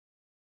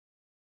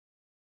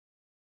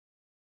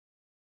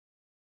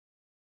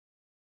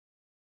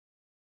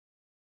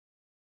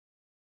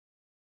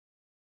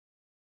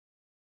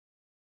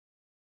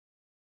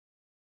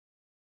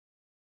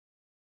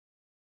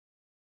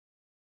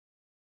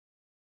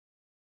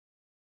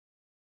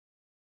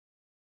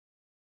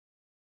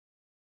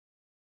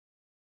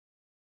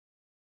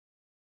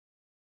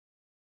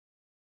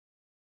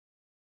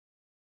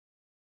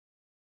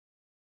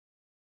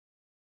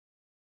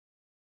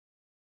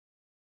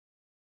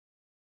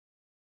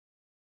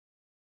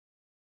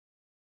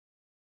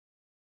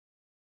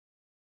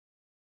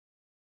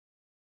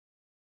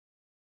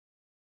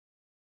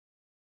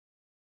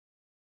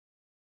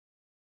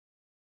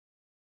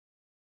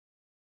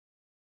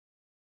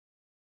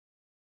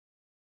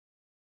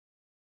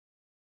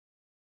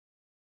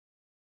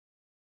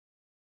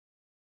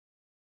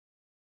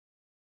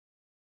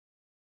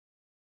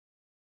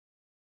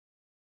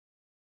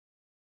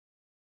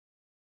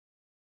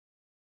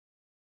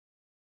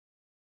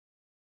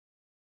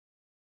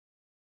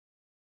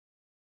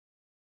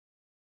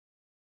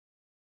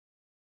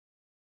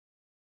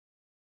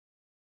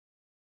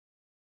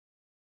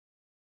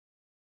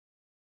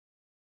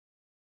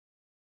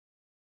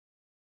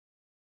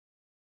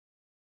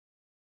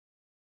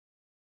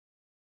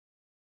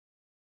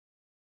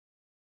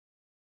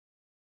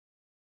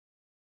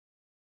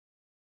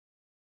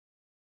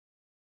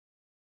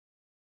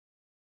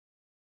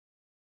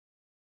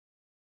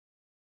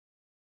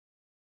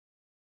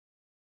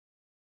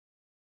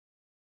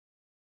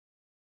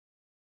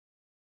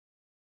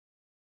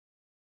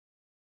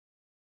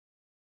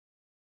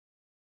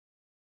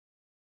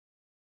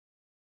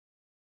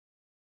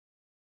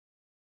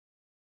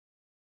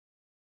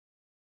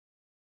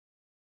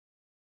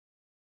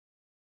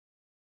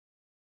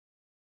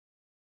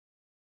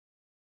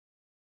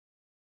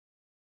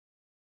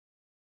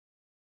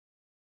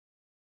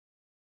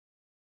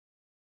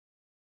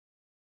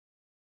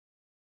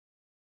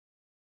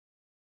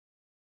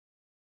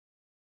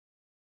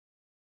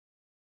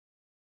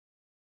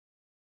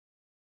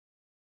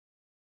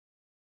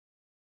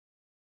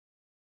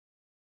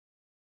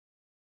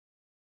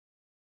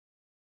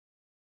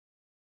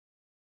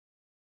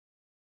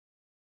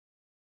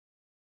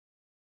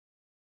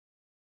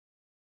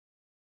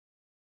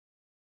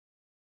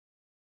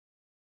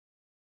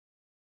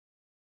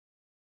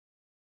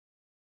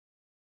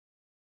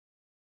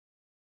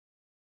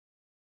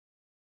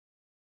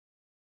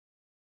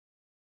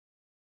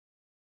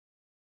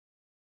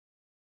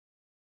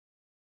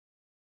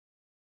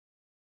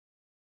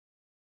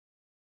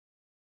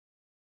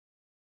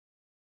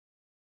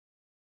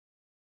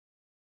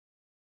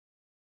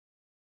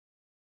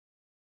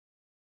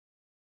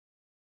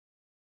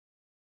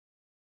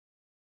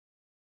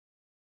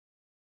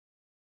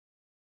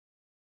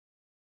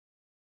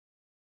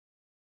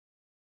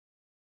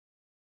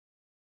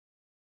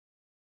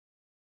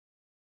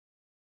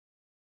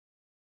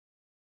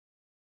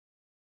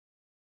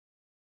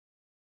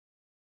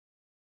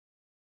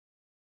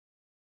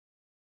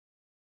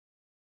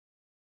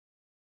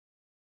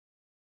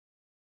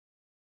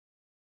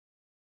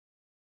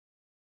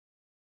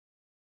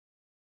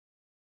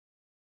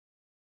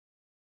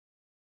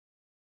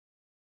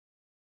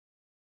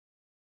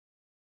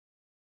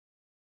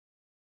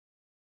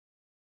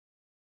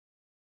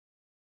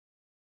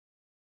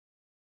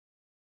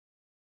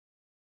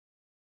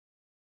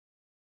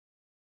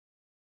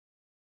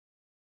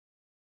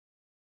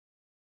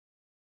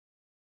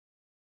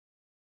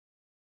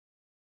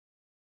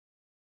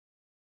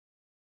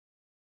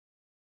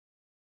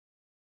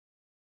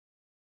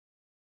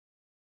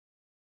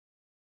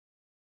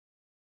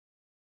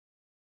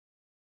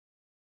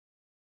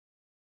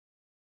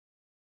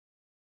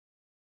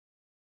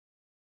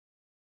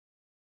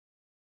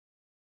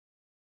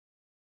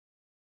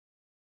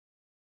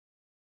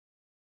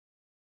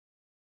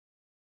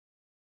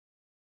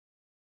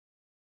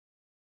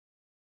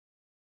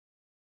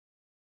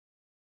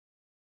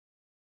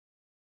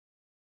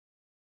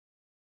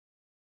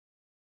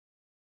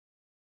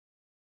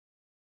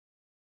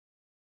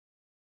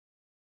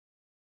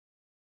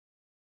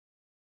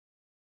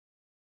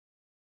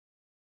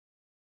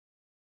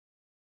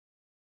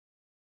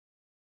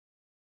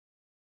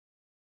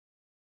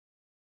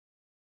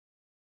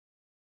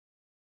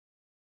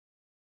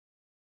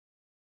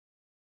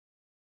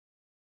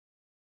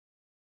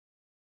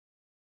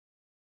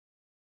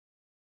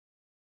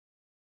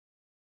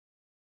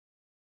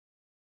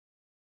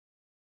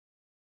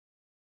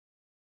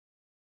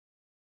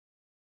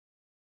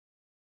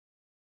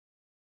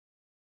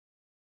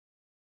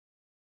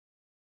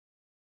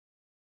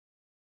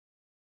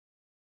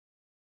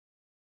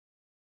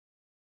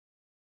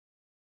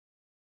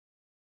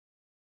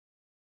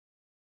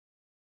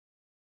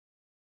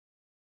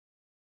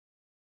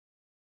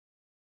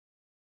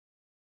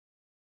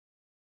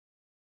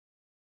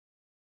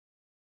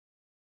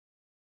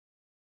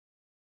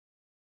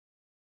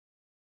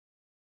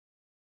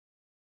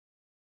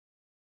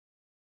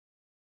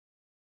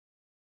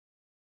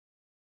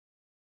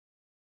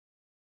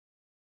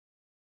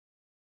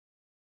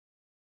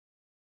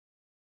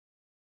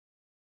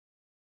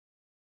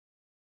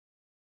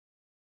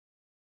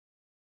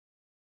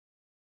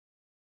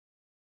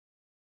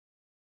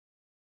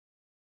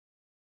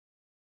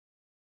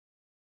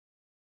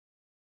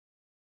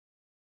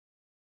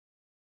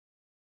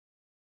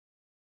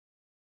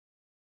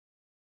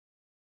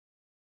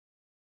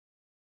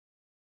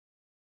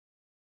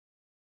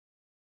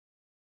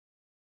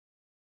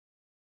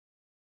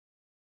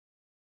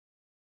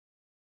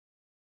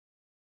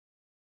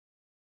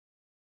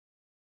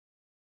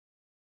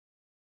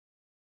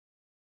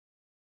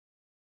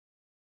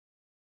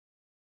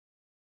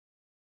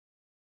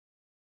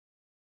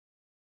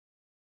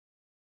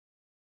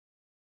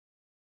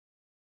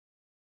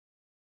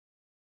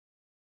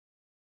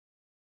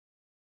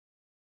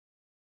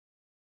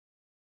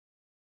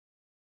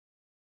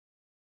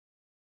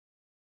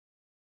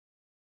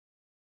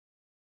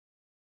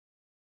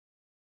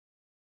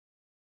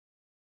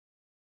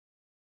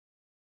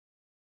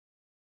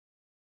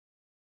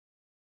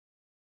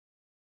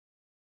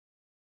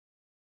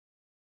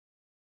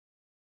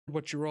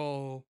What you're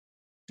all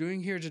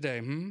doing here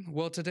today?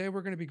 Well, today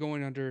we're going to be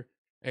going under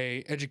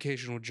a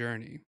educational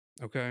journey.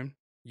 Okay,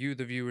 you,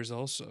 the viewers,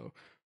 also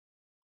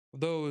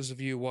those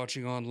of you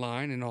watching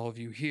online, and all of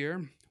you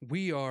here.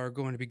 We are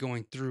going to be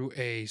going through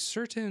a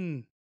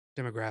certain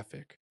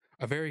demographic,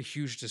 a very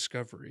huge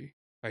discovery,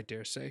 I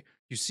dare say.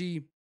 You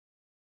see,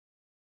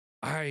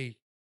 I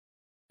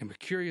am a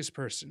curious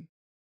person.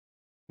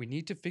 We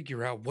need to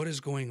figure out what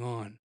is going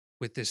on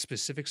with this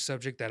specific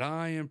subject that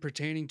I am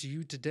pertaining to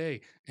you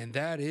today, and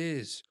that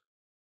is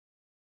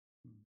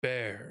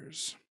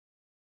bears.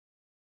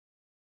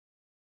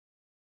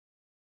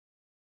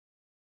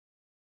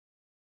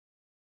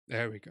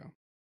 There we go.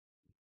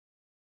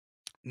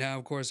 Now,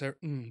 of course,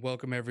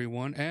 welcome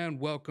everyone and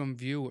welcome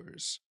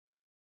viewers.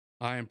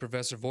 I am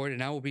Professor Void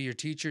and I will be your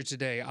teacher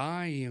today.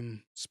 I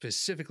am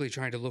specifically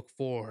trying to look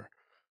for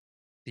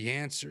the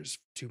answers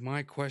to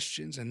my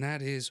questions, and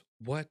that is,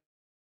 what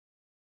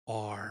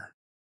are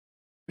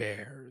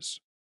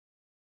bears?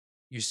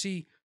 You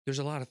see, there's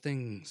a lot of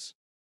things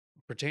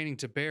pertaining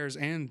to bears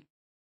and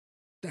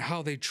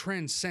how they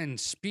transcend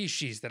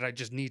species that I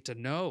just need to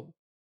know.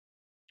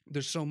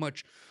 There's so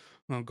much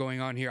going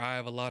on here. I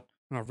have a lot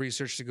of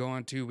research to go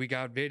on to. We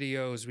got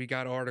videos, we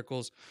got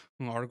articles,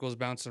 articles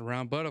bouncing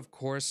around. But of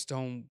course,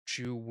 don't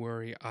you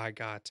worry, I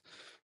got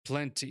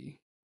plenty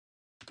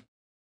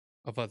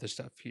of other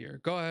stuff here.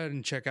 Go ahead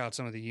and check out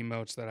some of the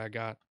emotes that I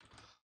got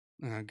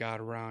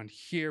around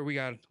here. We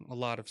got a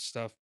lot of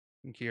stuff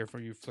here for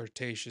you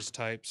flirtatious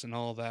types and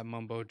all that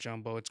mumbo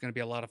jumbo. It's going to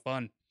be a lot of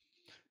fun,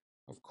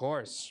 of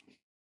course.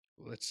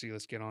 Let's see.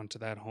 Let's get on to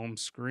that home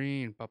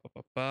screen. Ba, ba,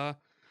 ba, ba.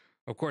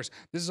 Of course,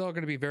 this is all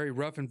going to be very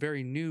rough and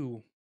very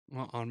new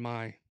on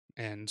my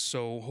end.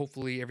 So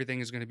hopefully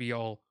everything is going to be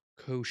all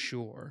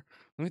kosher.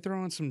 Let me throw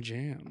on some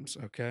jams,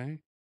 okay?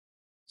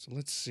 So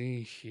let's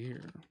see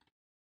here.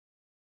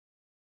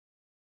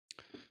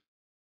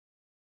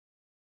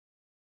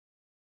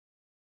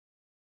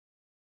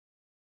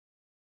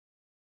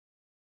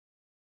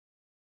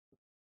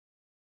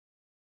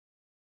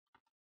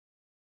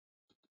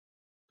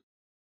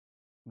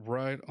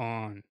 Right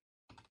on.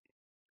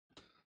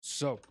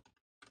 So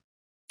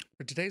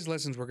for today's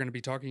lessons, we're going to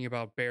be talking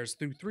about bears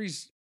through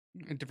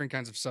different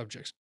kinds of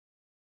subjects.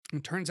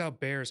 It turns out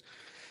bears,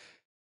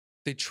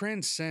 they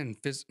transcend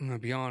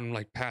beyond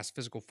like past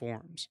physical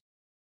forms.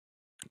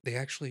 They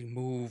actually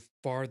move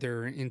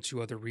farther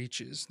into other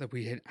reaches that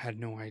we had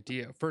no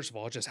idea. First of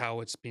all, just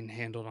how it's been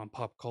handled on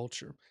pop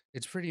culture.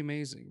 It's pretty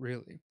amazing,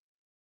 really.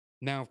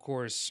 Now, of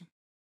course,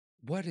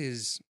 what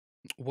is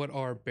what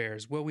are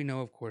bears? Well, we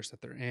know, of course,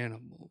 that they're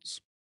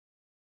animals.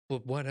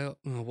 But what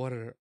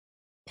are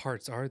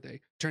parts are they?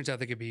 Turns out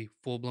they could be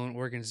full-blown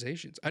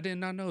organizations. I did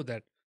not know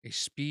that a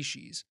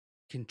species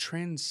can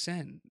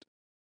transcend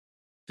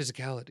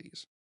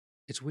physicalities.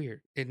 It's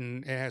weird. It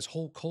has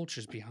whole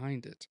cultures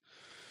behind it.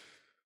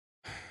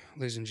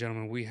 Ladies and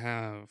gentlemen, we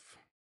have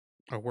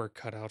our work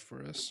cut out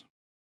for us.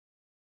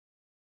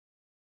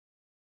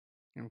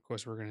 And of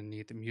course, we're going to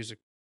need the music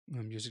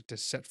to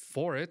set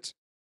for it.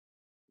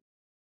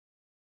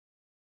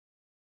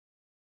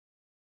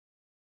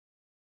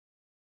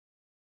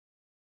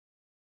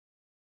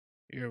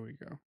 Here we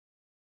go.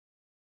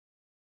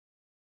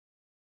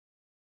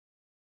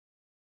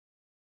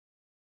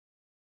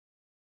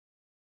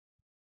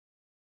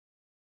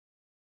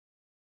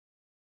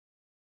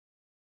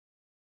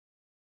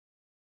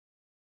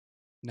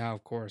 Now,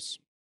 of course,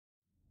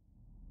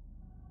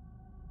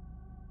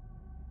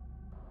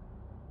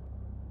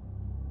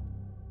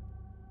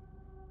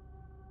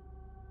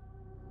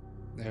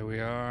 there we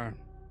are.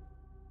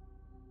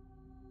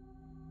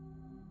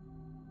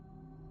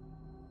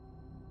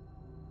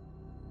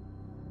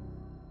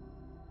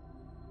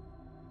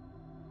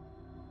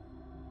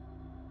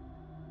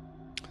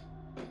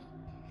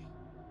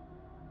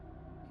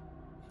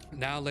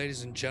 Now,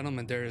 ladies and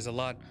gentlemen, there is a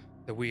lot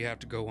that we have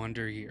to go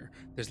under here.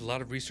 There's a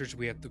lot of research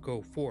we have to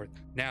go forth.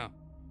 Now,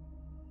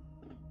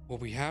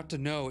 what we have to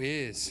know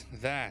is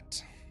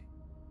that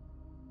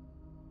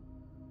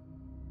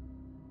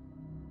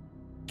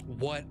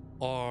what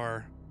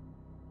are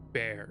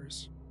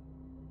bears?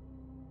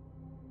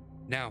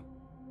 Now,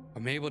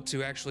 I'm able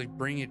to actually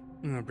bring it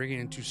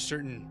into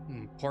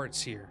certain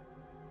parts here.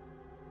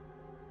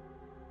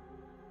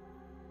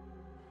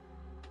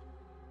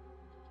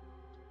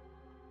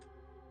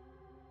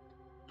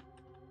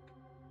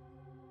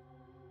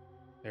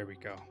 There we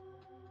go.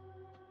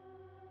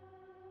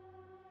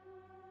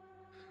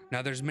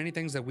 Now, there's many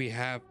things that we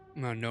have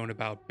known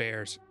about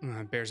bears,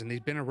 and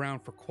they've been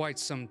around for quite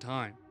some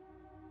time.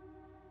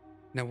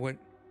 Now, what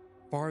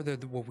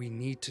we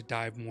need to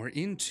dive more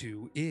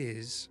into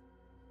is,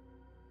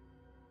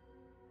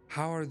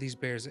 how are these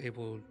bears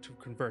able to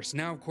converse?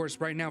 Now, of course,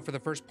 right now for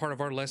the first part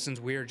of our lessons,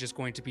 we are just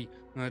going to be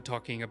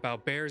talking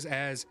about bears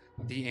as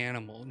the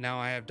animal. Now,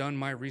 I have done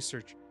my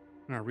research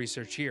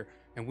here,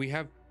 and we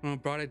have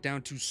brought it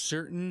down to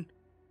certain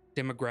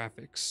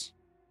demographics.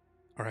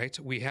 All right,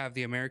 we have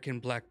the American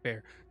black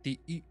bear, the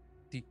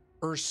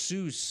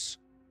Ursus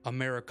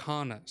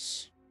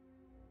americanus,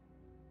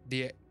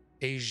 the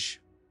Age,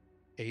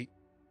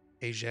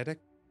 Asiatic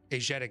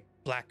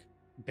black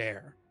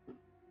bear,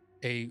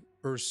 a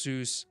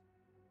Ursus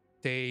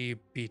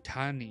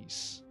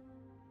thebetanis.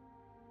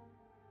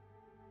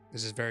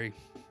 This is very...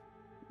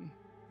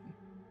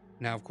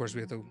 Now, of course, we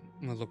have to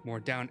look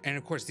more down. And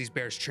of course, these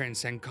bears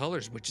transcend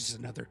colors, which is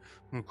another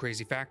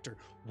crazy factor.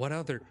 What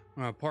other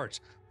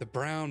parts? The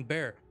brown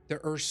bear, the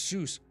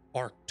Ursus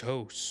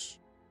arctos.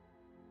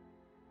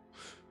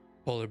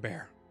 Polar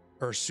bear,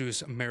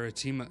 Ursus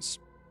maritimus.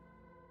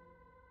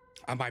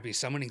 I might be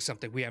summoning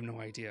something. We have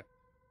no idea.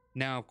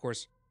 Now, of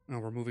course,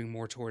 we're moving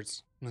more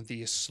towards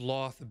the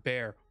sloth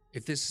bear.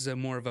 If this is a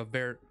more of a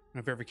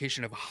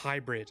verification of a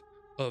hybrid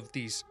of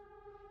these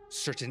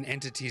certain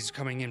entities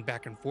coming in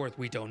back and forth,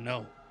 we don't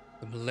know.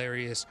 The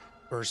Malarius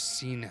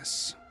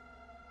ursinus.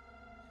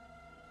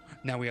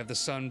 Now we have the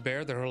sun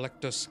bear, the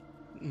Helectus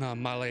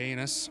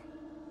malayanus.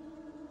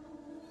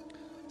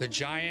 The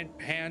giant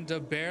panda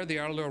bear, the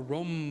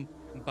Arloromba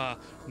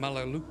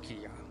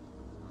malalukia.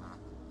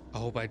 I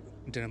hope I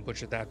didn't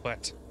butcher that,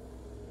 but...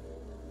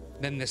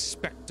 Then the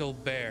spectral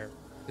bear,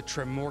 the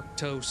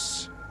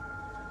Tremortos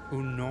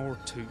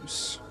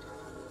unortus.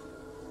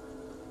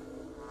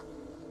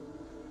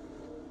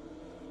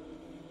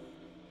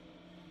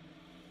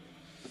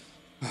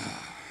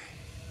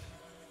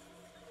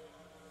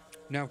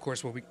 Now, of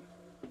course, what we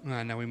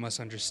now we must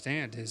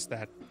understand is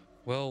that,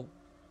 well,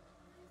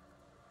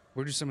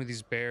 where do some of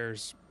these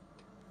bears...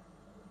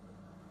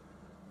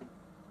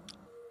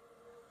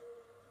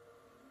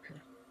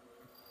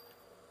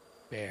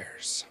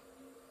 Bears.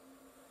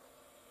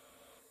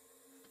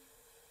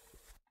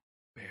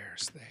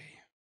 Bears,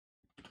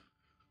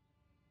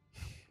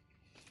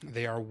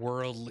 they are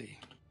worldly.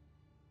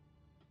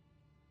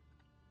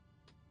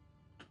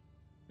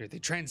 They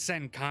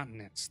transcend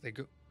continents. They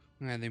go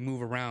and they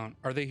move around.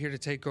 Are they here to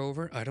take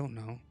over? I don't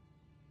know.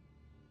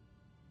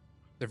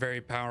 They're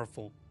very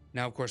powerful.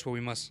 Now, of course, what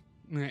we must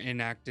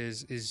enact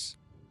is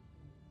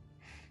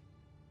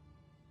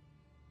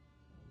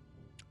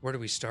where do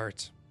we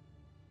start?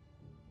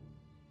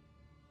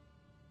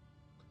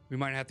 We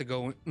might have to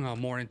go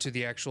more into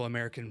the actual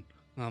American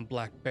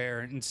black bear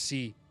and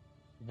see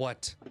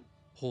what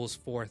pulls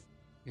forth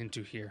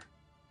into here.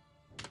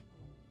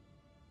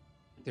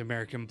 The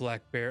American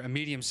black bear, a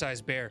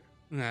medium-sized bear,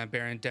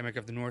 bear endemic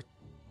of the North.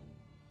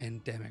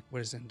 Endemic,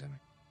 what is endemic?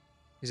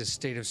 Is a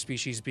state of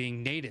species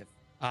being native.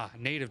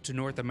 Native to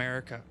North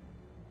America.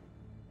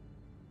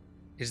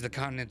 Is the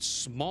continent's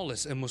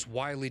smallest and most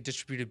widely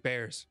distributed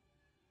bears.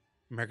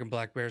 American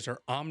black bears are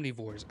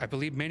omnivores. I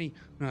believe many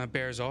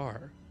bears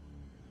are.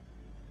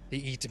 They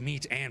eat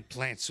meat and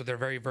plants, so they're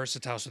very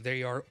versatile, so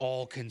they are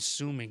all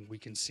consuming. We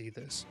can see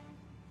this.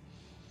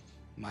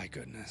 My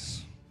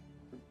goodness.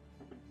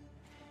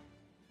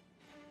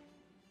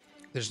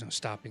 There's no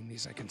stopping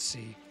these, I can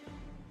see.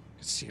 I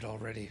can see it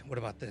already. What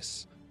about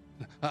this?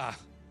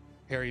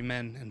 Hairy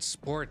men and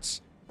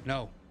sports.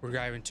 No, we're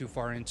diving too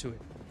far into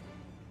it.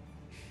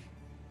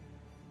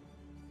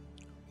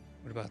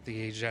 What about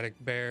the Asiatic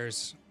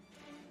bears?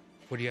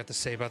 What do you have to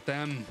say about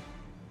them?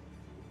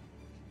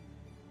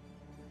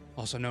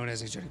 Also known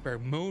as Asiatic bear,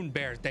 moon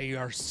bear. They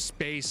are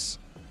space.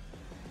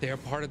 They are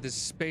part of this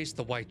space,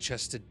 the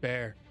white-chested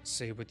bear.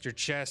 Say with your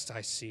chest,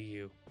 I see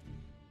you.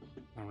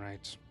 All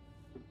right.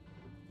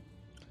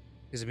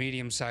 Is a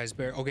medium-sized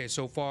bear. Okay,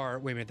 so far,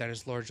 wait a minute, that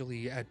is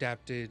largely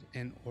adapted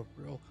and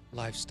orbital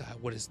lifestyle.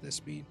 What does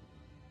this mean?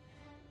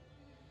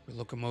 The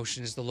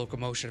locomotion is the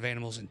locomotion of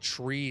animals in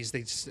trees.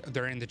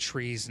 They're in the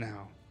trees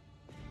now.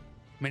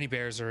 Many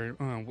bears are,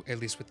 at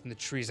least within the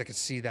trees. I can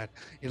see that.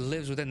 It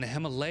lives within the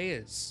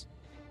Himalayas.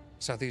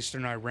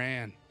 Southeastern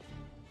Iran.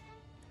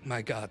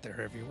 My God, they're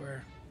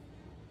everywhere.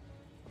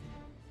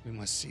 We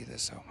must see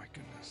this. Oh my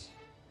goodness.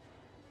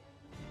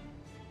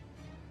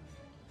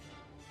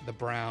 The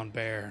brown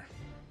bear.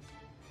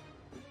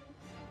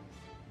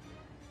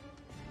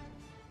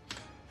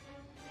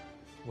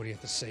 What do you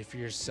have to say for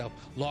yourself?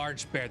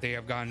 Large bear. They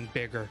have gotten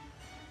bigger.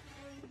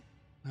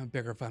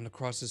 Bigger found the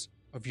crosses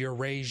of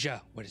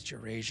Eurasia. What is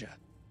Eurasia?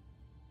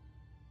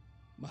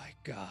 My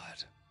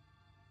God.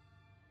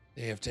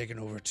 They have taken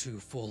over 2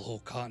 full whole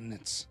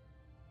continents.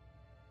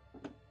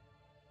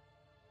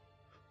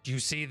 Do you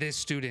see this,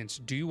 students?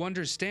 Do you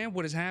understand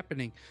what is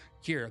happening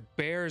here?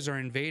 Bears are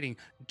invading.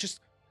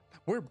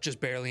 We're just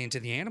barely into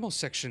the animal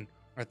section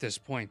at this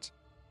point.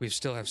 We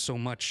still have so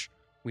much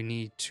we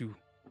need to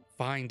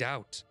find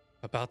out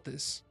about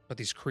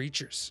these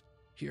creatures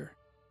here.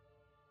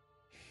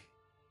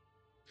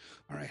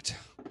 All right.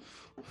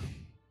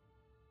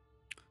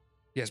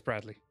 Yes,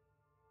 Bradley.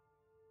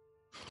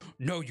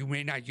 No, you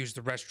may not use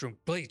the restroom.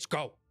 Please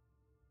go.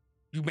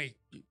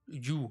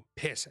 You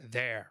piss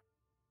there.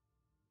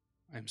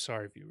 I'm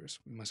sorry, viewers.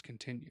 We must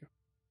continue.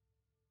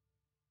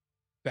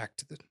 Back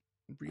to the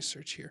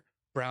research here.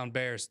 Brown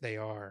bears, they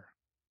are.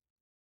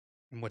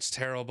 And what's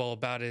terrible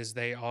about it is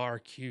they are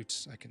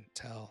cute. I can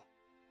tell.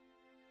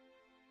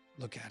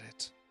 Look at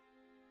it.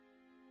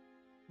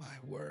 My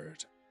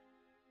word.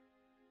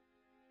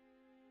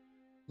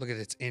 Look at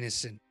its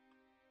innocent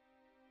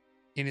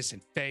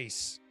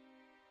face.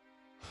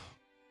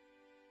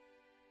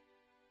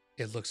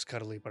 It looks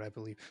cuddly, but I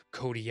believe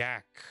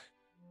Kodiak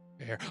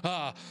bear.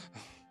 Ah,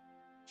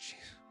 jeez.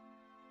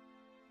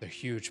 They're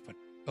huge, but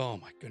oh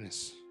my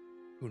goodness,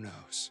 who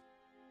knows?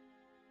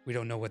 We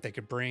don't know what they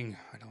could bring.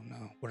 I don't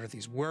know. What are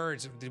these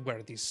words? What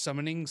are these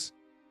summonings?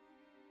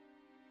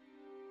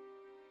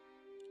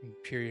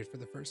 Period for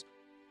the first.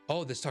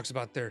 Oh, this talks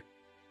about their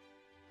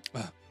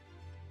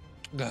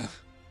the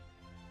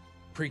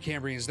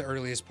Precambrian is the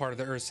earliest part of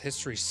the Earth's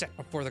history set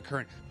before the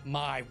current.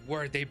 My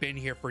word, they've been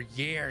here for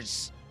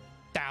years.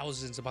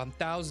 Thousands upon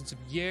thousands of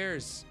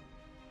years.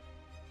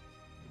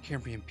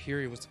 Cambrian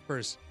period was the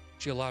first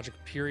geologic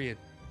period.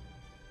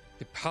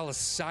 The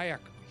Paleozoic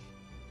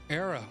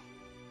era.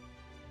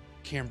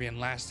 Cambrian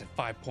lasted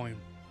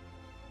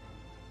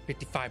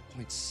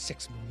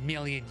 55.6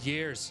 million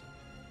years.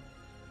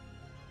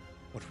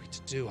 What are we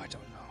to do? I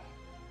don't know.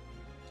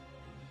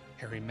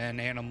 Hairy men,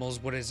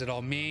 animals, what does it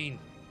all mean?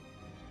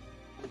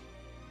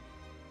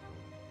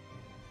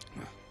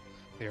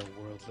 They are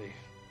worldly.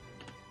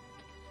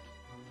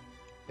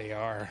 They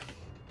are.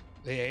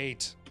 They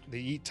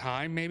eat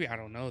time, maybe? I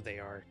don't know. They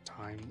are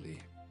timely.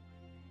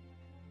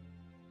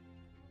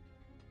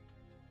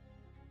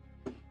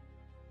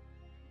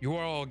 You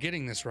are all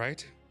getting this,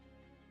 right?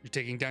 You're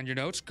taking down your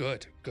notes?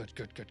 Good. All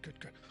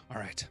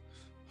right.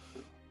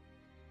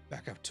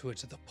 Back up to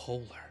the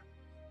polar.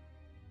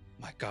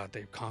 My God,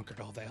 they've conquered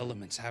all the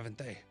elements, haven't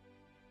they?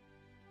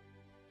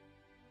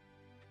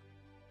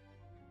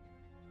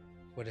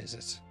 What is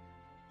it?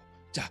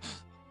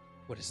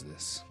 What is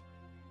this?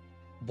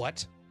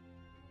 What?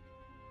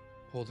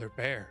 Polar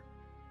bear.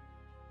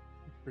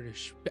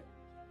 British.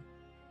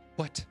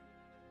 What?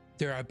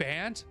 They're a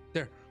band?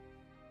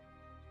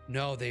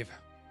 No, they've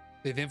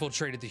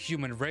infiltrated the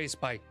human race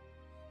by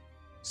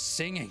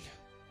singing.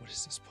 What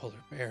is this polar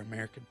bear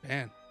American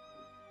band?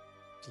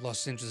 The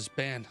Los Angeles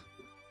band,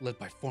 led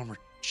by former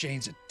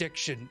Jane's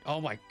Addiction. Oh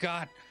my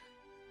God.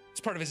 It's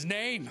part of his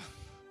name.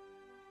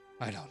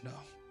 I don't know.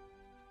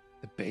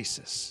 The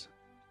basis.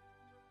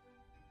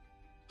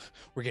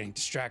 We're getting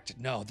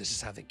distracted. No, this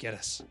is how they get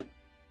us.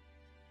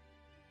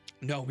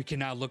 No, we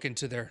cannot look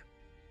into their...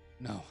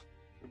 No.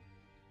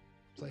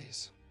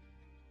 Please.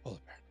 Polar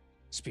bear.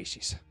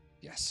 Species.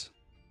 Yes.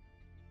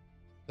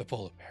 The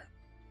polar bear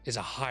is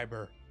a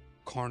hyper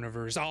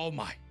carnivores. Oh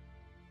my.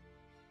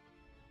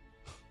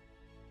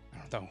 I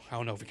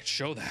don't know if we can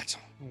show that.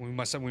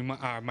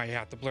 I might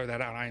have to blur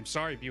that out. I am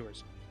sorry,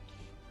 viewers.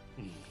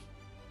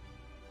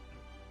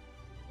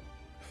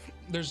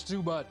 There's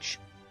too much.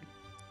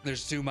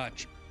 There's too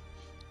much.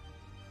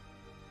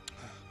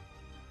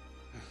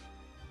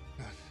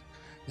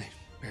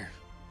 Their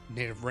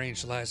native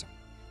range lies.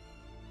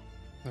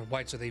 They're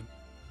white, so they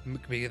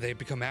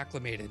become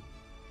acclimated to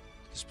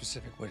the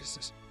specific. What is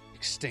this?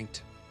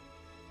 Extinct.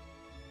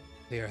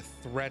 They are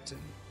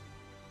threatened.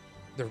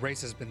 Their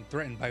race has been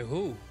threatened by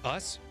who?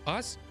 Us?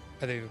 Us?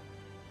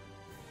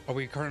 Are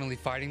we currently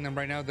fighting them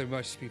right now? They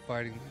must be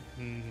fighting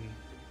them.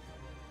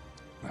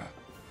 Well,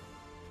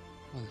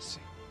 let's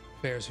see.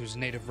 Bears whose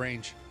native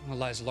range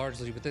lies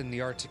largely within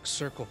the Arctic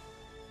Circle,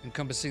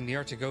 encompassing the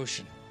Arctic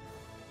Ocean,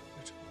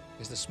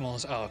 is the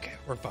smallest. Oh, okay.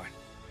 We're fine.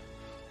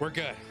 We're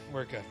good.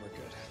 We're good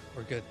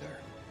there.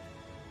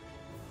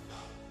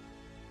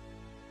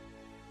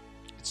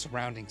 Its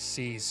surrounding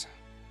seas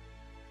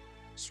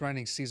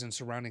and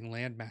surrounding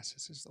land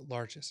masses is the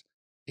largest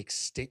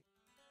extent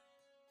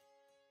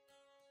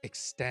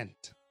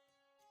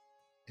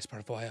is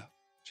part of why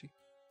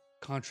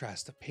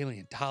contrast of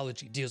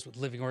paleontology deals with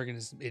living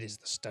organisms. It is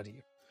the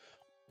study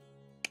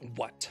of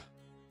what?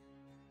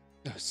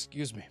 Oh,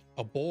 excuse me.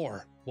 A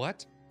boar.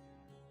 What?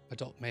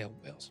 Adult male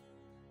whales.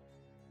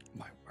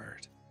 My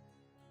word.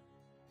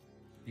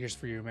 Here's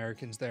for you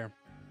Americans there.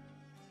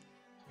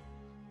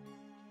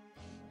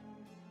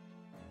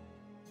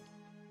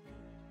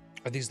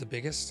 Are these the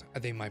biggest?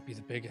 They might be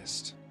the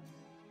biggest.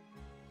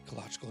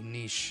 Ecological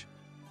niche.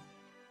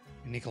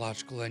 An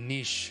ecological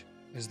niche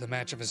is the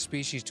match of a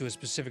species to a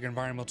specific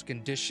environmental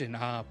condition.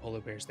 Polar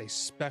bears, they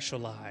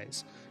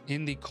specialize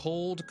in the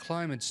cold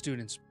climate,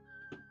 students.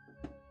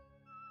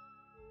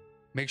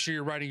 Make sure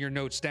you're writing your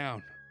notes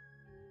down.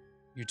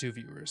 YouTube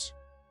viewers.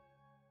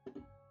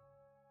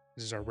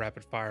 This is our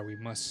rapid fire. We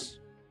must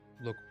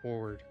look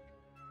forward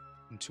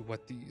into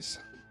what these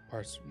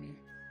parts mean.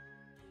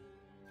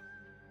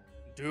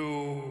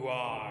 Do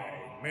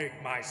I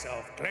make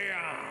myself clear?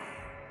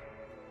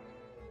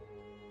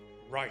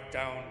 Write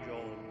down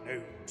your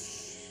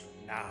notes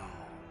now.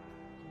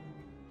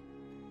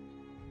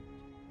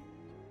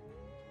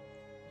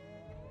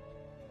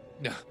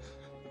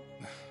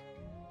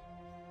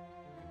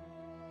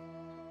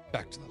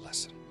 Back to the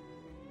lesson.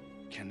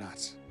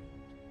 Cannot.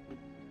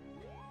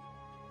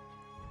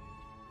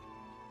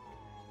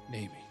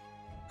 Naming.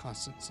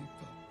 Constancy.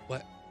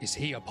 What? Is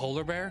he a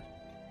polar bear?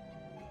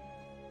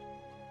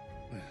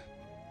 Let me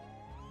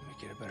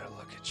get a better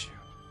look at you.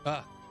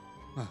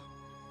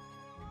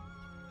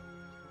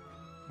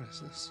 What is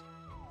this?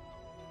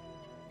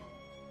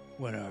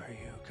 What are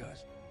you,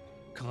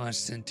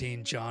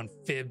 Constantine John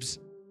Phibbs,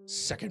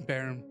 second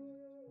Baron?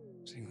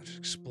 He's an English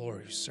explorer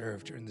who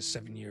served during the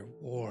 7-Year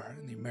War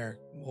and the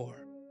American War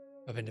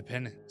of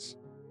Independence.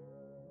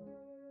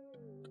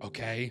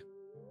 Okay.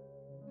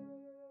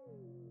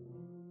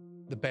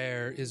 The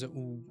bear is a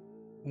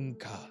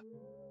Unka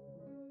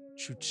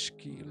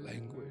Chukchi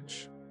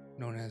language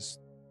known as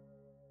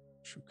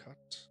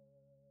Chukat.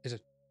 Is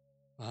it?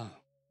 Ah,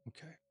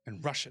 okay.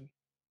 And Russian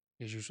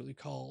is usually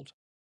called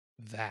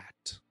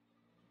that.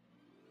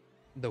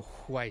 The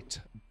white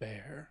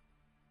bear.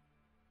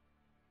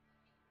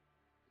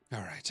 All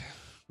right.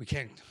 We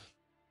can't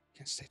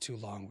stay too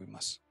long. We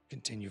must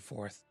continue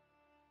forth.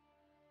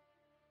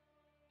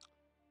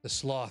 The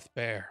sloth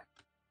bear.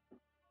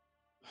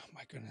 Oh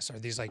my goodness. Are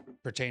these like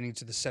pertaining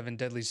to the 7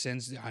 deadly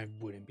sins? I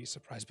wouldn't be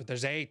surprised, but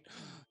there's 8.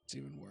 It's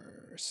even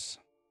worse.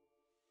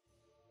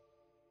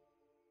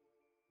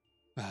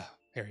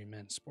 Hairy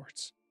men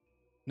sports.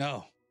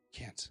 No,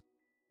 can't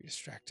be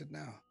distracted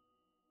now.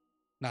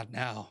 Not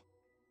now.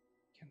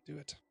 Can't do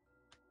it.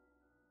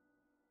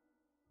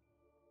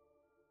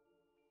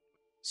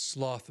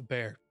 Sloth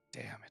bear.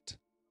 Damn it.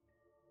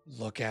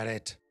 Look at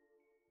it.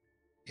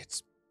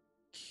 It's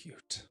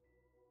cute.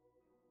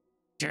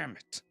 Damn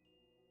it.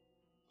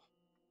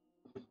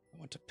 I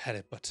want to pet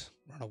it, but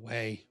run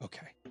away.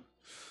 Okay.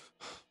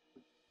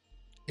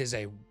 Is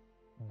a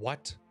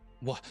what?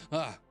 What?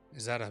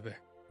 Is that a bear?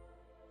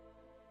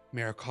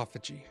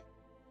 Maricophagy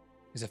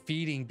is a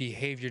feeding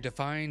behavior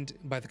defined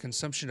by the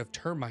consumption of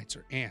termites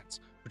or ants,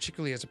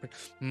 particularly as a.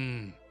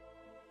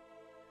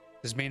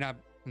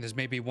 This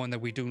may be one that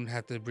we do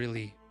have to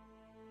really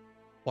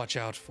watch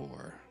out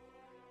for.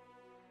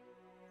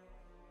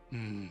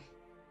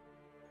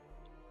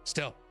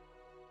 Still.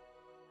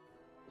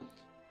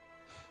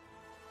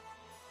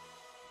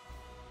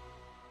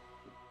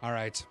 All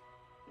right.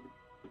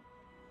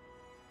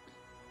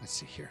 Let's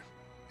see here.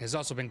 It has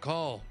also been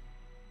called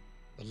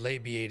the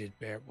labiated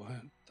bear. What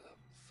the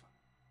fuck?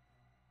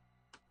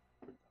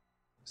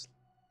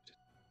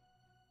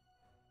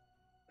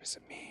 What does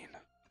it mean?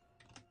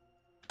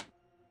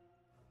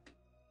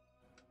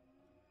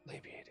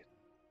 Labiated.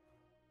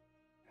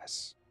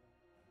 Yes.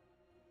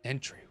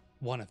 Entry.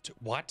 1 of 2.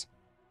 What?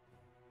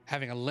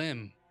 Having a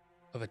limb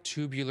of a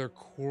tubular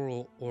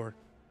coral or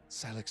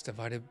silex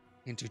divided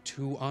into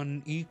 2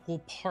 unequal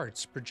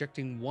parts,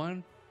 projecting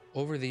one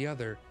over the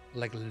other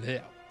like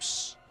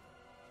lips.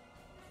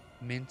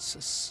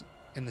 Mints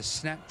in the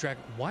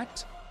snapdragon.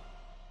 What?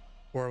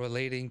 Or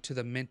relating to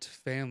the mint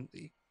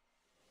family.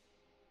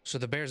 So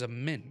the bear's a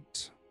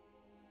mint.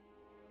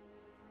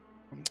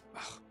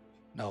 Ugh,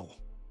 no.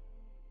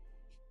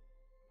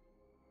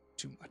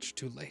 Too much.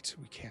 Too late.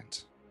 We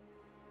can't.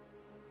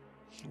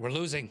 We're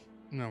losing.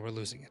 No, we're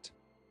losing it.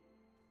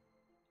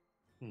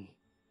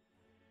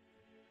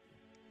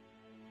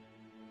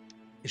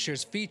 It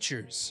shares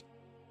features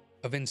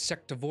of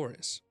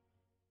insectivorous.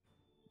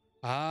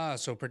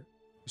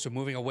 So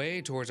moving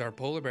away towards our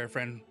polar bear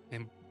friend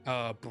and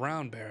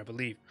brown bear, I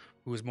believe,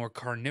 who is more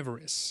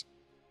carnivorous.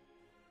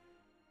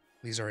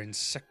 These are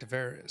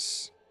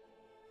insectivorous.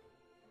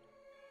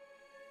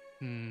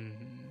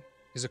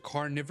 Is a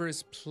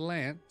carnivorous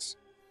plant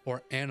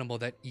or animal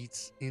that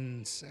eats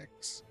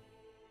insects,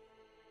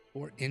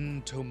 or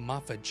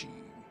entomophagy,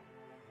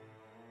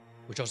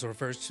 which also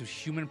refers to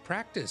human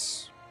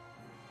practice.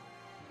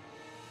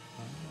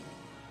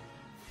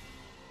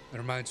 That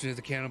reminds me of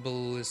the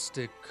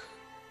cannibalistic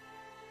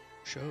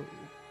show.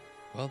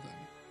 Well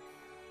then.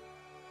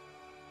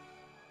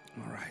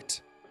 All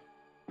right.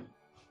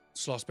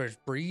 Sloth bears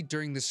breed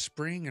during the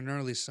spring and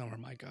early summer.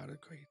 My God,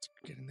 okay, it's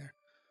getting there.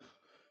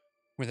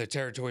 When their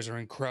territories are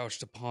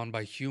encroached upon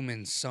by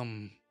humans,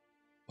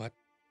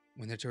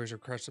 when their territories are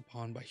encroached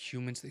upon by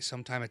humans, they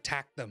sometimes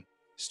attack them.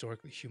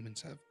 Historically,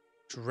 humans have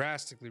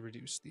drastically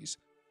reduced these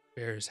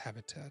bears'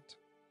 habitat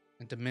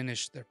and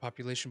diminished their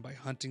population by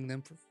hunting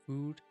them for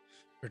food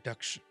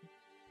production.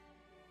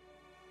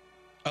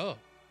 Oh.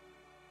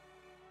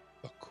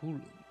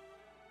 Baculum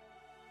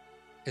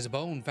is a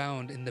bone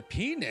found in the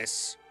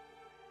penis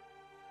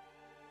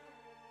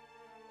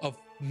of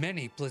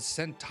many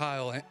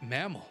placentile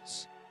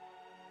mammals.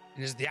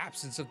 It is the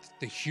absence of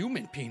the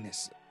human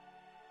penis,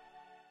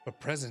 but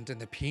present in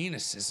the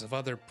penises of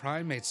other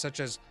primates such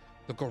as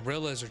the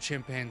gorillas or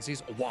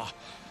chimpanzees. Wow.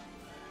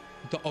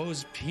 The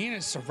O's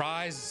penis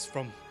arises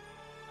from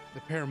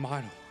the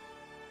pyramidal.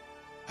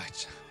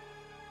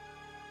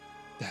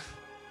 The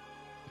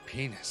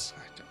penis.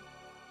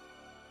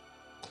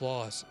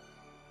 Claws.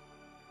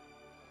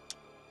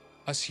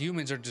 Us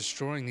humans are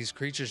destroying these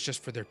creatures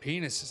just for their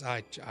penises.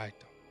 I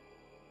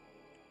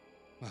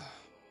don't.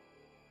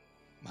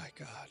 My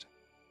God.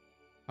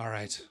 All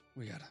right,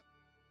 we gotta.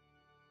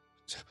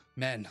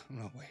 Men,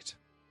 no, wait.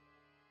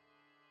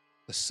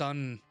 The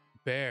sun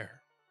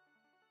bear.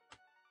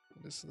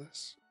 What is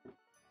this?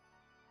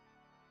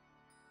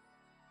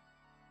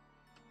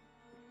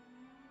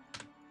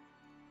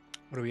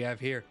 What do we have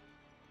here?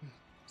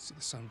 See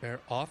the sun bear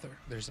author.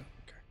 There's a.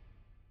 Okay.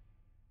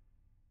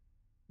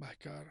 My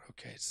God.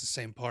 Okay, it's the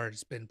same part.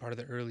 It's been part of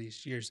the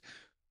earliest years.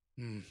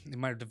 They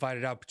might have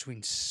divided out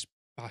between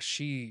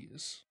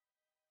species.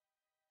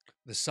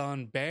 The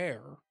sun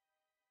bear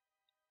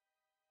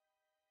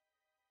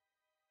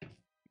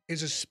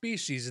is a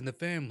species in the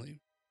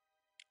family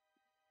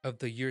of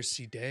the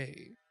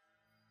Ursidae.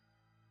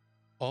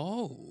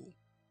 Oh,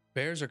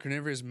 bears are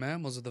carnivorous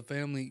mammals of the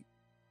family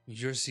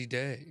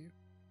Ursidae.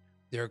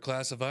 They are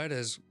classified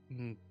as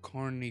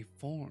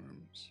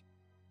carniforms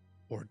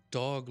or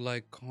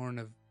dog-like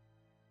carnivorans.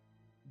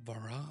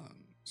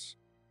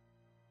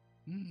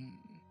 Hmm.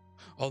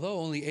 Although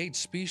only 8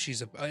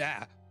 species of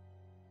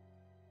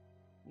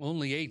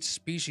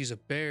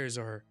bears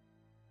are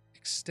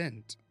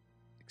extinct.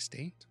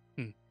 Extinct?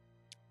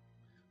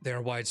 They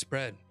are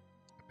widespread,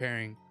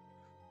 appearing.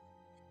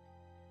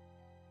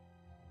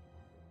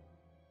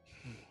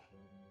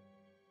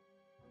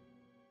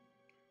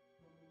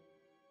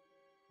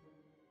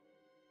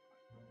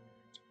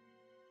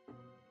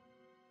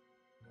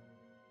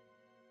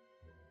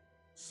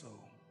 So,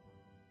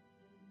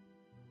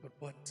 but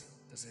what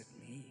does it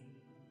mean?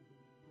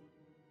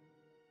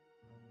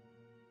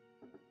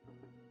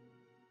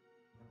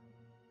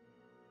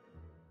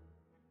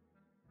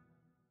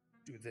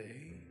 Do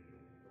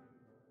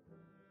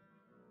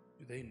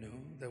they know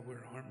that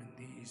we're harming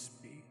these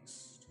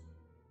beasts?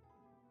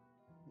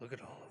 Look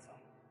at all of them.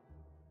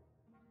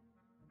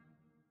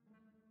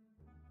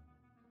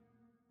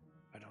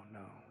 I don't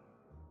know.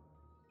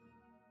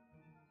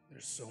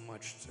 There's so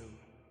much to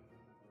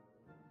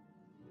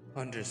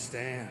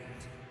understand.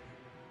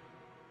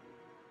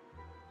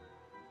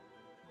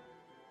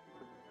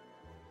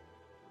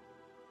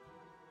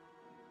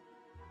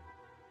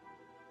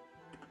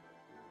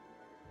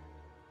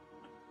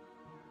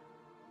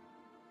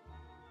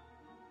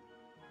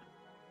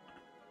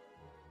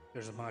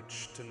 There's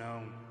much to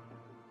know.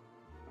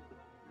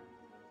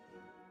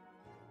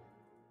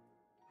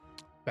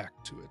 Back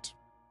to it.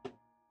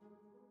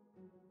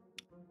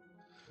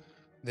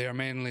 They are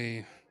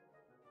mainly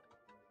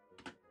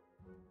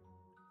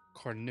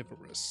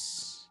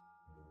carnivorous.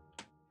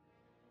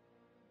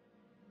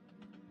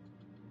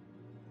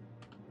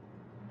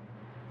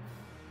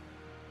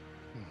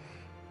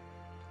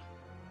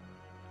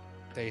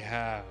 They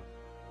have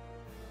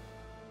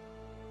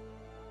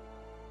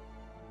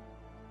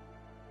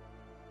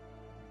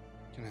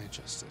Can I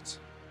adjust it?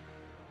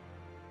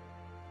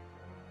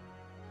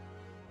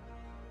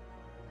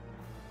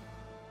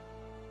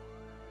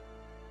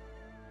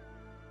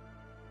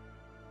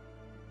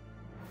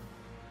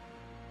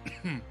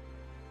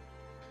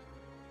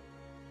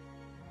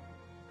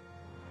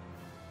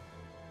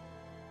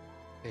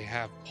 They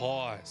have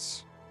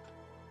paws.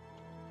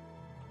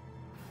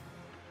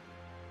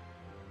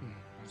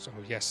 So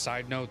yes,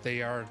 side note, they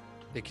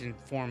can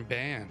form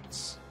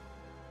bands.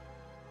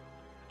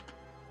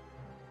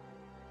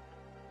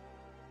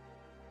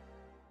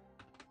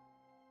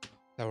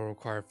 That will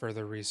require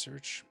further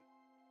research.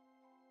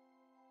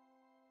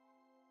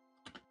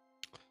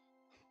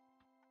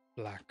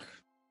 Black,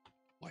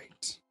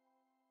 white.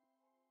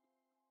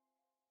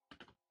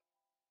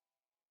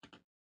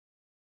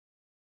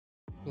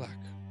 Black.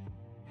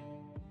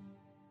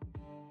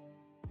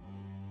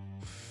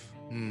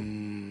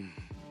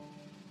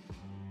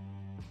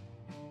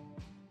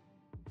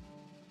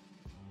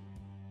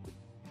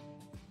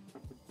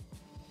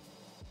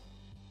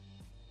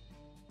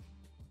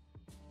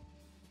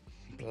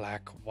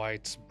 Black,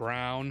 white,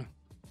 brown.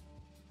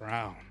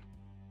 Brown.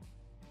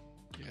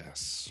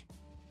 Yes.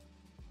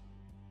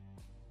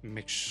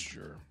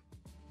 Mixture.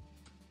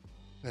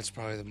 That's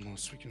probably the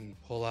most we can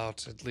pull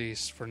out, at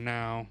least for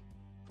now.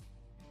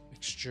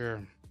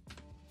 Mixture.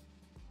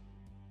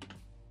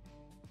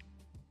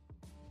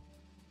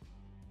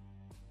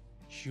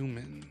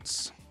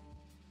 Humans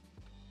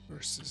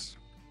versus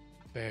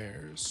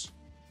bears.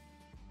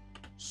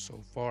 So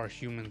far,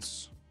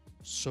 humans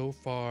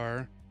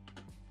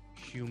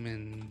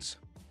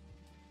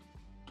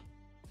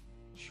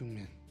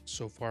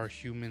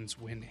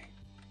winning.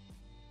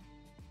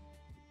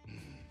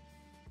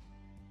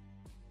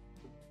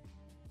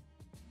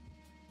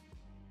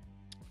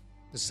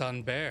 The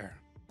sun bear.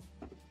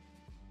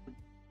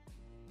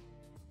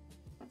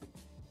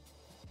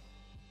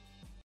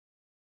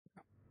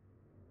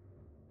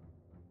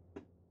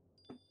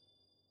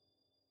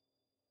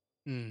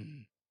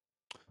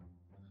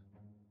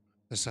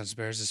 The sun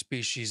bear is a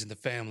species in the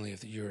family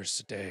of the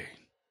Ursidae,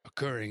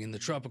 occurring in the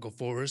tropical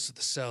forests of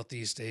the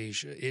Southeast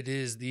Asia. It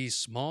is the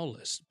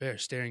smallest bear,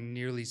 staring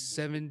nearly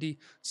 70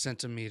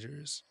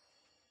 centimeters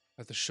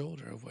at the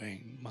shoulder,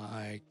 weighing.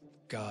 My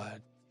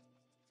God.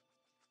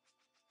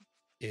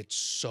 It's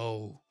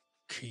so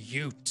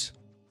cute.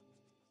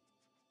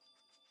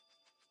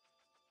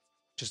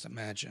 Just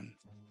imagine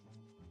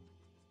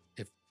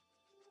if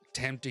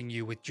tempting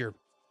you with your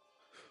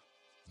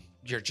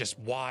just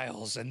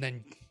wiles, and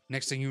then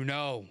next thing you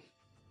know,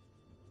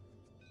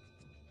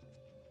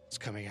 it's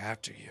coming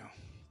after you,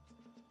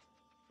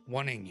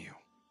 wanting you,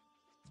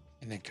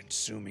 and then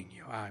consuming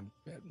you. I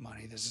bet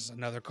money this is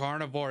another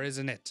carnivore,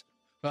 isn't it?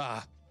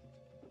 Ah.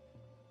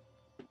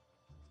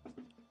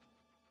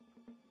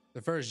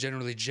 The fur is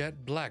generally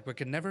jet black, but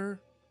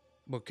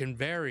can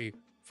vary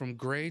from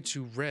gray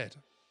to red.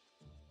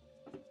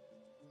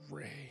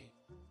 gray,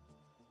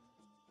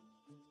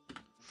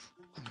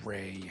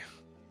 gray,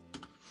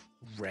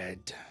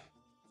 red.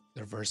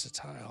 They're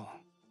versatile.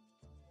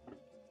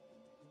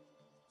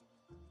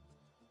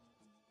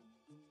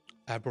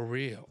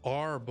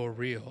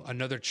 Arboreal,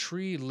 another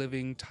tree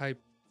living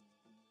type.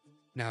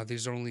 Now,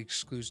 these are only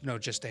exclusive, no,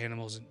 just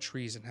animals and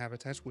trees and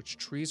habitats. Which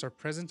trees are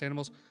present?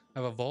 Animals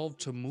have evolved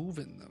to move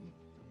in them.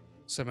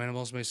 Some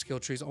animals may scale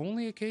trees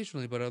only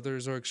occasionally, but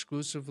others are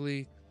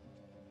exclusively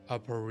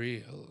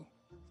arboreal.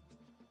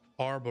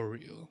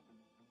 Arboreal.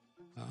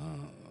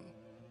 Oh.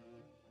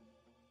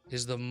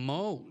 Is the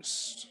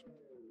most.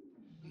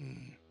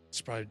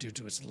 It's probably due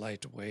to its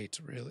light weight,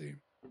 really.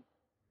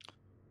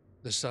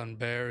 The sun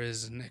bear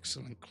is an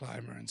excellent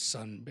climber and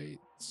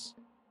sunbathes.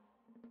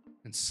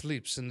 And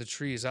sleeps in the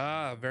trees.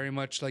 Ah, very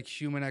much like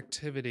human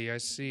activity. I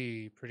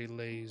see. Pretty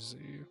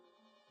lazy.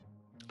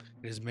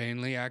 It is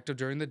mainly active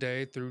during the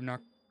day, though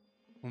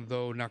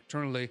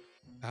nocturnally.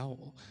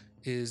 Owl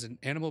is an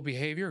animal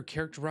behavior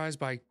characterized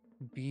by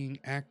being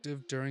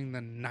active during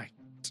the night.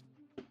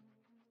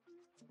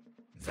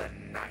 The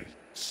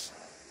night.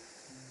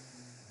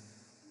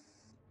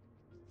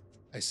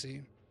 I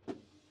see.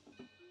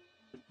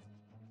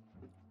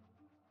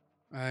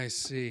 I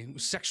see.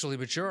 Sexually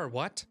mature.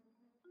 What?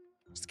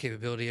 It's the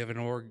capability of an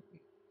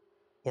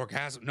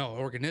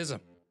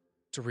organism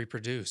to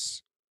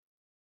reproduce.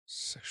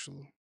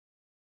 Sexual.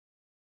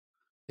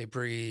 They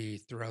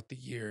breathe throughout the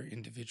year.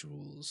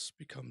 Individuals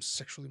become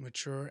sexually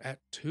mature at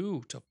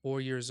 2 to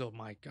 4 years old.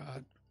 My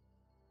God.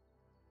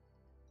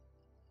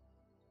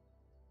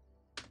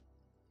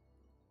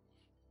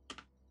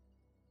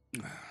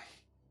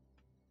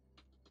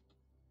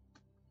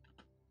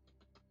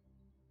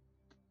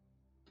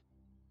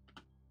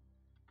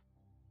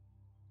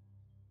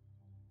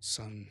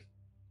 Sun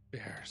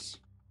bears.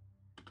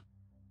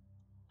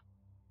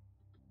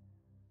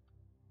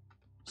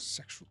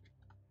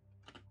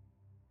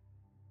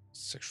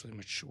 Sexually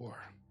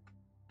mature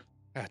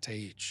at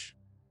age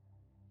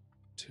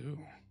 2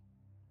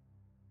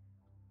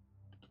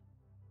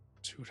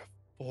 to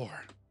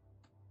 4.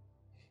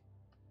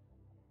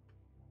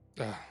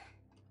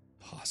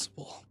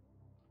 Possible.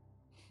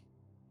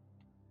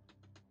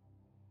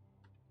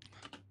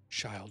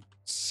 Child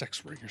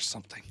sex ring or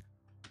something.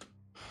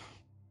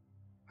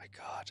 My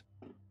God.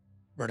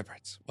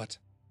 Vertebrates. What?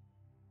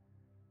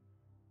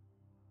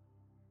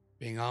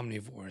 Being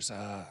omnivores.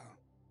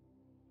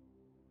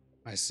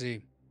 I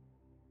see.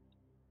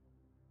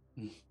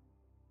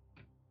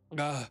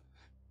 Nah.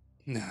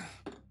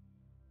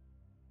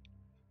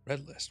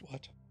 Red list.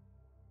 What?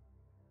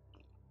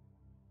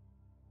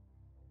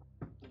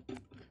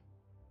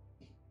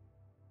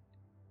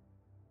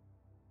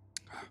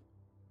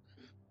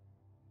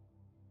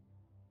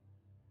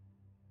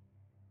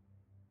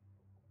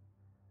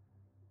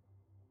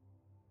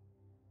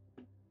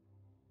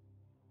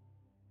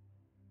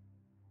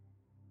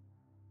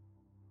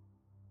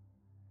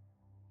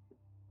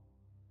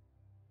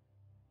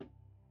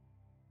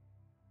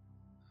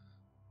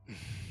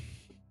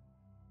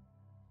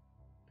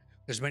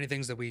 There's many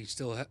things that we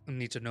still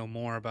need to know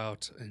more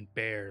about in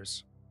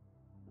bears.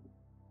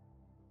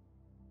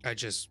 I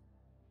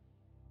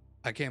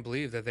can't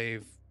believe that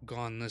they've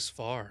gone this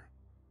far.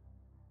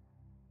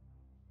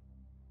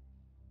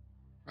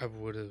 I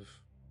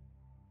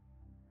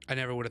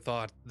never would have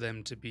thought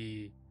them to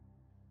be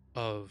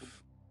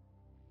of,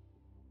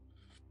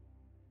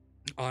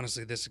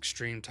 honestly, this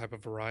extreme type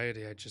of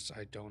variety. I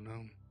don't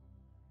know.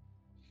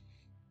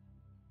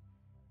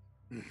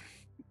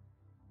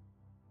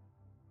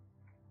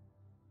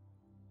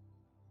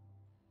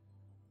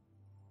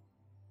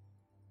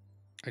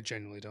 I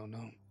genuinely don't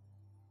know.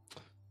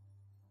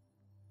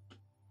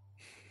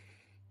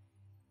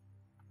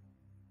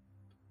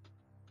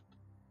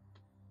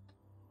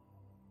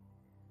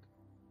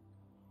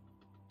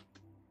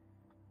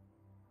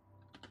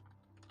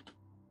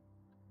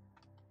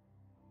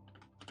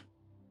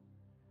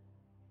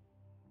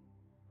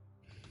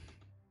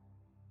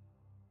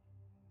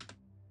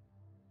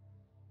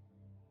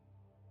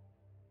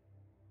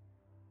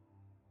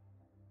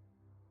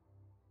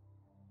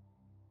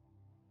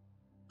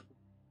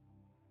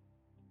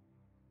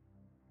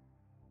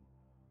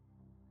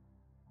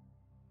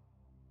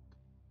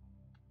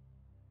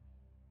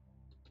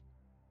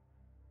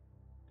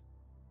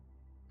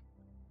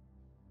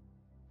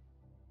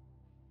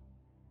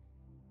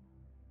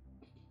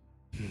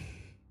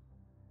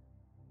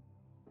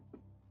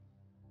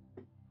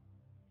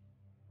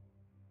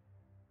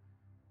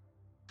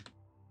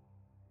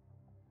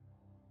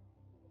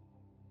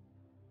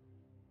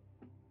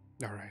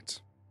 All right.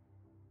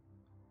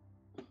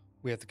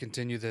 We have to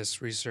continue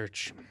this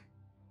research.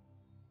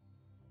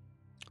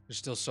 There's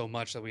still so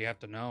much that we have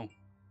to know.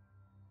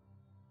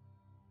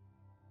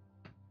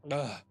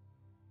 Ugh.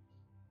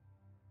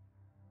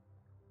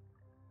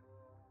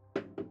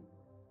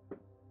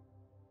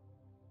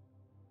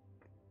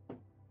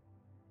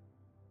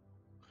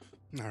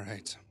 All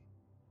right.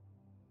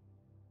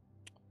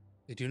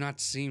 They do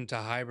not seem to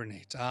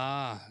hibernate.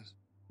 Ah,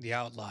 the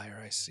outlier,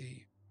 I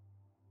see.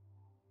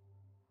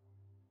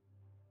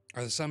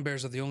 Are the sun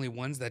bears are the only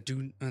ones that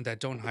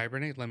don't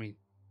hibernate? Let me.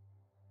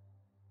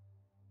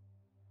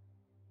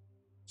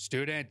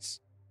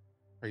 Students,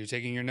 are you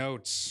taking your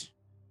notes?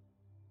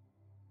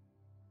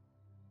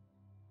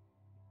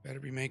 Better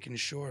be making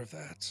sure of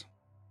that.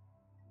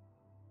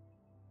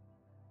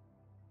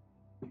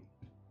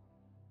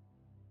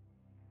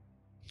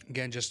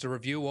 Again, just a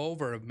review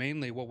over of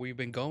mainly what we've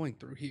been going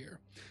through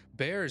here.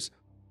 Bears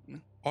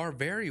are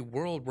very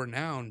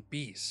world-renowned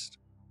beasts.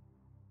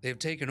 They've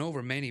taken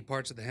over many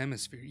parts of the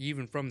hemisphere,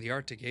 even from the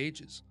Arctic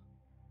ages.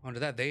 Onto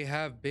that, they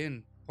have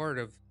been part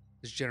of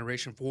this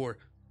generation for,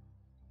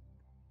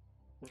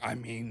 I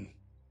mean,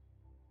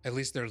 at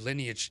least their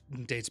lineage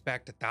dates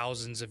back to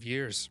thousands of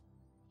years.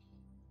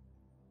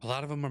 A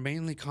lot of them are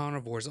mainly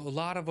carnivores. A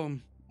lot of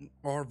them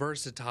are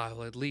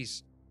versatile, at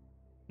least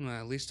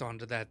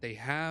onto that. They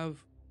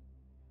have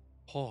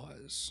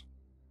paws,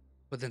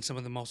 but then some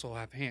of them also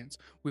have hands.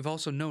 We've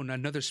also known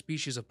another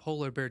species of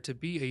polar bear to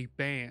be a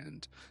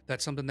band.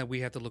 That's something that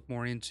we have to look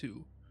more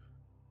into.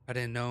 I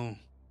didn't know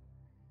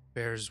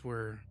bears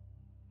were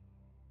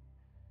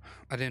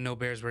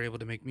able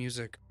to make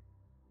music.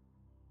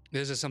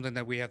 This is something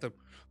that we have to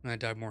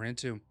dive more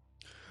into.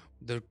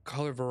 The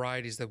color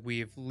varieties that we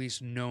have at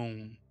least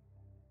known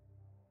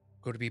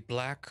go to be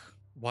black,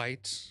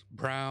 white,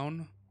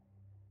 brown,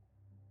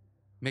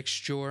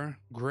 mixture,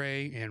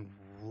 gray, and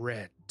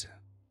red.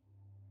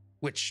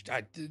 Which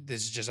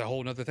this is just a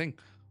whole nother thing.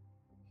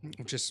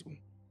 Just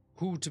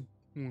who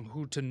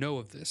to know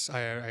of this? I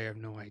have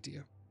no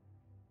idea.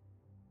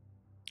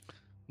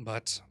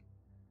 But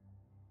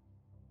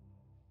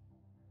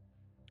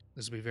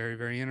this will be very,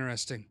 very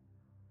interesting.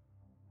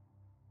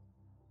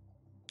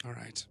 All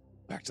right,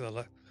 back to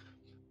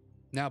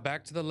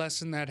the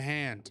lesson at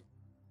hand.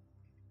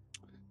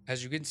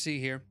 As you can see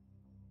here,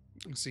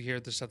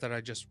 the stuff that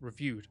I just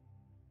reviewed.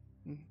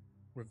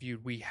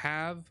 We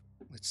have,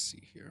 let's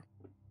see here,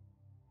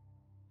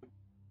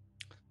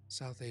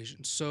 South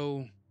Asian.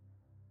 So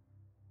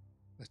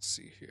let's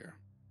see here.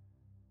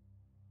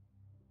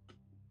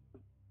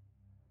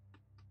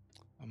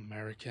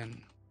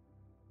 American,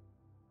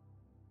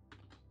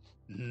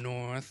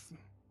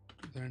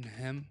 Northern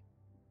Hem.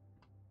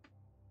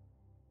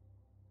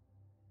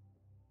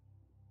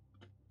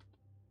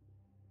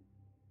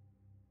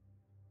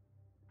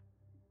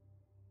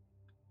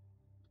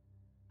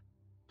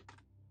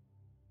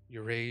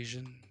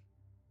 Eurasian.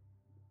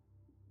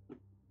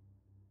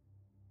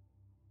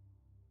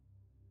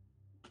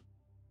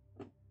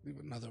 We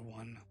have another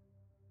one.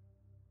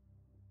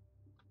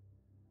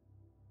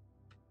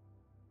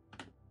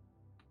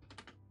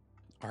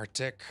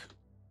 Arctic.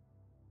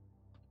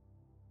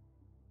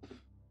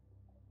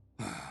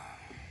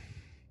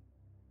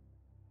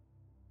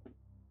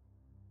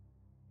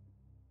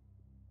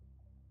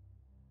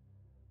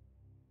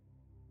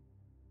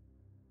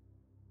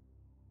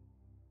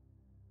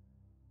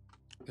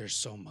 There's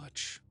so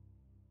much.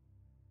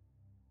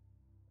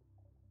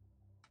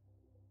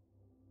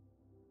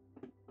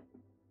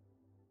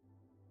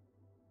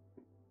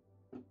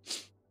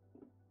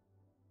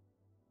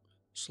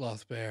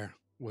 Sloth bear,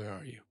 where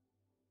are you?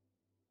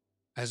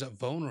 As a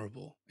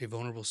vulnerable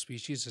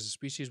species, as a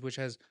species which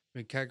has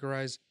been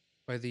categorized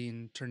by the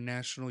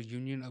International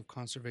Union of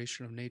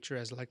Conservation of Nature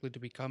as likely to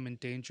become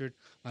endangered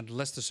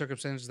unless the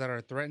circumstances that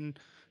are threatened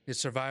its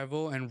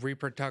survival and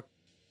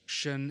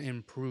reproduction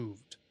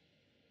improved.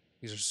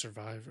 These are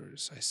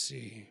survivors, I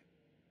see.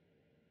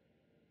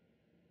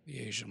 The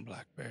Asian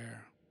black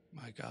bear.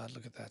 My God,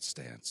 look at that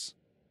stance.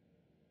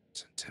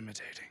 It's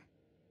intimidating.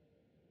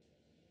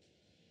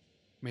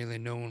 Mainly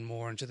known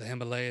more into the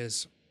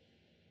Himalayas.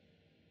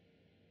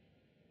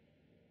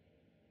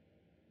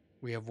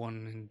 We have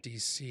one in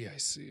DC, I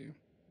see.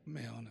 A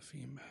male and a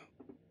female.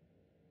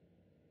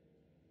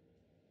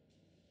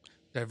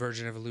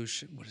 Divergent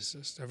evolution. What is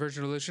this?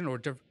 Divergent evolution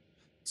or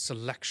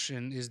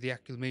selection is the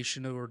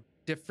accumulation or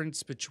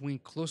difference between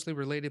closely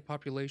related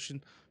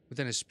population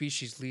within a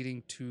species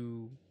leading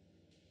to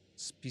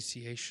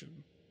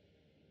speciation.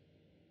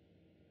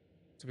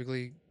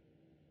 Typically,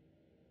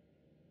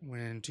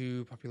 when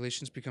two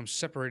populations become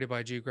separated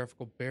by a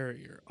geographical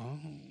barrier. Oh.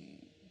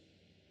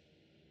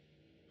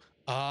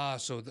 Ah,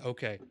 so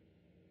okay.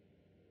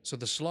 So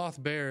the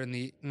sloth bear and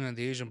the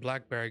Asian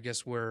black bear, I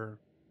guess, were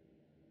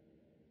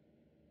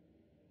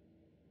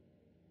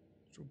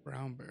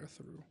brown bear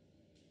through.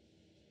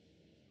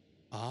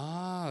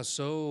 Ah,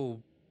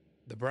 so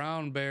the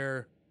brown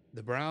bear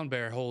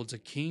holds a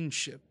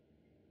kinship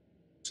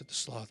to the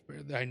sloth bear.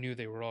 I knew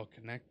they were all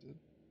connected.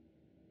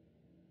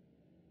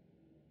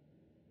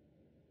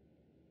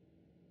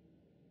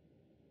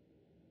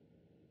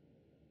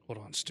 Hold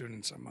on,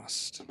 students, I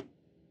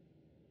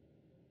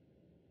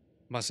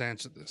must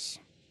answer this.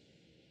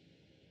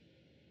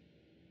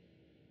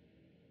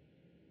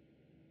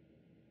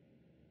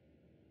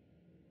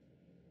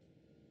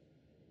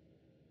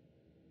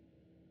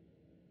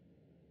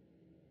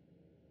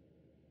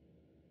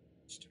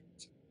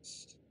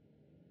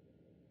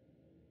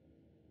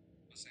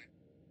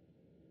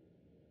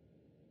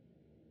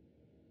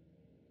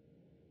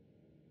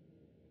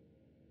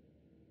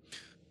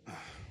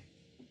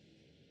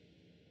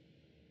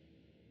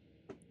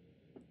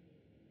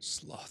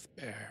 Sloth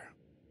bear.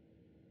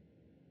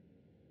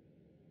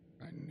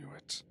 I knew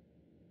it.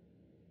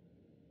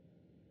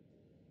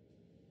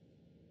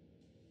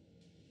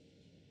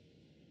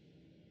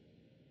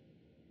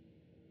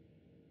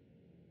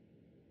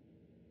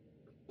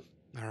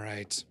 All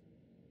right.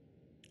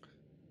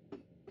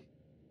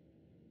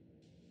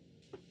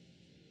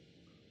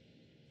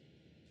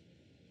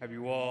 Have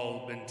you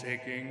all been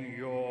taking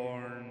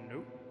your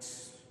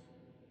notes?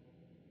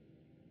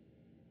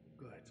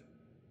 Good.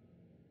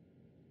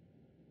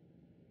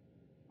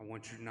 I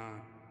want you not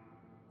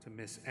to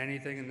miss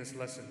anything in this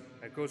lesson.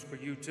 That goes for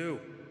you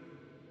too,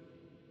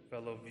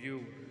 fellow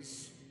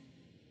viewers.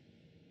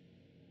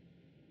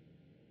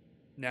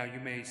 Now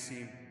you may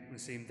seem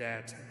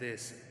that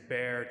this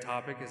bear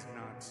topic is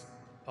not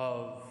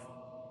of,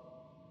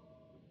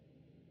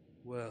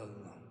 well,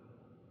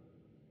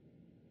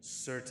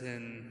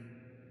 certain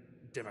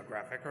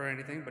demographic or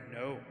anything, but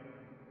no.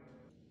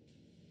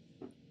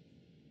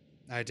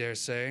 I dare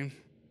say,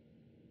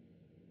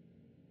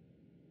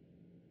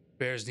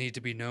 bears need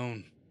to be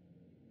known.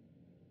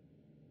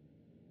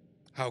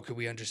 How could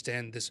we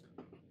understand this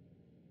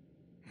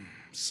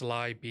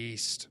sly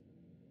beast?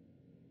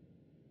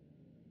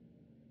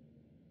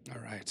 All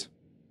right.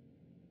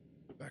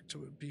 Back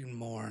to it being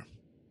more.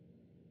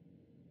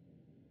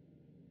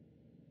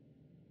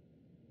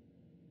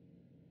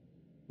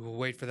 We'll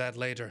wait for that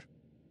later.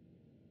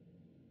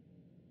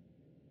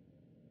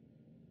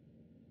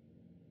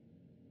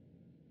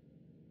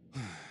 The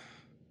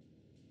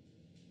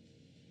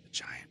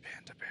giant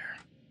panda bear.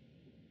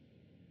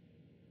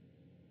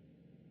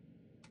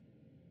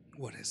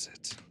 What is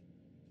it?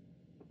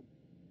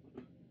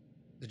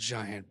 The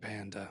giant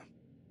panda,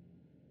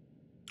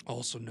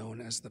 also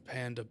known as the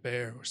panda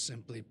bear or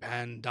simply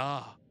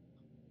panda,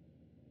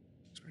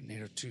 is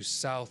native to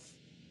South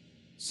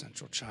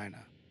Central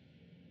China.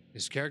 It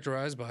is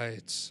characterized by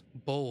its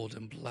bold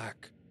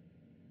black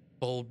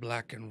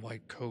and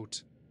white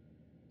coat,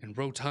 and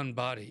rotund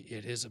body.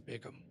 It is a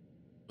big 'em.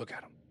 Look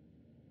at him.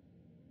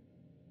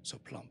 So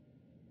plump.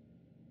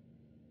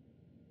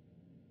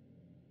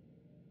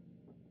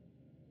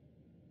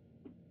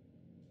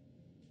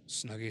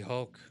 Snuggy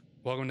Hulk,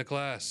 welcome to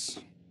class.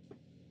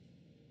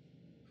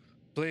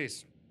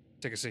 Please,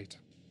 take a seat.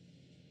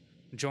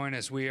 Join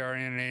us. We are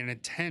in an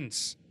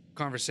intense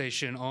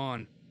conversation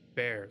on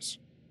bears.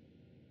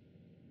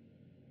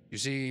 You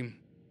see,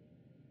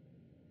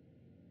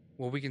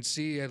 what we can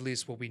see, at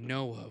least what we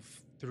know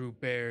of through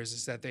bears,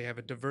 is that they have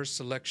a diverse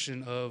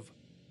selection of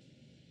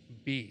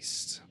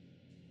beasts.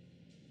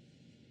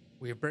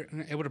 We are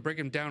able to break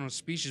them down on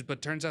species,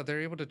 but turns out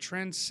they're able to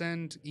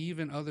transcend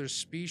even other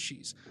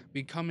species,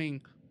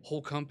 becoming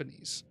whole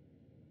companies.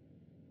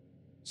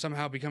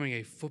 Somehow becoming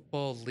a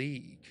football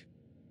league.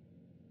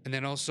 And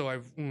then also I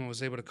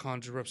was able to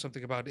conjure up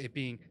something about it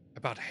being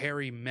about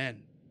hairy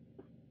men.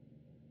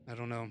 I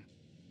don't know.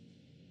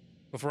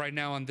 But for right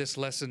now on this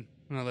lesson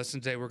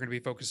today, we're going to be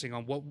focusing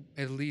on what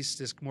at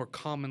least is more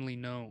commonly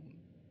known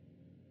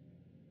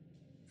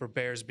for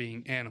bears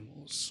being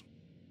animals.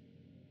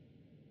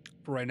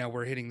 For right now,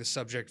 we're hitting the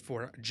subject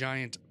for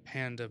giant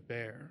panda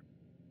bear.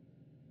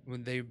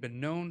 When they've been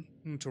known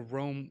to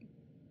roam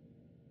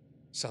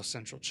South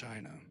Central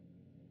China.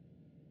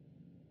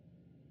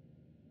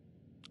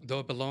 Though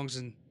it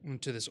belongs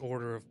into this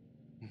order of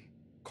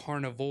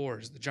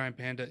carnivores, the giant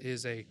panda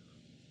is a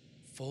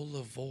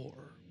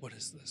folivore. What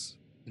is this?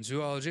 In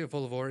zoology, a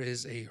folivore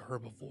is a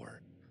herbivore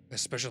that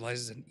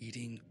specializes in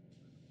eating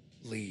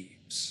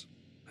leaves.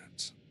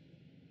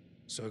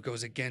 So it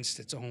goes against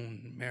its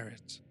own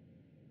merit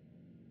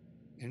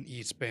and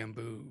eats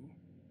bamboo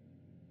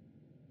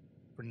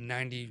for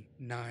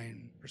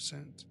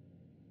 99%.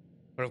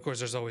 But of course,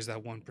 there's always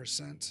that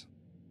 1%.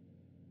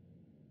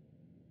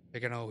 They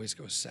can always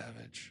go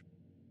savage.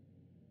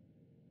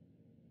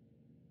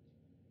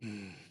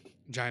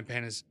 Giant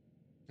pandas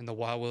in the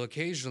wild will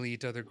occasionally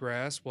eat other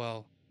grass,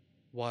 while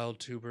wild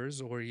tubers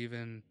or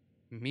even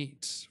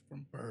meat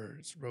from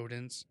birds,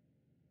 rodents,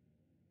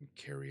 and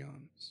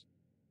carrions.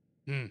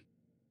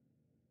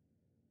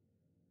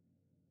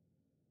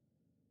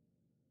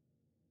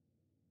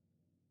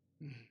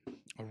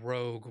 A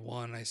rogue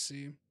one, I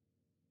see.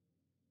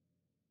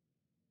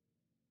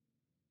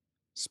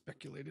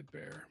 Speculated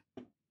bear.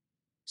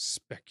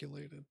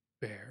 Speculated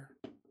bear.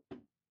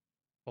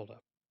 Hold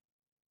up.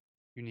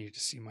 You need to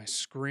see my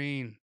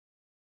screen.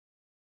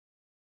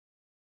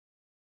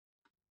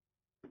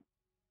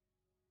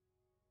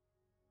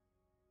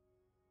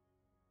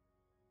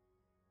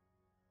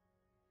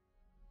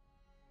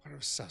 Part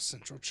of South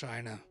Central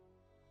China.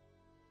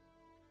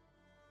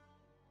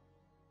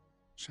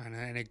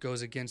 And it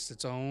goes against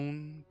its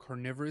own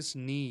carnivorous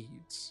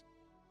needs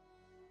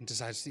and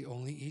decides to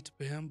only eat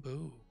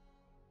bamboo.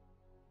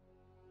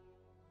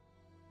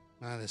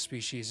 The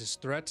species is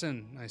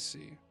threatened, I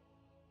see.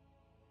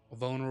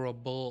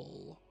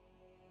 Vulnerable.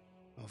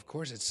 Of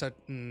course, it's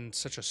in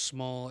such a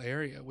small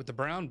area. With the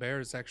brown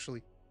bear, it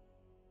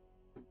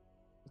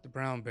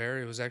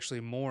was actually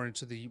more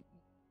into the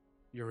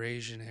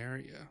Eurasian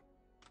area.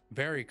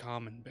 Very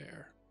common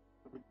bear.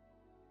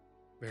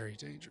 Very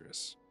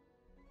dangerous.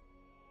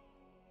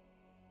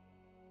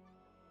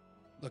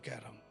 Look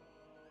at him.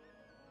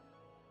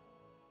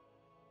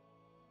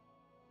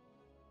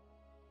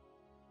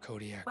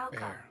 Kodiak Welcome.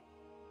 Bear.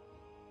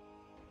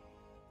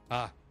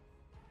 Ah,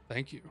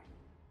 thank you.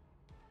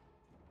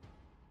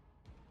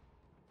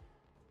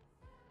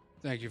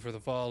 Thank you for the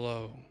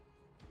follow,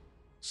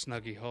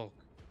 Snuggy Hulk.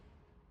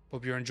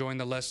 Hope you're enjoying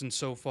the lesson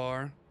so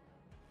far.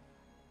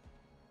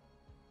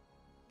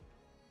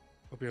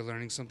 Hope you're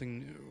learning something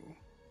new.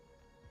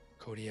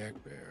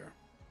 Kodiak Bear.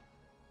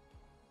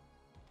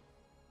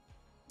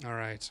 All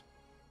right.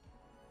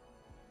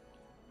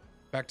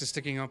 Back to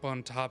sticking up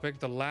on topic.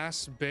 The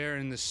last bear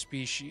in the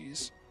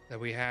species that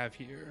we have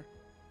here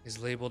is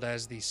labeled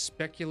as the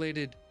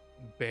speculated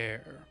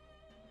bear.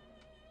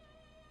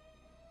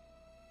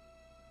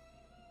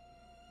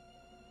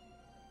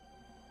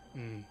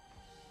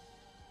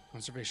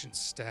 Conservation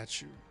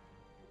statue.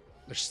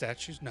 There's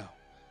statues? No.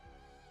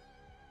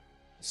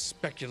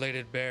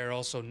 Speculated bear,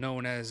 also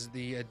known as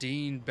the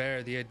Adine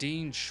bear, the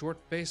Adine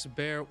short-faced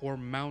bear or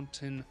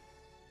mountain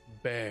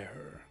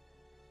bear,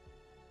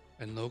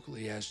 and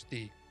locally as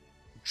the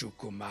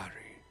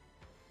Jukumari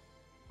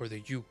or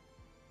the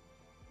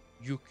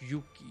Yuki.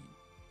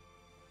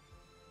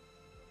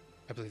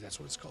 I believe that's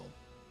what it's called.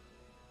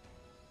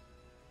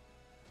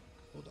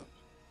 Hold up.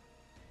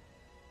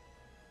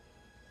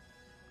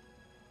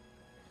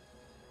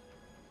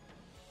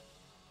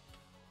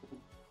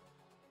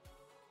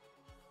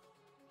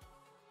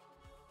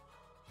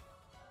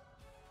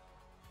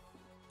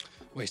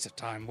 Waste of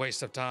time,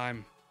 waste of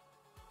time.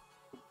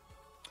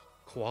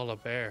 Koala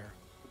bear.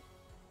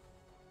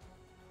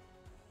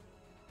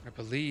 I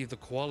believe the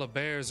koala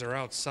bears are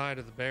outside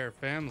of the bear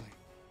family.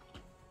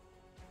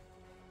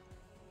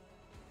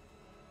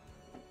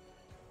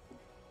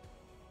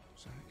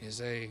 So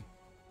is a...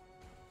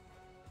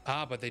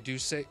 but they do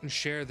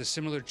share the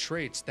similar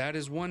traits. That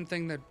is one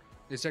thing that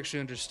is actually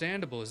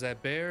understandable, is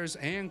that bears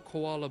and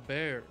koala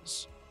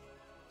bears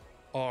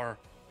are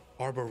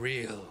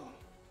arboreal.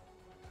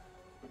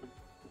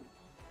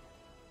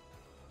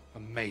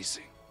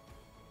 Amazing.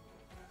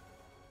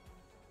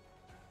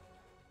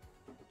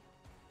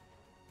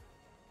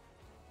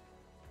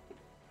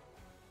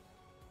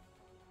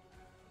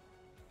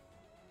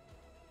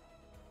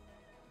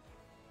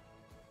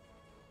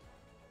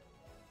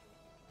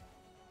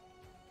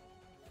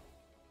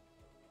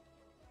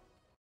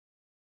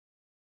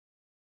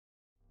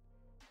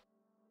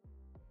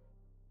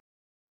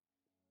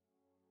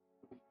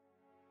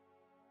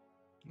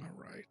 All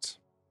right.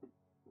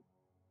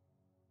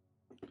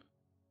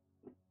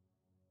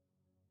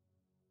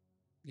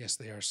 Yes,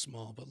 they are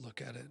small, but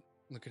look at it.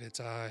 Look at its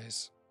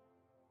eyes.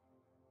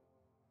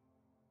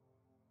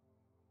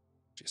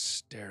 Just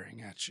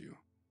staring at you.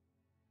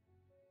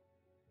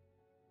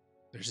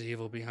 There's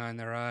evil behind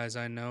their eyes,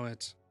 I know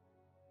it.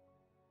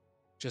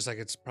 Just like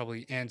it's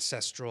probably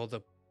ancestral,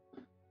 the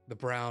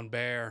brown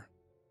bear.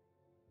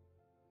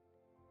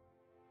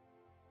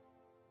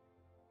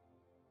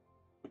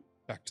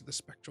 Back to the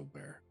spectral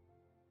bear.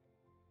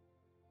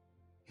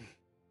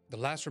 The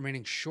last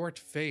remaining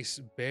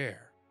short-faced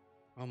bear.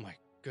 Oh my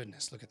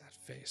goodness, look at that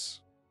face.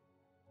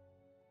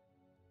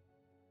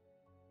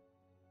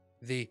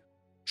 The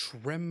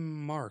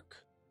Tremarctinae,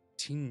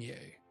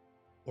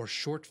 or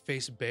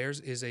short-faced bears,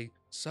 is a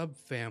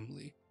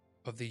subfamily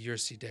of the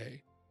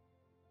Ursidae.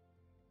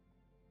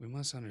 We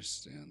must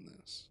understand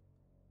this.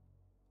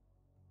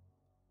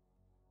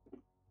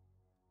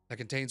 That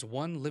contains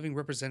one living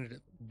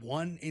representative,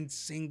 one in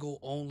single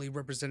only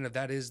representative.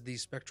 That is the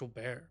spectral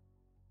bear.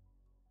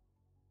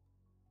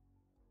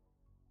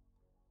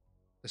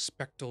 The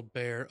speckled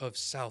bear of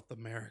South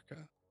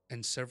America,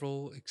 and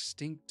several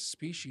extinct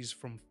species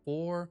from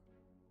 4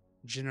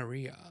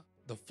 genera: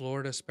 the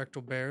Florida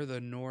spectral bear,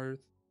 the North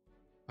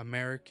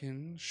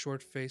American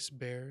short-faced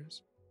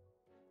bears.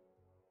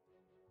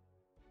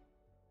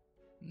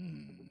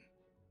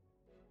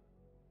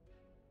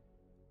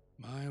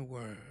 My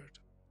word.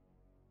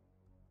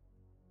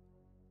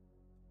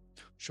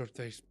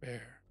 Short-faced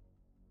bear.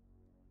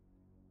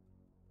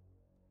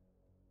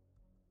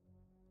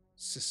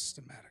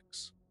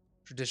 Systematics.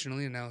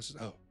 Traditionally analysis.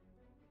 Oh.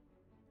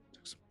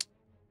 This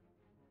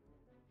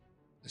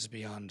is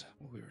beyond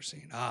what we were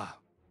seeing. Ah.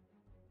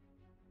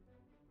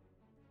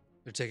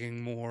 They're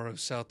taking more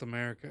of South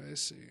America, I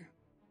see.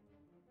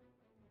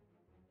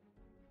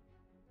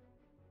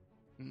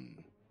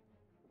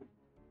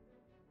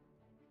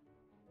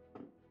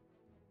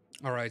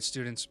 All right,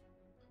 students.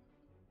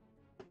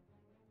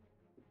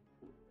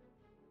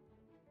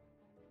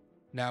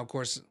 Now, of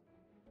course,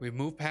 we've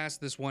moved past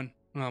this one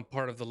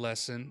part of the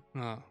lesson.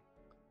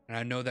 And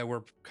I know that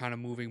we're kind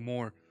of moving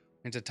more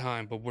into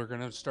time, but we're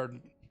going to start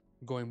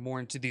going more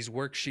into these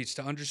worksheets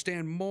to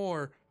understand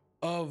more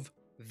of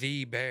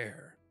the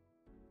bear.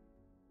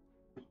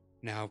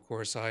 Now, of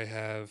course, I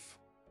have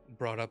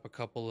brought up a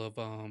couple of,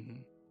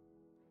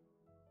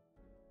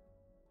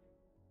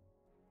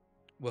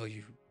 well,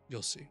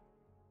 you'll see.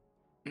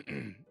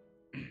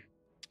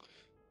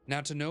 Now,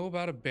 to know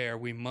about a bear,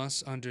 we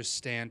must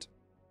understand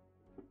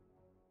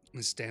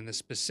understand the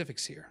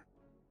specifics here.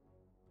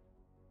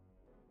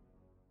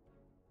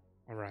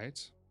 All right.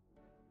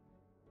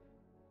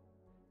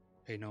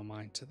 Pay no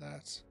mind to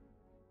that.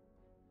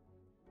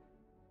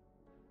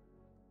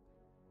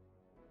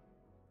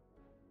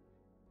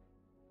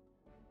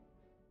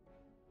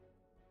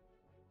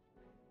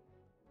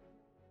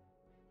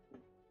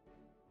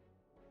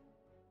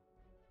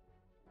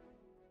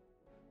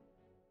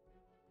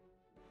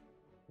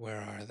 Where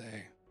are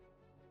they?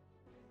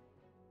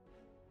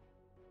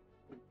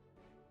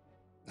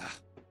 Ah,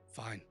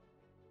 fine.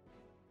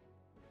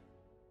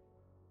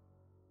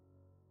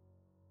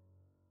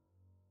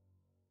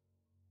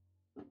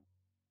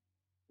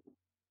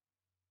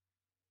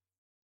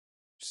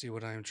 See,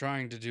 what I am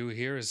trying to do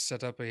here is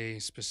set up a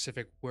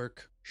specific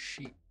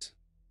worksheet.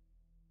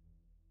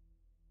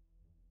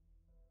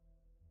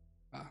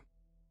 Ah,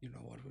 you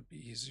know what would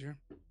be easier?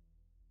 Let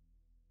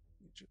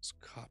me just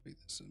copy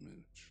this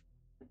image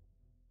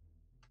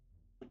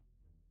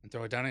and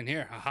throw it down in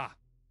here. Haha.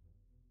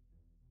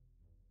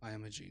 I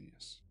am a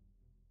genius.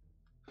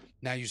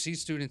 Now you see,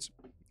 students,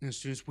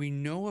 we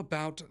know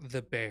about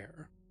the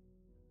bear,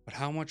 but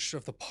how much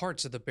of the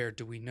parts of the bear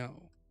do we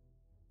know?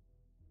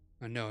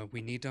 No, we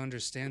need to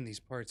understand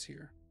these parts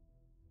here.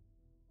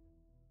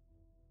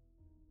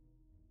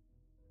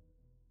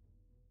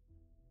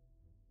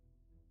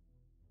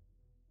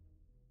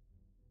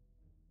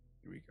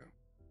 Here we go.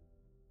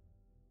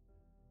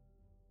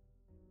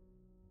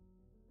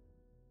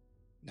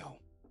 No.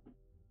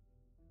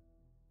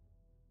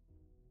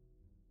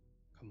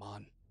 Come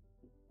on.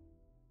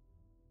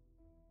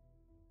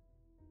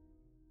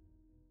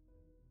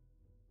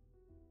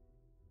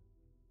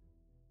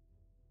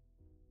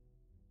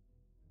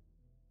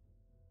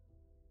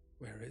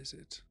 Where is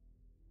it?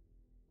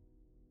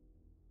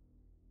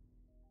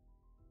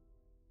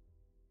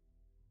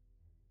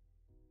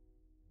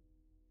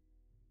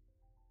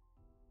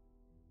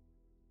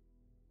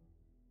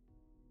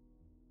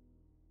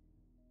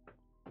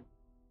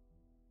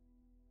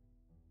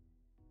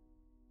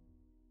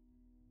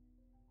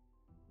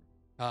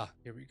 Ah,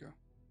 here we go.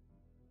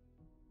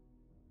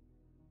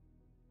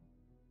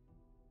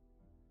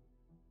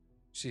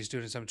 See,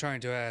 students, I'm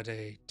trying to add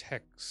a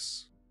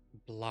text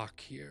block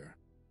here.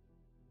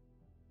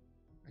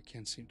 I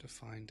can't seem to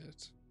find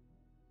it.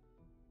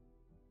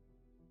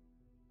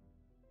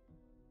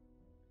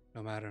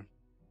 No matter.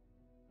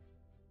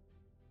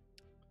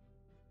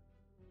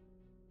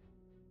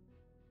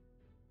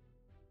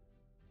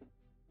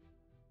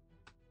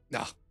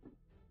 Ah.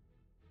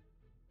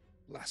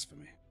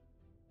 Blasphemy.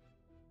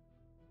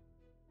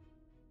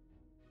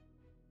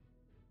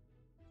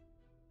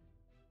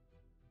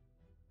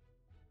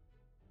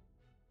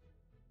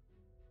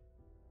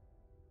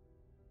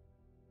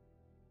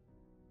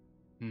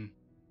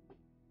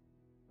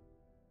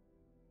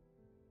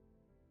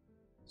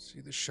 See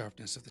the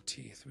sharpness of the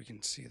teeth. We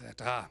can see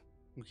that. Ah,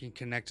 we can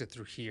connect it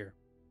through here.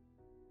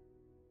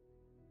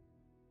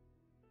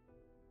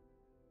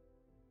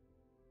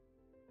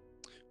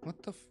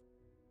 What the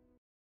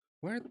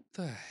where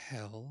the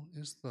hell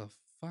is the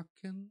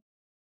fucking...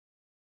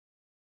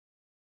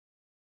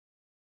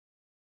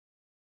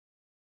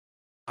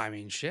 I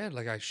mean, shit,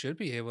 like I should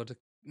be able to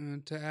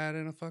add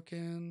in a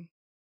fucking...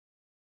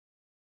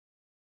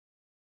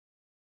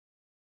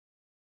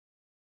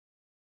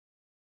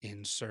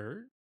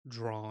 Insert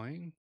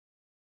drawing.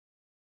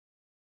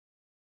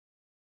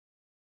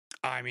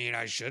 I mean,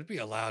 I should be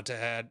allowed to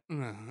add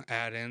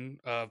in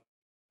a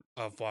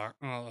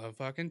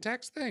fucking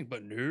text thing,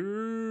 but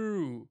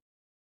no.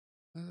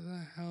 What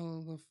the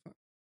hell the fuck?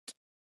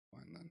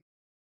 Fine then.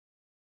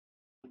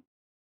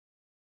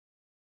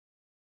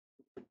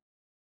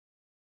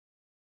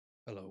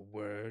 Hello,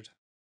 Word.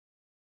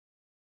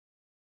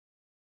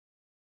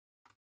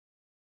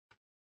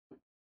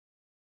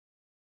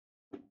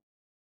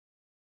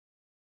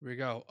 Here we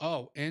go.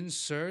 Oh,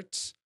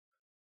 insert,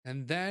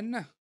 and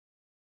then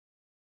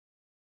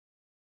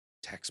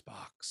text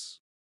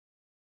box.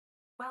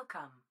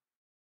 Welcome.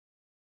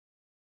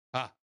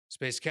 Ah,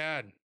 Space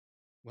CAD.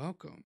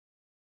 Welcome.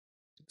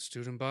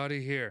 Student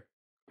body here.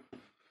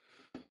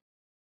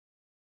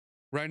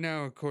 Right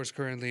now, of course,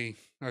 currently,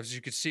 as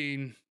you can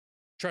see,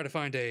 try to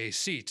find a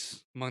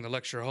seat among the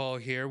lecture hall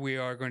here. We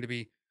are going to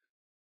be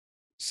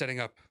setting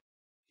up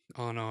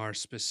on our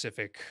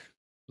specific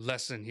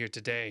lesson here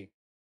today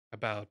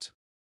about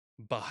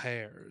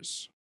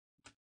Bahairs.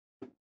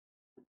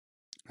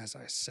 As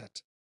I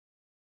set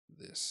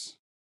this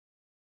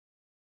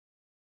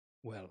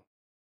well.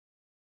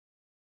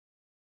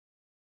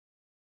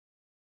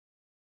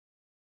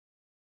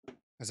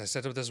 As I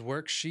set up this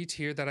worksheet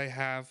here that I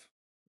have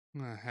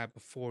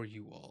before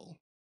you all.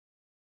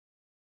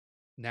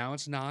 Now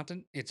it's not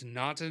an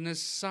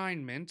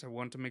assignment. I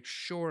want to make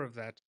sure of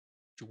that.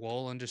 You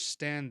all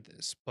understand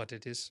this, but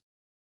it is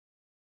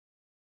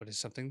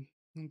something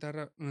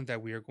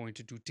that we are going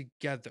to do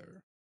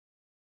together.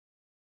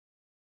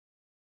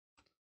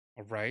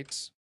 All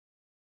right.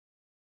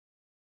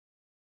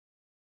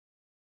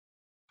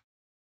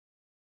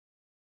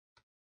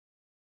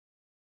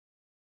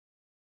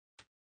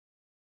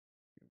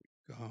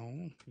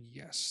 Oh,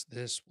 yes,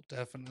 this will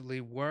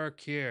definitely work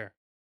here.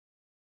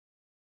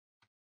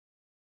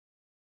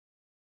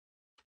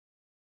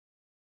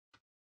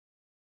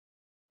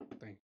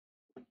 Thank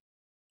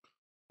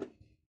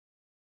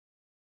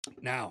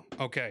Now,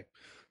 okay.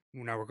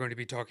 Now we're going to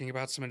be talking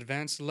about some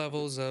advanced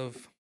levels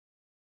of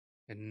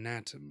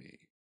anatomy.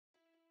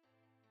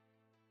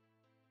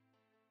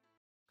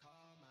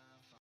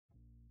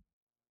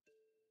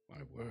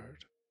 My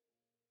word.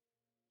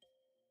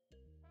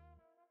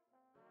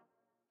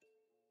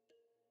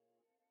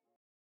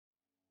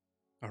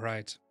 All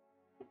right.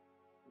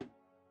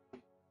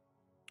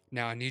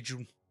 Now I need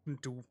you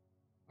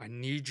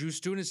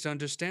students to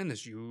understand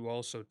this. You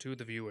also too,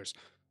 the viewers.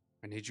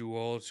 I need you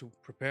all to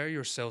prepare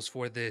yourselves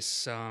for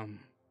this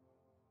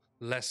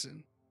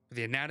lesson.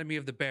 The anatomy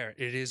of the bear.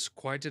 It is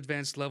quite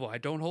advanced level. I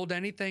don't hold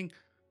anything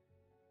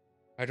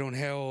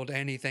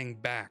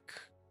back.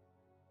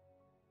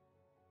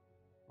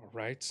 All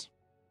right.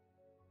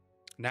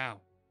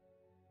 Now,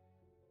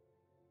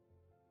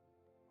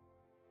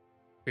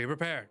 be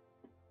prepared.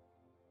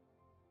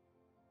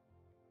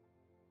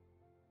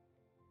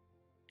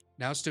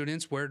 Now,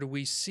 students, where do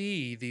we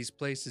see these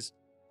places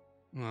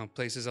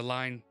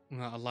aligned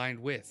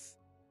with?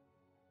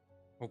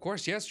 Of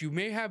course, yes, you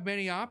may have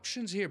many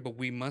options here, but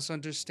we must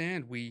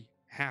understand we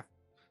have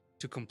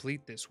to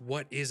complete this.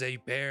 What is a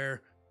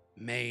bear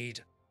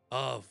made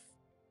of?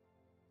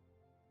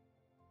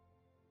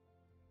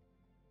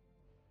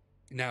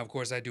 Now, of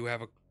course, I do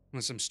have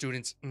some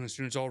students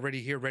already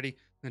here ready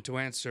to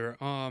answer.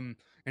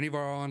 Any of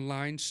our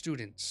online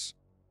students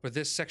for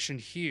this section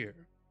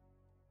here,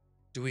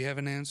 do we have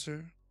an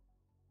answer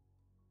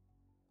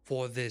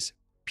for this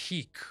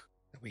peak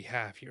that we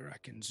have here? I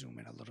can zoom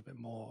in a little bit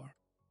more.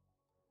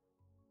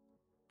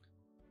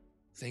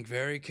 Think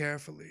very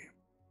carefully.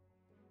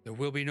 There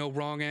will be no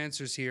wrong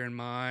answers here in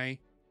my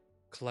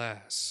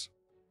class.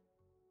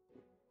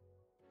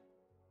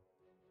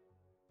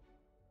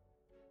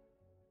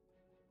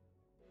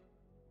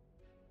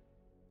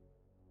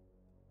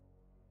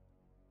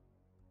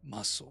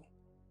 Muscle.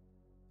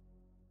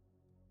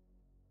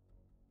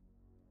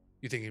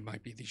 You think it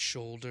might be the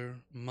shoulder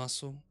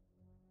muscle?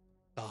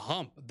 The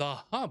hump. The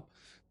hump.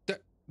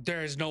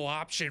 There is no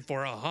option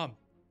for a hump.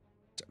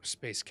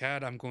 Space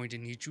Cat, I'm going to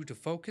need you to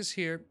focus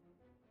here.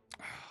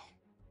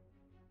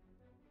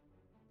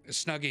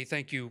 Snuggy,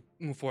 thank you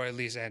for at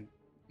least and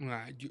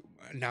now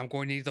I'm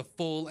going to need the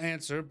full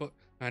answer, but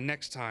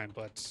next time.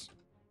 But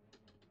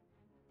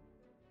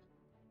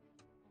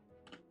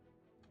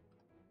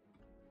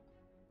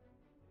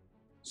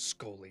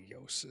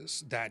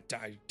scoliosis. That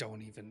I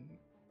don't even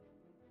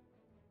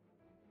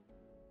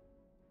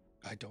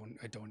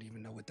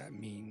know what that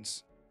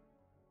means.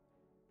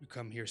 You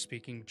come here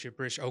speaking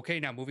gibberish. Okay,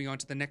 now moving on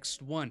to the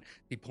next one.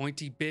 The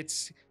pointy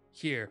bits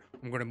here.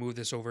 I'm going to move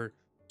this over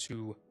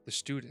to the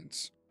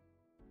students.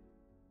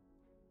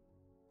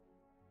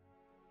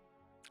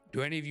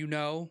 Do any of you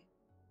know?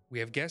 We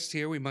have guests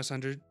here. We must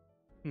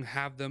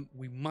have them.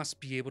 We must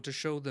be able to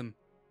show them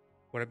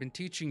what I've been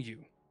teaching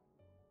you.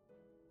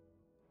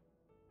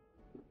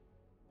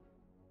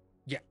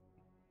 Yeah.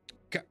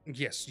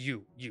 Yes,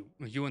 you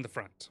in the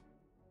front.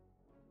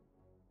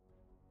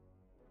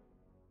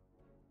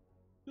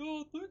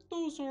 Yeah,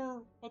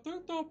 I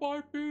think that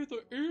might be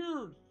the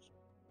ears.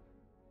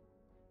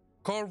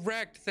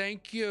 Correct,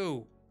 thank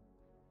you.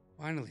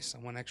 Finally,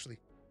 someone actually.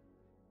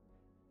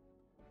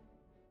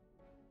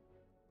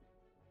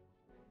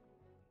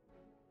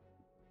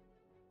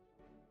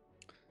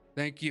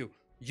 Thank you.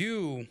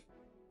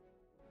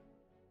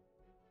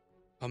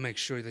 I'll make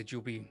sure that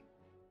you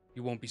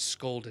won't be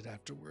scolded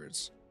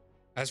afterwards.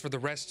 As for the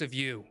rest of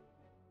you,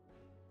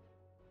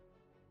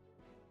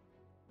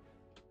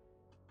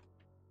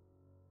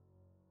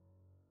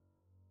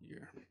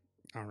 here.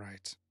 All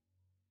right.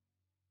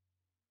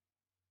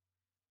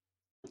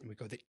 Here we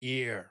go, the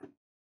ear.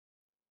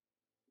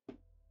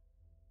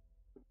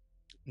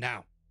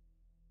 Now.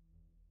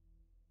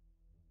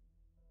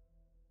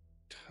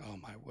 Oh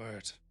my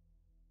word.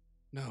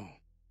 No.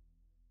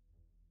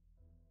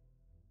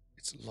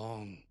 It's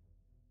long,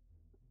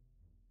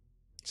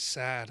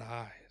 sad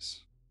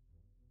eyes.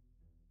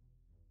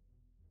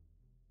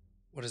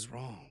 What is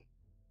wrong?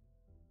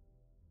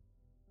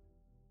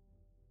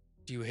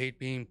 Do you hate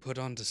being put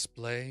on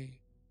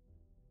display?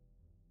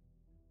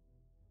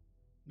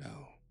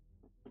 No.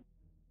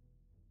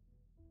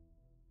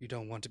 You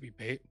don't want to be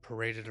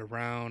paraded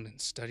around and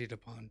studied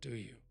upon, do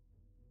you?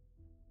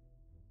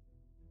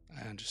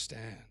 I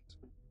understand.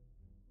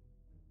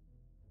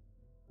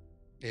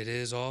 It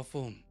is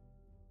awful.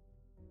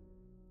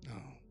 No.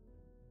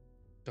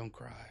 Don't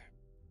cry.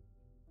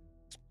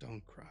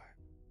 Don't cry.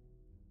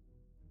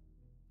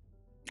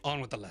 On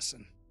with the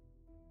lesson.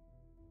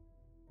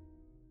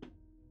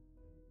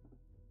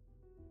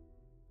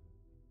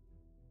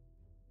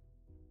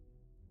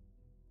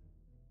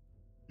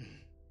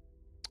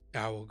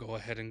 Now we'll go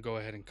ahead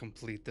and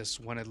complete this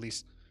one. At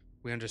least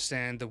we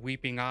understand the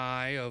weeping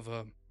eye of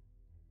a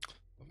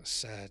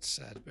sad,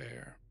 sad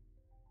bear.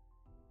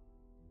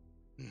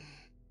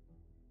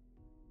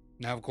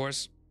 Now, of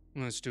course,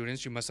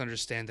 Students, you must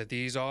understand that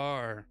these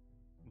are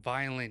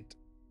violent,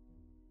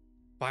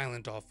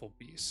 awful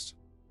beasts.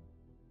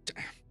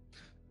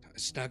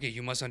 Snuggie,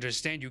 you must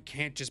understand you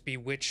can't just be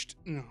witched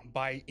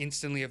by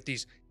instantly of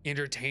these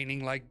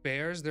entertaining like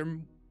bears.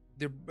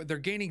 They're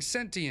gaining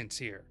sentience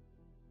here.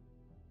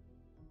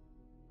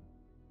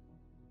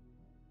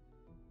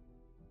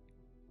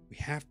 We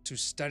have to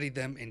study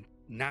them and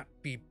not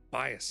be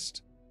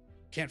biased.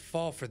 Can't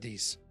fall for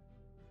these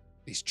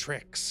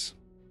tricks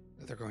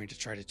that they're going to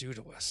try to do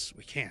to us.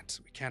 We can't.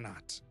 We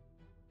cannot.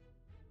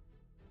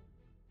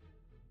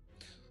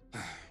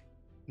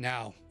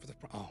 Now for the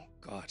oh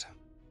god.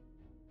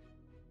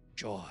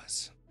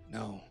 Jaws.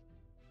 No.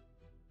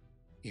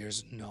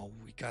 Ears. No.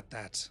 We got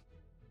that.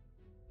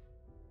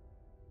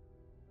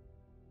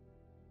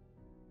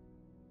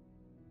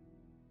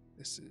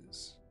 This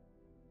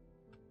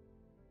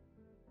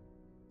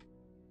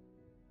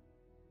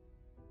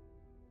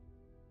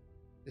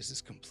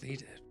is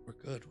completed. We're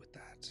good with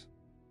that.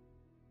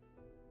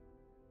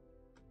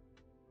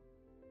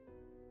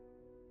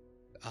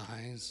 The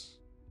eyes,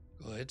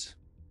 good.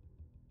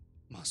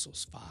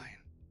 Muscles, fine.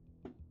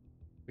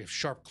 We have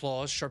sharp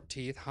claws, sharp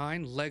teeth,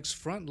 hind legs,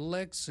 front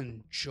legs,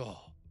 and jaw.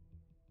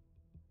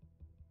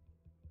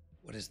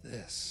 What is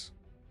this?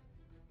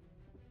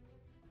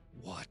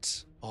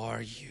 What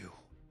are you?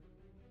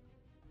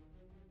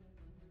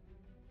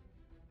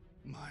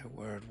 My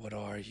word, what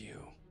are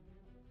you?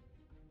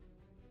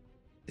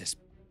 This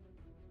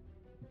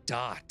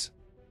dot.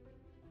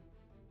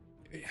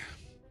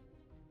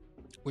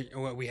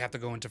 We have to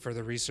go into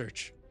further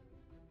research.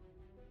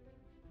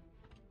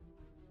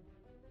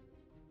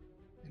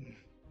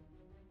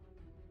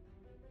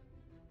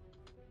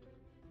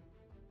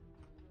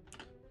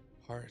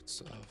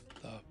 Parts of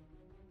the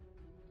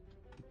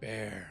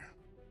bear.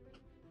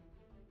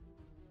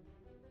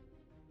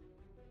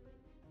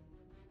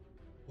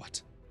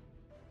 What?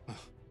 Oh.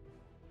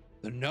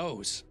 The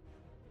nose.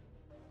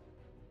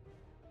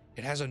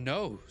 It has a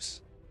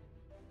nose.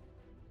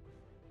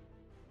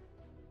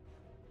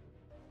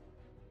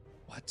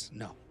 What?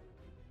 No.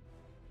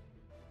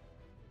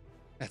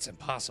 That's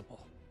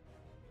impossible.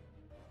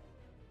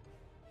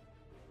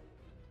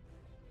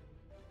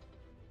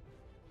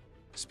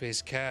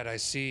 Space Cat, I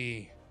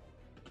see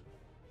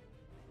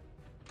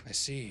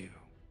you.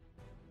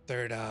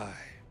 Third eye.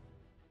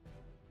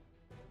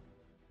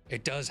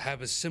 It does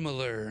have a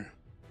similar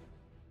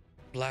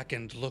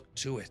blackened look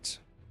to it.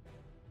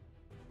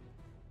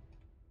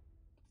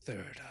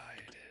 Third eye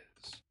it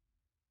is.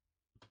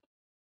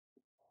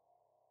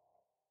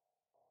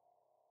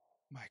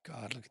 My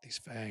God, look at these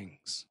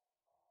fangs.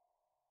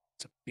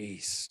 It's a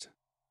beast.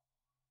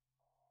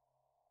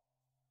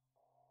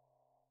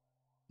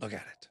 Look at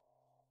it.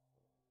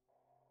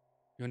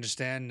 You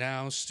understand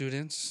now,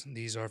 students?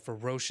 These are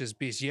ferocious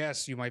beasts.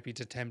 Yes, you might be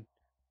tempted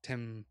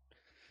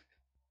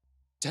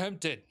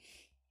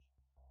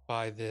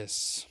by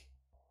this.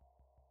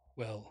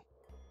 Well,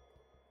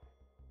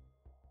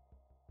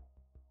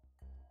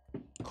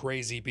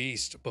 crazy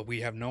beast, but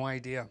we have no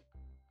idea.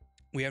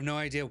 We have no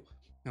idea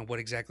what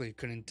exactly it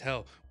couldn't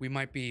tell. We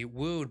might be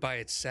wooed by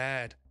its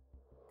sad,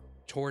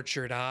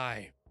 tortured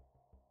eye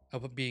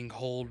of being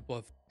whole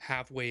of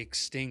halfway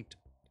extinct,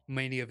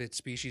 many of its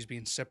species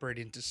being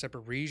separated into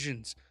separate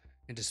regions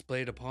and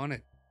displayed upon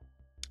it.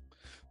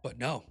 But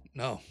no.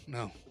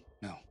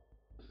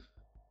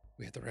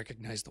 We have to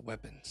recognize the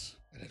weapons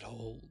that it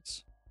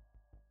holds.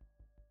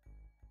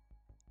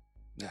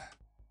 Yeah.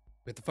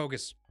 We have to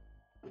focus.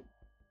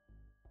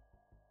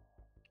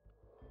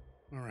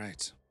 All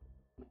right.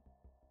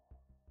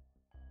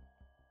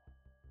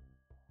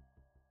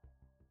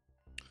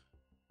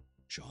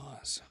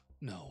 Jaws.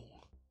 No.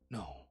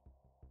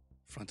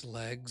 Front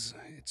legs.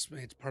 It's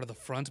part of the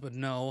front, but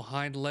no.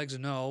 Hind legs,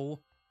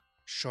 no.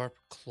 Sharp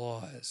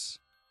claws.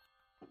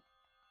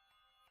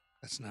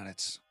 That's not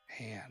its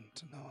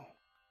hand, no.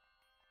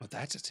 No,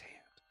 that's its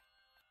hand.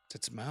 It's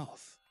its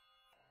mouth.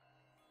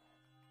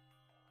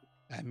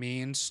 That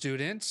means,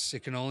 students,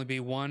 it can only be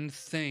one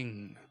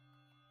thing.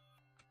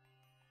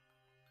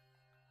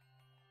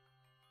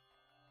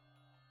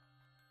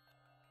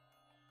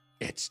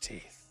 Its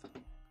teeth.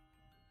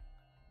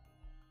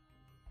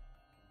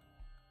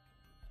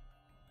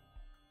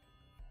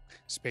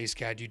 Space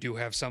Cat, you do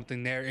have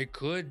something there. It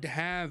could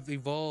have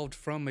evolved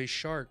from a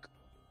shark.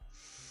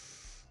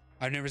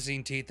 I've never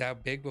seen teeth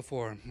that big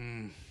before.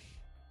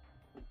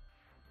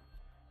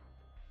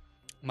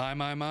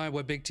 My,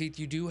 what big teeth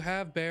you do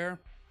have, bear.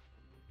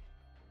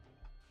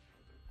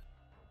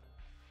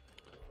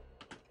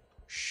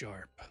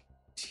 Sharp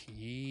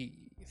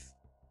teeth.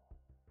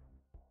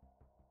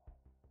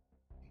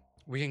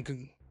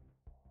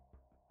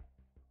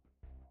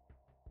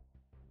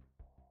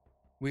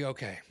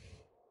 Okay.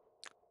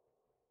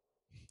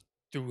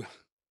 Through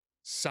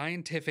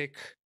scientific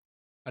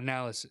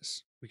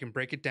analysis, we can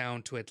break it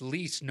down to at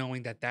least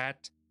knowing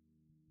that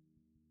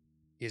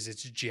is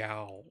its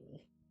jowl.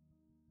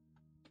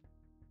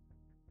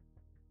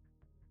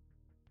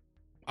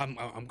 I'm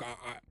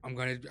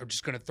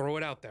just gonna throw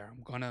it out there.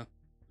 I'm gonna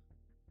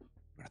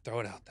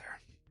throw it out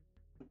there.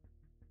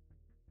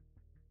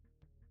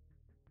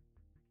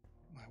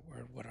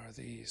 word, what are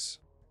these?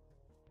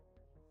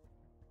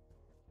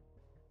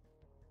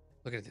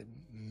 Look at the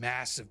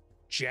massive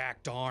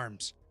jacked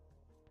arms.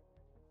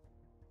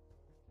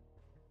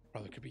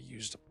 Probably could be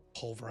used to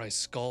pulverize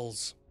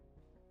skulls.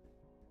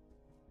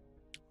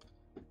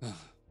 Ugh.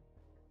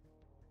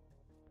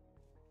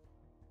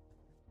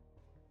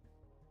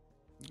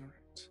 All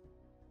right.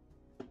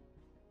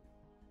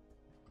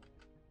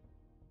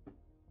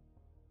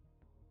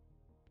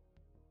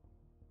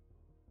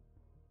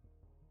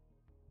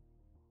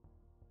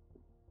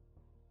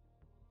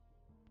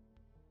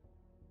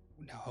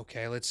 Now,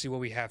 okay, let's see what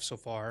we have so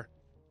far.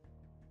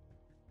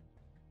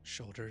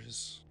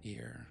 Shoulders,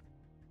 ear,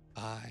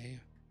 eye,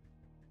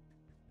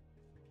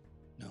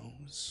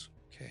 nose,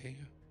 okay.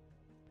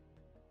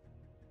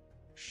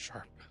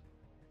 Sharp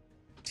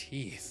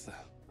teeth.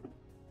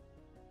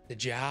 The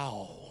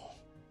jowl.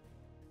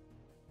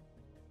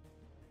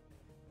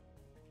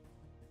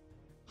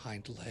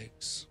 Hind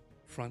legs,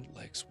 front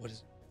legs, what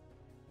is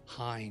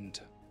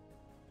hind?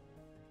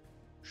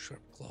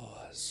 Sharp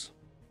claws.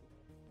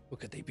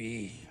 What could they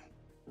be?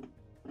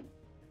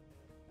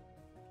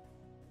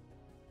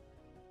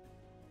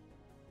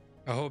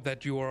 I hope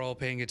that you are all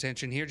paying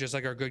attention here, just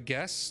like our good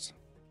guest.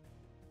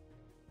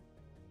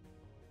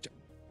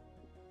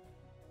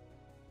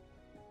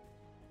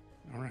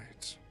 All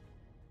right.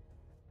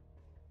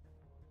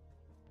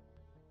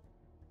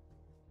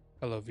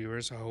 Hello,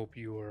 viewers. I hope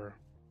you are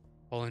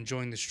all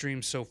enjoying the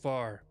stream so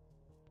far.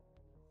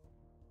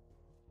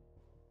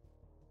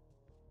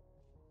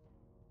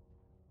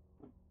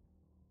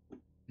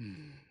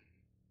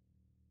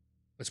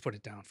 Let's put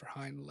it down for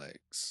hind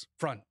legs.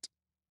 Front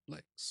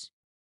legs.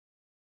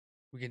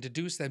 We can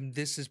deduce that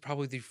this is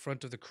probably the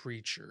front of the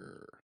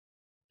creature.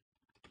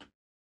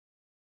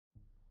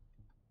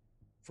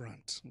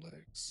 Front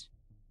legs.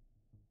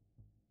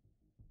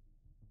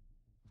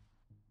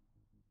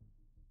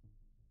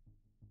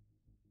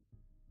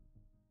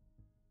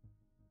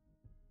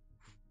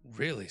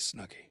 Really,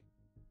 Snuggy?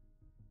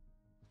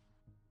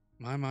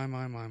 My.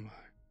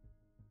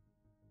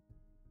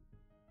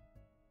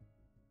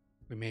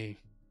 We may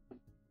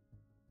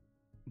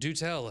do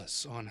tell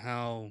us on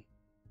how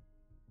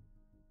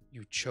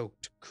you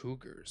choked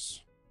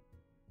cougars.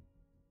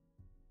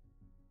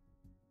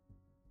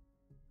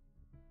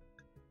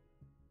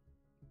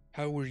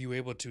 How were you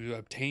able to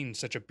obtain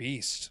such a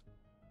beast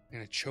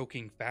in a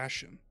choking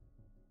fashion?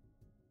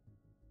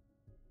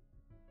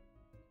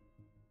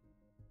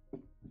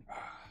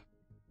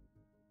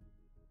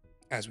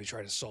 As we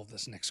try to solve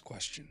this next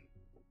question.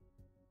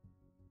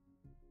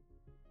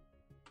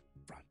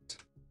 Front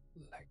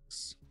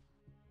legs.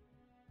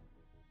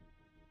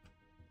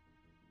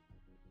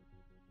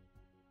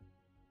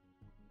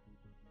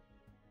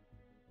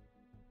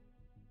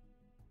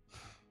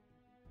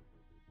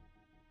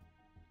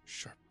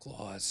 Sharp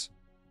claws.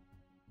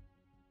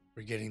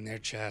 We're getting there,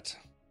 chat.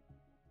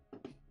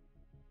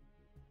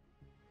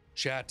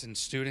 Chat and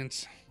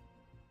students.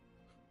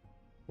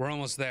 We're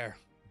almost there.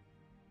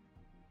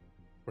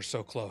 We're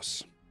so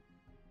close.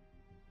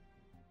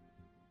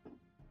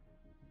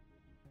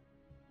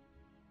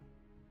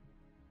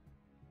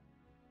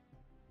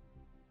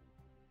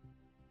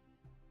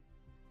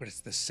 But it's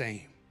the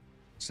same.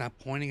 It's not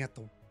pointing at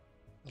the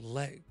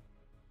leg.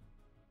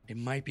 It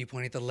might be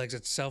pointing at the legs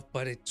itself,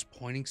 but it's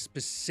pointing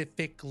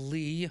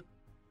specifically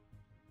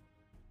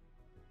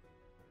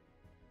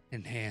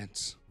in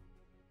hands.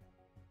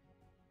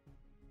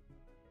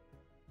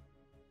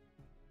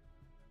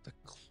 The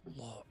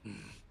claw.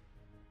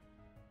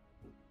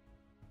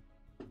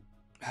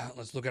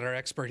 Let's look at our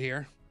expert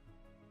here.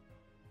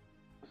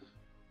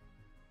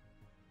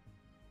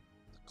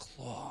 The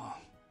claw.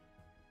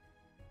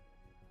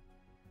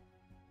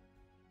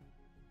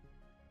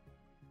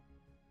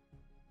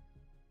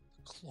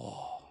 The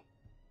claw.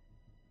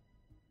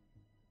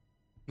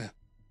 Yeah.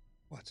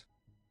 What?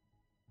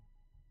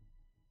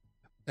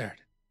 There it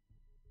is.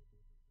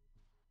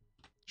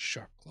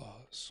 Sharp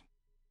claws.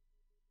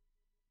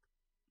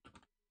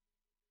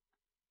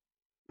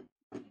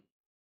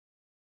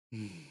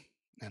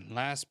 And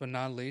last but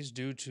not least,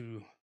 due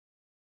to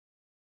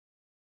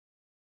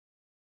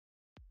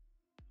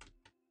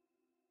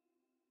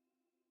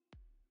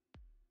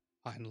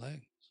hind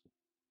legs.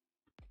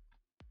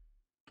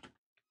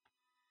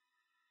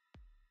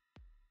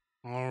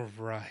 All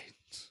right.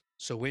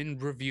 So in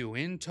review,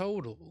 in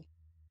total,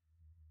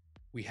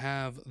 we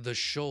have the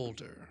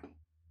shoulder,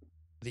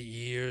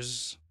 the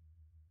ears,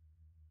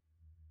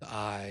 the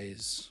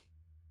eyes,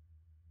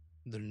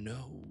 the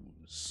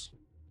nose,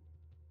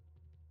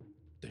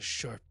 the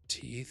sharp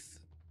teeth,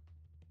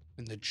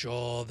 and the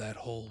jaw that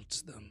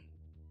holds them.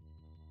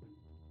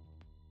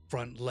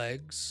 Front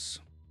legs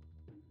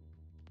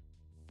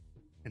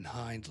and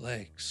hind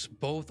legs,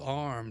 both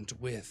armed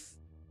with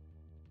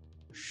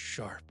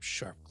sharp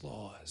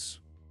claws.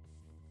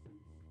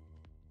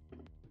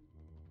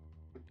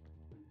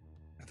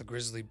 Now the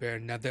grizzly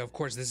bear, of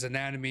course, this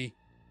anatomy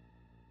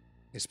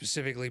is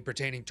specifically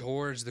pertaining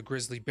towards the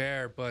grizzly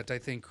bear, but I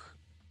think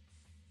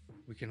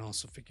we can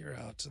also figure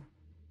out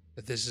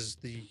that this is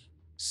the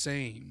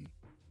same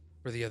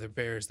for the other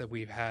bears that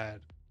we've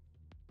had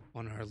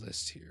on our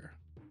list here.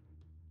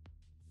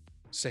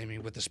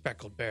 Same with the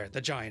speckled bear,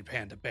 the giant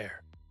panda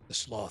bear, the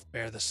sloth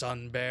bear, the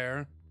sun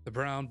bear, the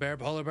brown bear,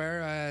 polar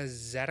bear,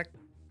 Asiatic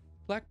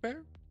black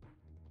bear,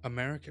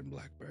 American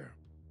black bear.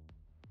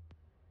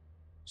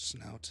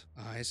 Snout,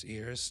 eyes,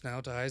 ears,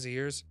 snout, eyes,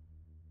 ears.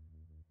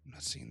 I'm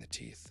not seeing the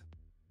teeth.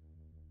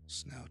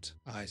 Snout,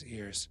 eyes,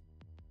 ears.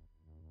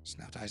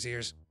 Snout, eyes,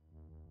 ears.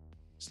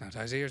 Snout,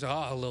 eyes, ears.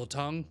 Ah, a little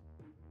tongue.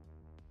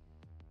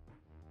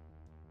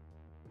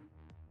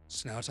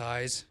 Snout,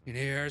 eyes, and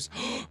ears.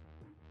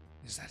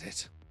 Is that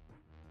it?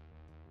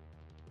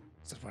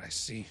 Is that what I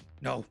see?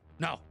 No,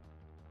 no.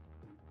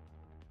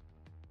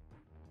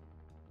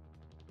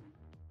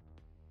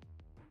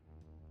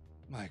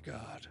 My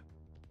God.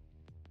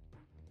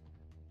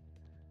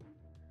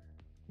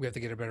 We have to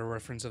get a better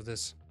reference of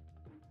this.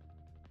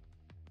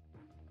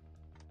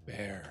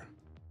 Bear.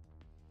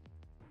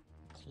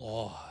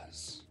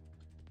 Claws.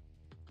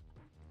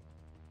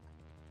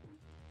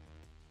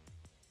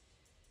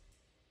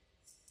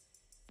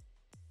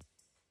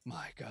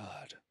 My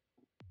God.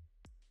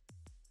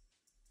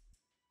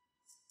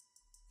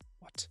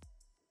 What?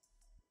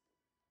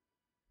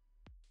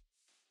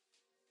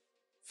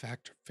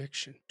 Fact or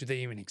fiction? Do they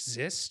even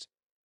exist?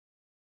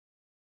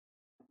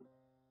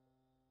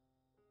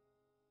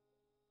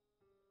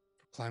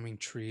 For climbing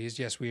trees,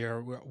 yes, we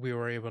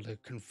were able to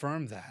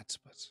confirm that,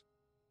 but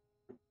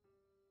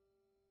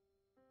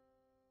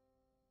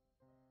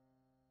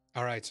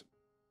all right.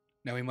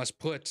 Now we must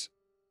put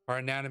our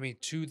anatomy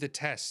to the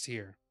test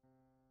here.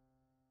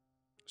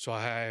 So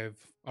I have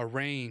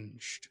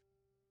arranged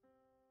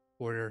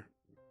order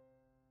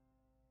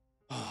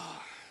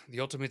the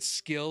ultimate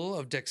skill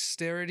of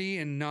dexterity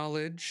and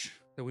knowledge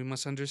that we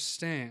must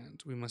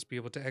understand. We must be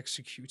able to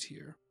execute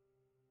here.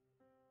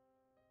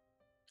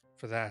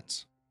 For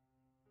that,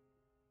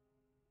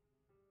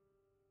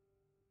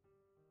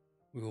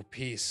 we will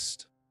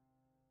piece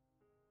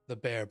the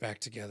bear back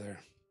together.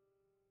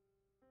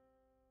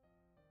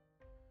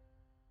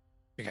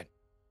 Begin.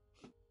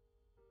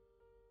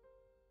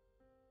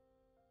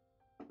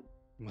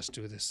 We must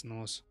do this in the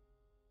most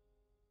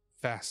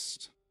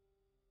fast.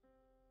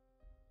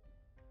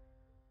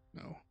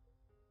 No.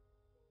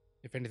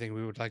 If anything,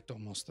 we would like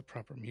almost the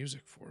proper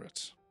music for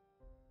it.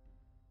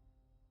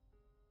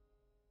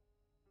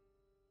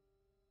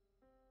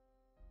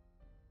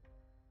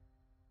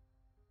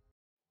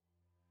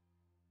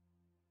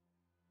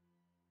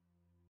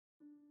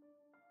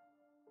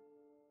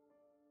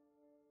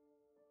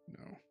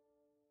 No.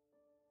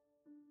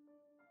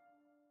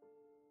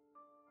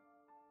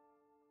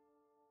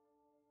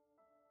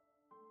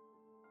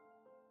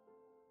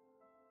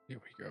 Here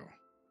we go.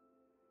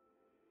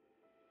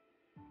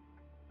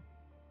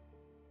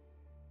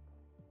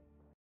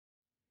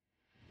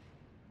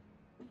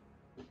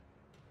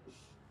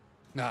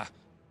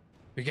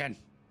 Begin.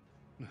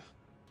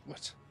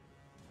 What?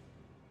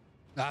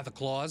 The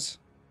claws.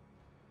 I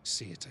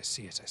see it, I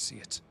see it, I see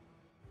it.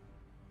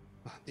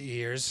 The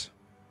ears.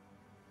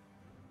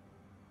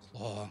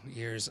 Claw,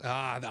 ears. The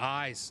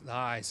eyes, the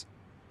eyes.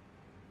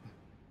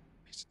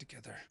 Piece it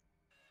together.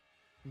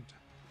 What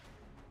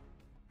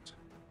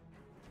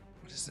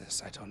is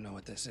this? I don't know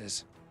what this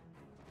is.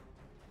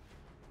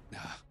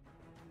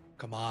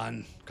 Come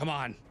on, come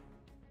on.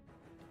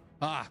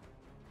 The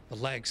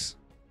legs.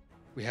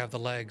 We have the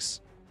legs.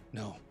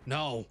 No,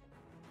 no.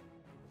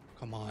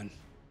 Come on.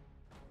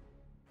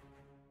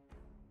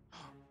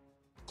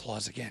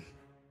 Claws again.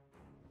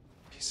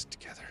 Piece it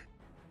together.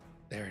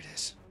 There it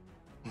is.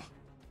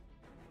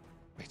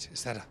 Wait,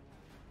 is that a...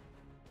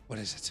 What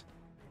is it?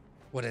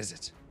 What is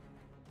it?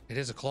 It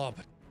is a claw,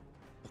 but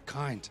what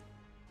kind?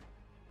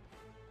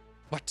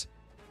 What?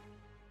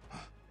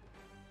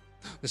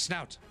 The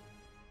snout.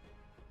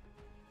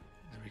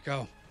 There we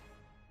go.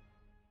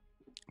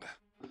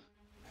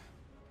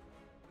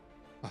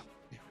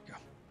 Here we go.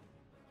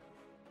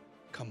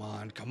 Come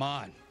on, come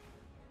on.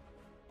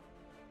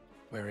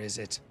 Where is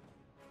it?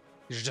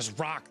 These are just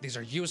rock. These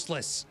are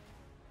useless.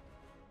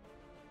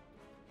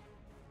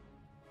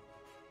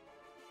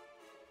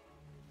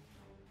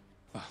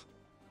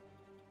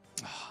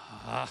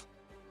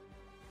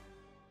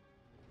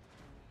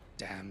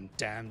 Damn,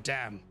 damn,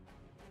 damn.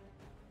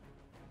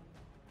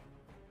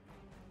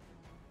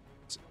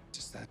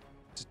 Does that...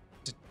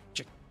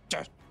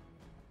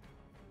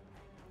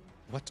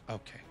 What?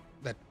 Okay.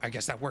 I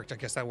guess that worked. I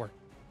guess that worked.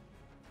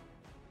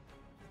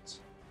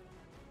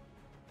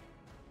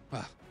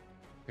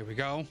 Here we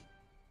go.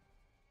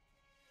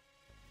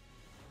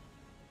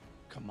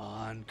 Come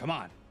on, come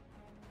on.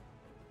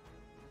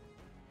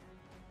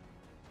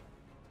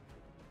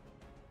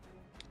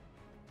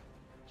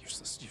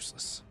 Useless,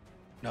 useless.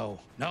 No,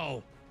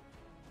 no.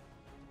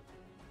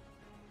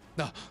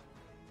 No.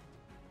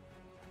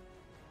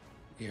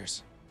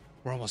 Ears.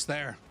 We're almost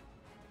there.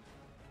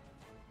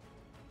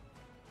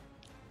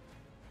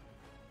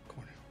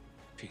 Corner.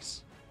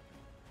 Piece.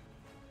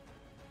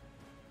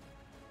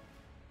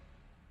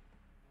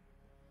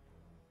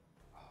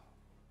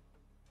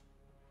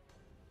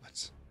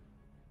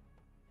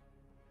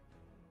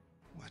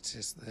 What What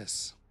is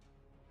this?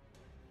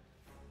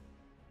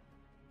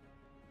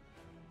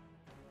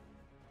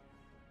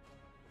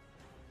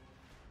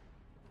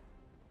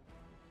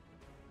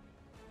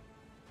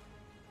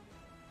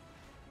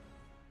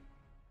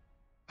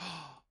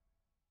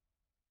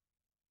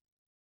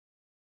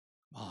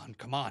 Come on,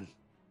 come on.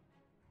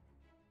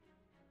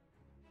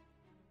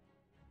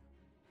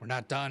 We're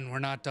not done. We're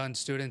not done,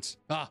 students.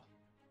 Ah,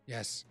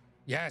 yes,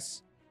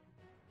 yes.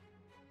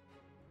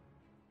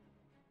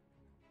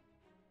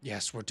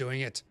 Yes, we're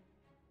doing it.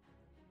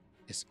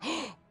 Yes.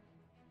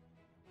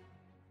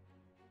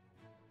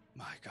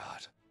 My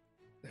God.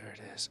 There it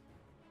is.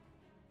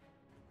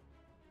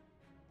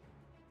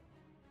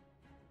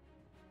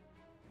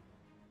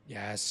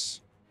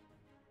 Yes.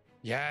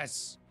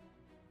 Yes.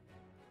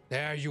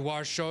 There you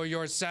are. Show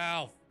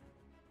yourself.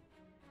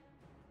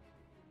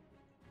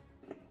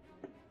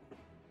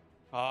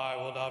 I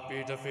will not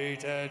be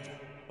defeated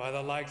by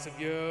the likes of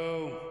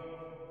you.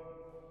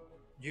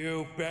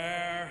 You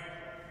bear.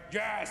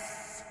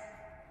 Yes!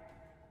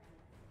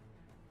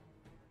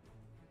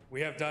 We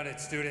have done it,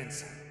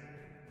 students.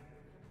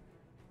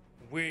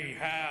 We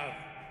have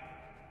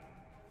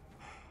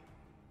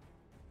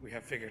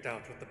figured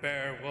out what the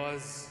bear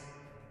was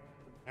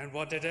and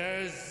what it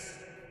is.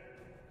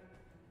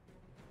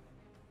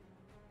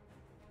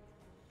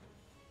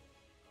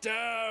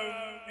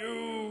 Damn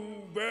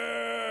you,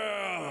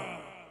 bear!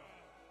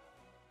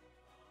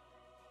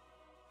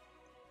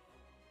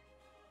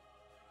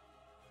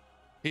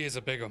 He is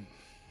a big one.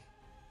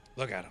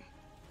 Look at him.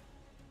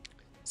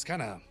 It's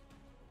kind of.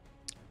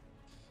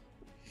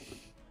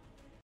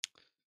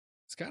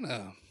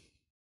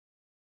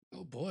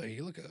 Oh boy,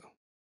 he's looking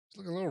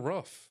a little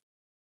rough.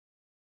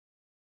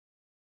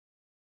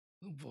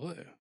 Oh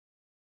boy,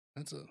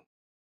 that's a.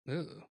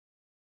 Ew.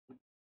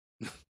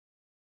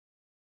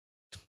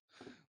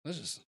 Let's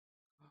just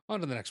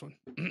on to the next one.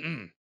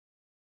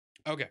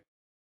 Okay.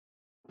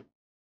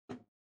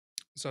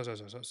 So.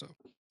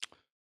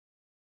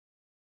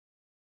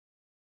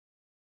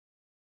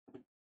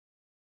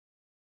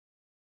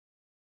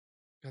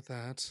 Got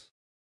that.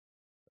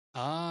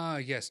 Ah,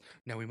 yes.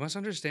 Now we must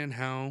understand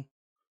how,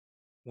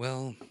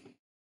 well,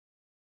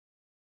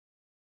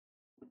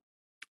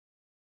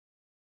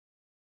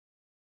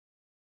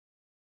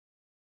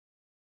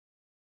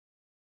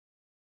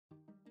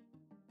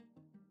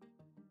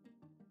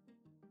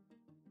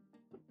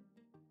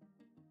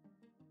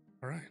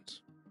 all right.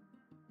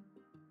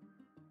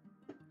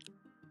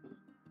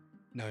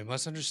 Now we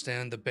must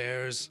understand the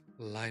bear's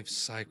life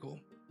cycle.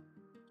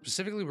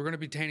 Specifically, we're going to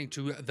be pertaining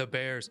to the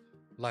bear's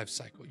life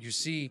cycle. You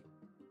see,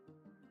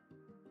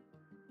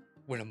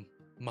 when a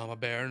mama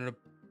bear and a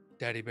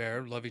daddy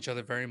bear love each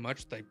other very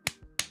much,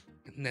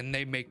 and then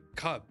they make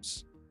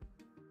cubs.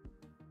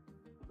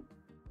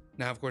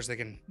 Now, of course, they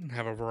can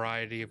have a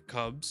variety of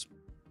cubs,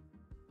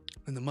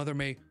 and the mother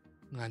may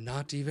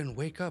not even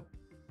wake up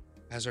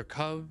as her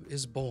cub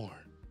is born,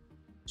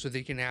 so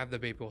they can have the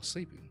baby while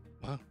sleeping.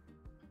 Wow.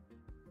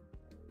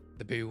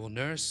 The baby will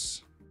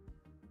nurse.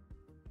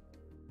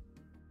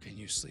 Can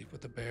you sleep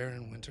with the bear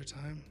in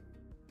wintertime?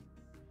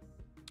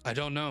 I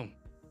don't know.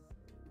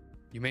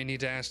 You may need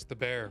to ask the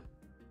bear.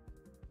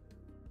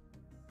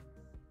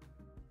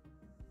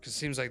 Because it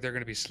seems like they're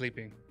going to be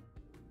sleeping.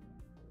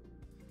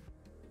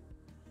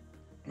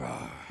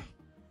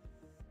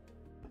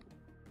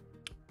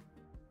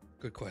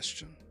 Good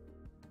question.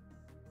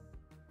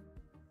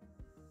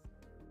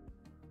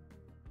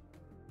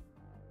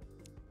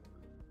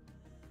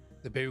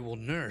 The baby will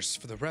nurse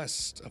for the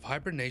rest of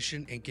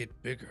hibernation and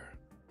get bigger.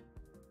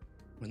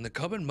 When the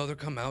cub and mother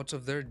come out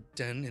of their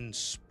den in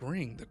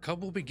spring, the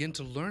cub will begin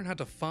to learn how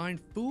to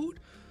find food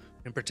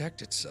and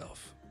protect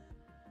itself.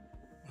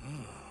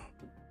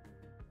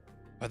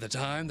 By the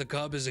time the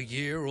cub is a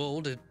year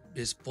old, it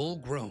is full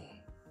grown.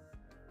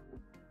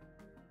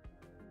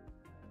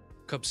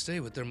 Cubs stay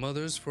with their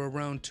mothers for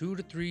around 2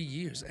 to 3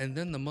 years, and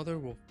then the mother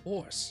will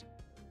force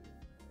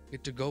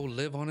it to go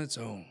live on its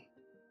own.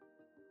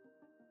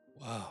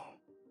 Wow.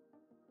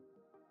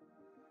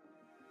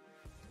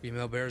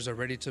 Female bears are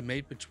ready to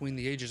mate between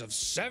the ages of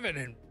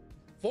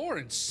 4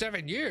 and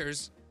 7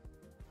 years.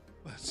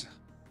 What?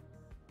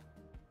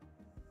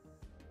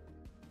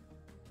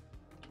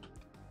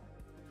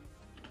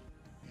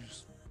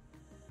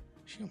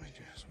 Human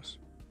jasmus.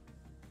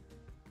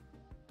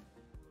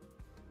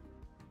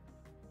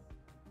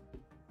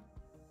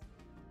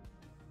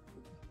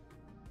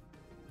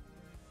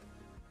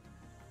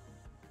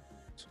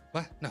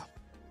 What? No.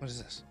 What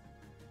is this?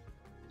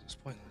 This is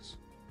pointless.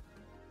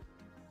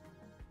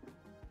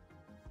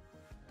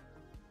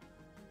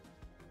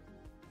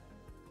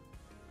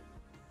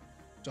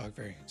 Dog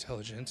very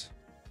intelligent.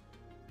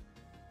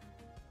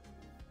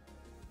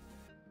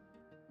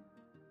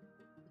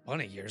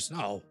 Bunny ears?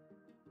 No.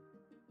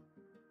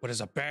 What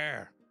is a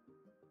bear?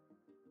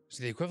 Is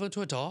it the equivalent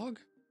to a dog?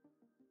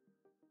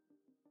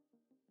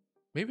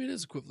 Maybe it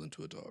is equivalent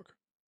to a dog.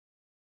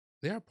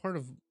 They are part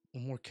of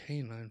more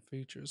canine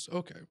features.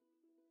 Okay.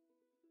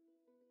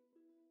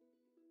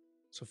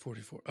 So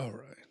 44. All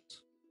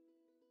right.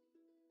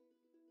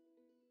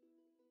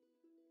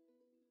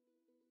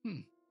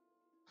 Hmm.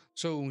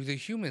 So the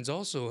humans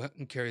also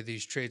carry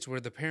these traits where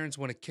the parents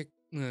want to kick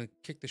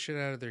the shit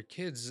out of their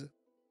kids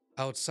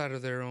outside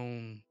of their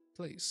own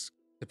place.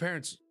 The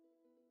parents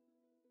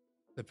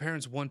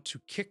want to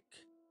kick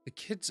the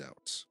kids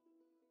out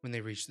when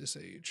they reach this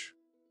age.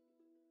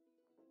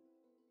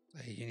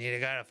 Like, you need to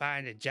gotta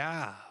find a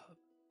job.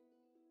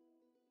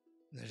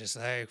 And they're just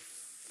like,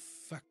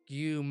 fuck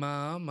you,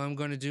 mom. I'm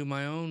gonna do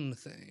my own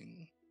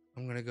thing.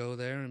 I'm gonna go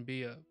there and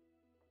be I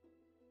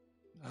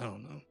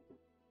don't know,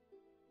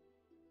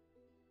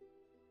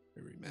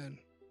 everyman.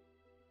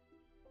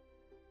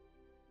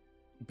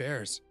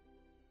 Bears.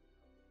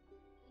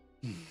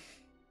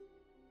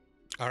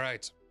 All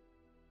right.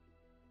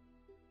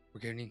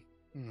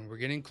 We're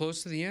getting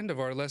close to the end of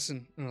our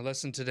lesson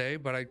today,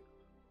 but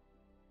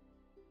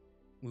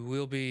we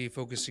will be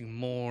focusing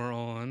more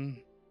on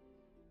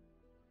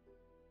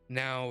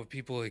now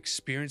people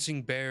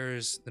experiencing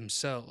bears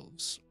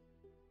themselves.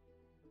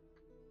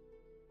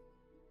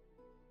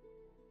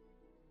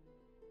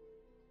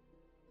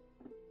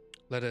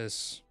 Let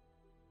us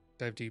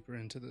dive deeper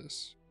into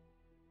this.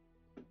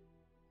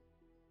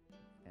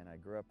 And I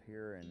grew up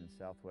here in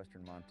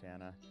southwestern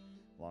Montana.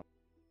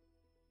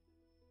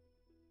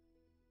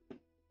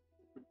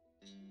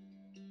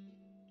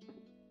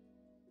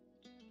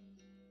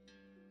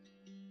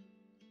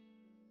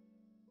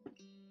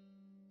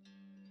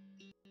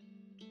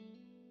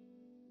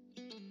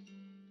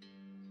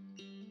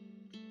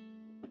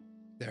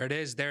 There it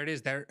is.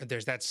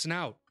 There's that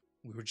snout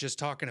we were just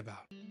talking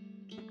about.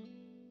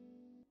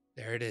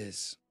 There it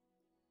is.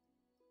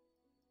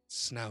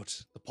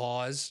 Snout, the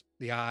paws,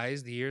 the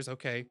eyes, the ears.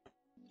 Okay.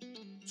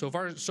 So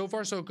far,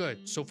 so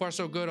good. So far,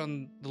 so good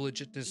on the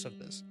legitness of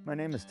this. My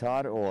name is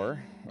Todd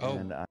Orr,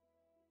 and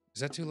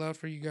is that too loud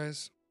for you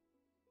guys?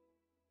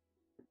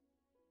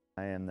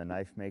 I am the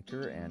knife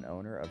maker and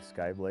owner of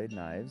Skyblade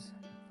Knives,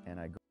 and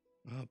I grew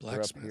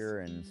up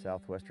here in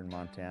southwestern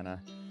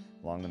Montana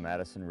along the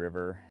Madison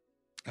River.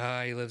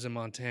 He lives in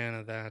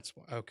Montana. That's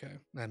okay.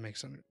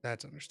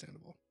 That's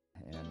understandable.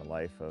 And a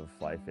life of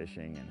fly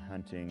fishing and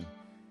hunting,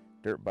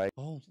 dirt biking.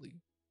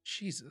 Holy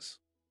Jesus.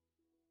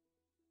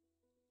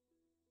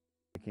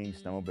 Biking,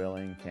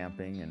 snowmobiling,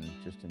 camping, and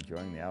just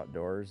enjoying the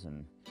outdoors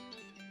and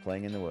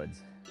playing in the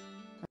woods.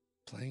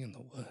 Playing in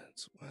the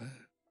woods? What?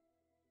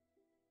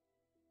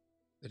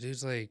 The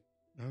dude's like,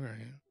 all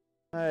right.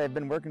 I've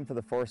been working for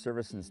the Forest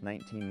Service since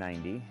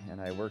 1990,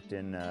 and I worked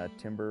in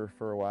timber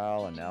for a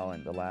while, and now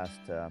in the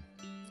last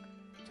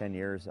 10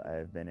 years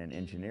I've been in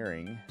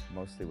engineering,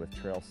 mostly with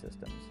trail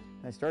systems.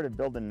 I started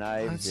building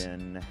knives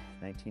in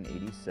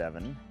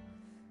 1987,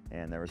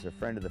 and there was a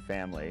friend of the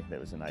family that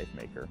was a knife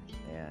maker,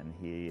 and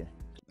it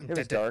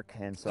was dark,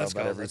 and so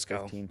about every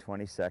 15,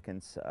 20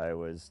 seconds I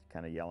was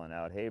kind of yelling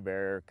out, "Hey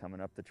bear,"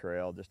 coming up the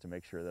trail just to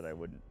make sure that I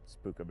wouldn't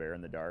spook a bear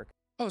in the dark.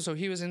 Oh, so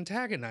he was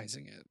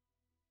antagonizing it.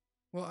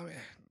 Well, I mean,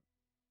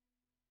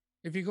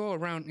 if you go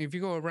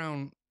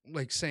around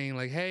like saying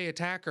like, "Hey,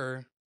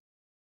 attacker,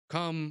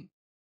 come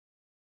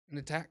and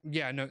attack."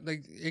 Yeah, no,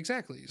 like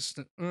exactly.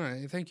 All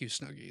right, thank you,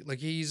 Snuggie. Like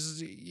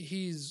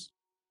he's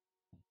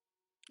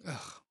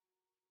ugh.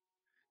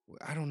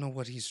 I don't know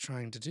what he's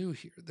trying to do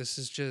here. This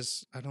is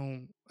just I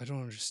don't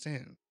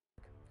understand.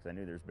 Because I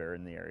knew there's bear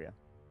in the area.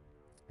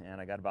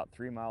 And I got about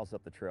 3 miles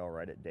up the trail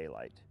right at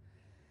daylight.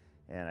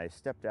 And I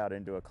stepped out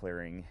into a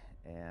clearing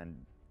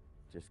and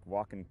just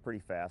walking pretty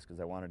fast because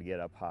I wanted to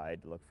get up high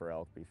to look for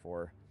elk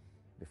before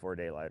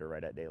daylight or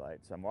right at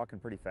daylight. So I'm walking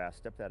pretty fast,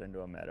 stepped out into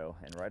a meadow,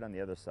 and right on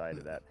the other side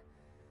of that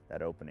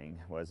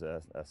opening was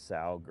a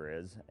sow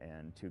grizz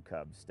and 2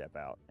 cubs step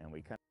out, and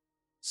we kind of...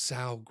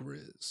 Sow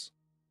grizz.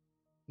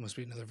 Must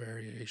be another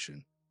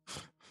variation.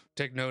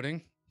 Take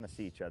noting.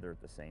 See each other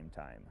at the same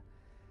time.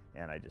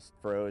 And I just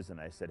froze and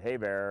I said, "Hey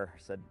bear."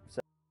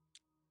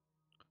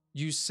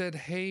 You said,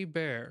 "Hey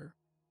bear."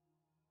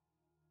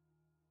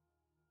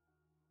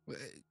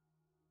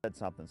 Said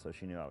something so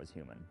she knew I was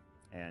human.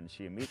 And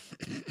she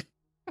immediately...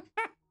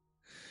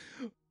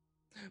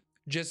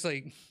 Just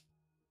like,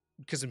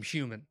 because I'm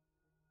human.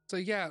 It's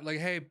like, yeah, like,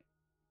 hey,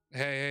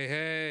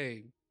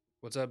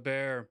 what's up,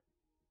 bear?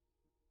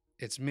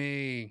 It's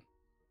me.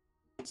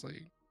 It's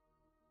like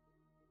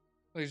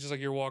it's just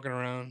like you're walking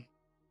around.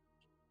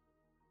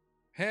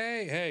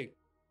 Hey,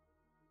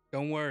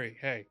 don't worry.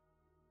 Hey,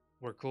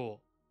 we're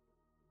cool.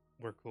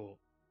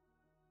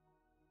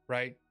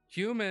 Right?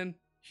 Human.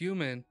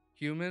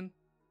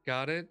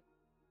 Got it?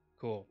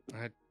 Cool.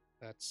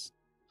 That's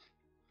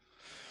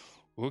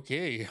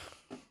okay.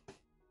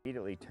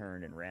 Immediately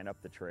turned and ran up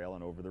the trail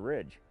and over the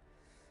ridge.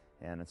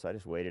 And so I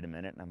just waited a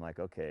minute and I'm like,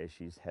 okay,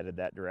 she's headed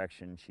that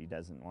direction. She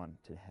doesn't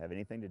want to have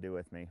anything to do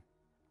with me.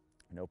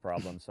 No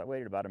problem. So I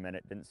waited about a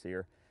minute, didn't see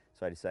her.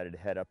 So I decided to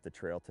head up the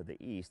trail to the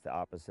east, the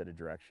opposite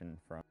direction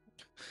from...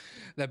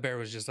 That bear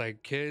was just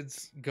like,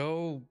 "Kids,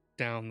 go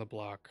down the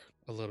block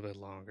a little bit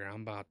longer.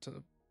 I'm about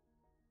to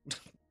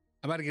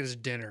get us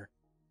dinner."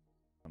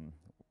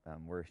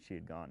 Where she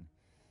had gone.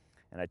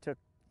 And I took,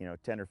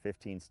 10 or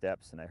 15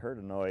 steps and I heard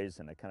a noise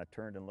and I kind of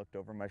turned and looked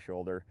over my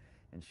shoulder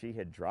and she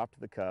had dropped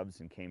the cubs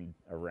and came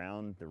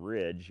around the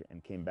ridge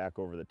and came back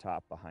over the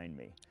top behind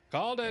me.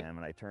 Called it. And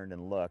when I turned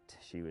and looked,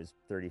 she was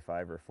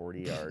 35 or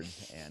 40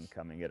 yards and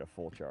coming at a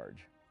full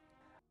charge.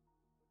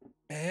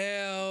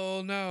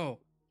 Hell no.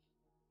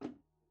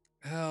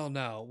 Hell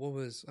no. What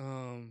was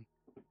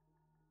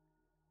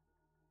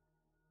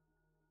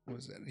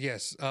it?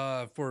 Yes,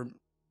 and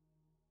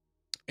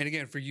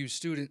again for you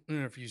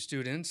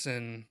students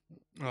and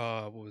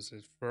what was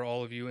it, for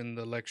all of you in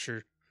the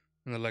lecture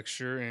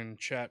and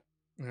chat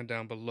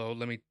down below,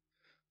 let me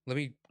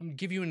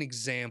give you an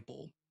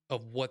example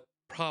of what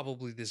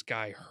probably this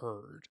guy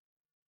heard.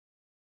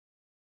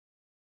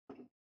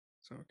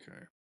 It's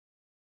okay.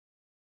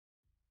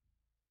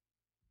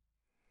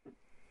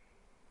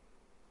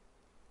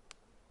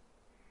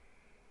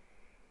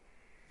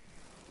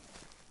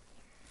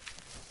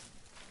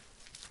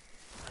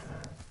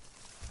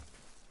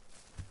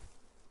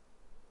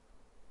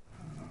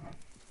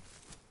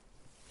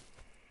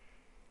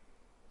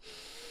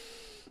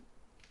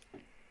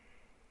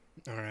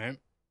 All right.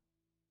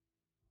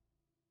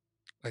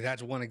 Like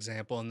that's one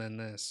example, and then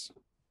this.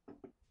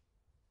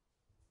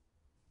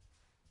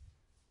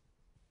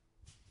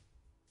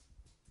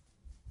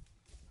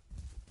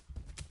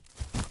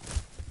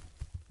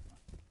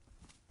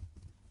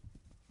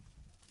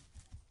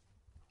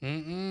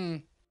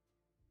 Mm-mm.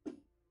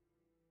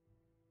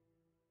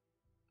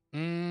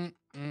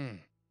 Mm-mm.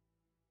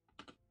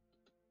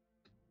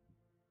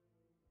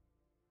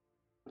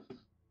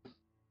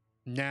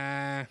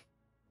 Nah.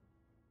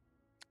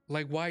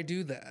 Like, why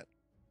do that?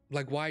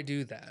 Like, why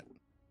do that?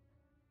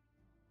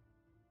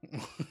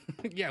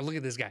 Yeah, look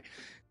at this guy.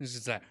 This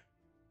is like,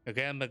 I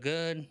got my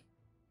gun.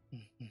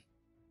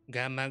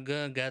 Got my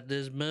gun, got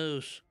this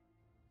moose.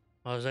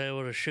 I was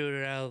able to shoot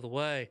it out of the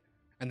way.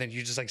 And then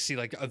you just like see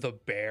like the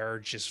bear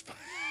just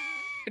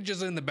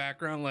just in the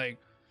background, like,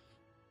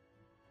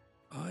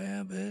 oh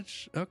yeah,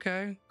 bitch.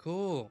 Okay,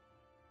 cool.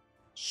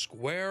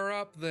 Square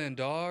up then,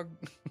 dog.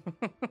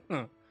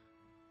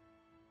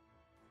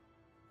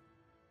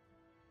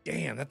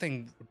 Damn, that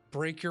thing would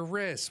break your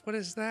wrist. What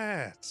is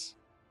that?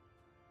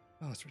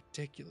 Oh, it's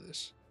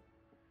ridiculous.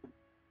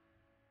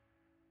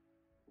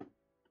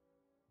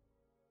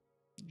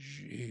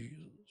 Jesus.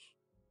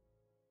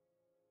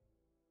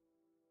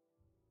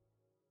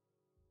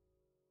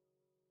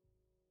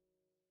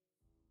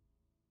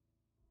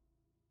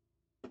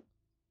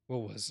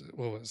 What was it?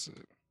 What was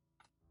it?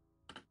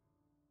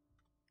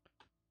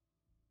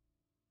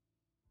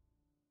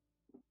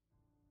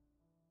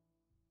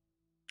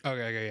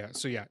 Okay, yeah.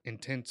 So yeah,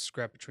 intense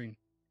scrap between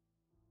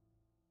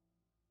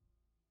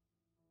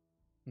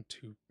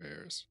two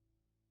bears.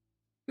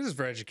 This is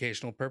for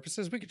educational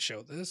purposes. We could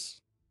show this.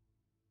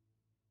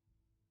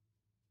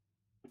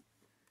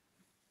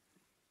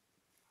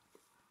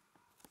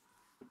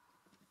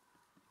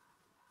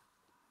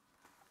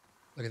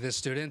 Look at this,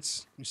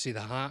 students. You see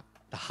the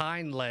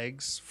hind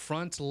legs,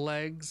 front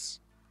legs.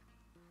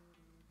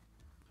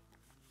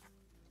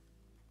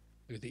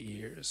 Look at the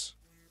ears.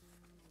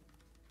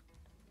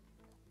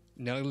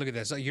 No, look at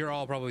this. You're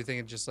all probably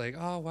thinking just like,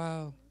 oh,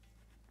 wow.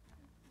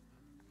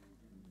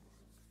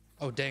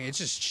 Oh, dang, it's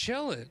just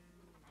chilling.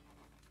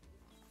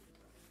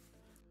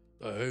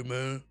 Hey,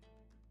 man.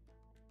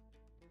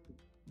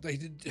 They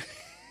did.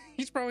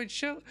 He's probably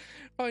chill.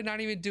 Probably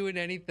not even doing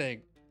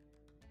anything.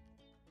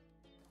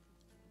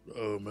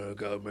 Oh, man,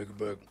 gotta make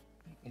it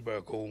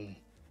back home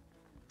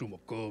to my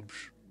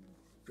cubs.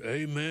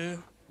 Hey,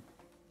 man.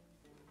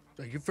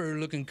 Like, you're fair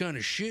looking kind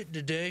of shit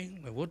today.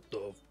 Like, what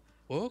the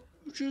fuck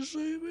you just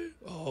say, man?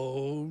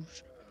 Oh,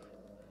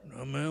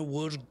 no, man,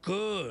 what's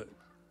good?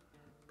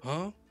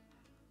 Huh?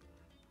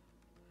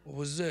 What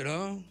was it,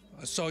 huh?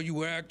 I saw you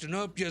were acting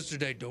up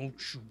yesterday. Don't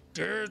you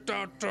dare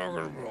start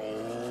talking.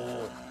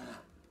 Oh,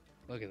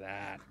 look at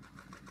that.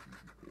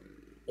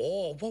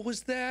 Oh, what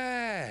was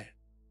that?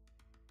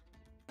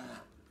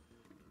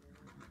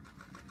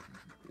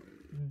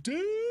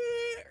 Dude.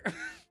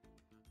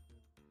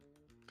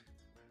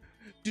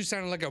 Dude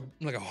sounded like a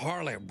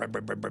heart, like a.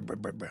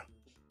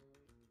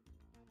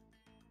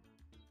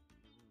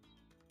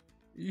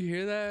 You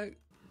hear that?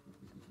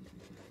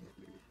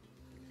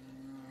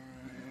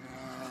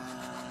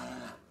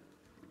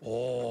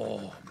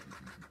 Oh.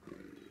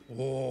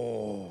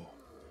 Oh.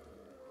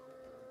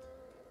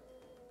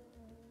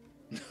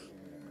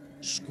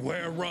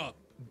 Square up.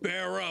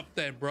 Bear up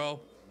then, bro.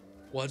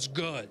 What's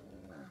good?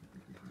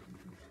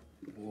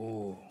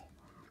 Oh.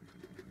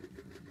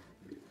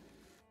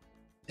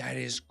 That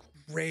is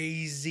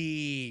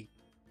crazy.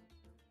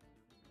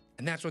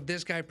 And that's what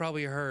this guy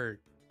probably heard.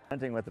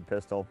 Hunting with a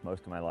pistol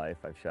most of my life.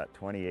 I've shot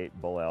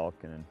 28 bull elk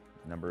and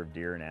a number of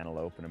deer and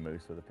antelope and a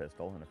moose with a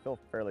pistol, and I feel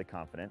fairly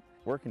confident.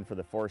 Working for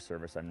the Forest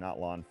Service, I'm not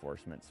law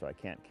enforcement, so I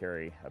can't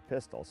carry a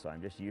pistol, so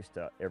I'm just used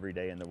to every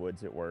day in the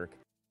woods at work.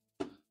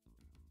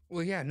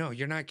 Well, yeah, no,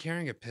 you're not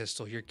carrying a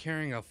pistol. You're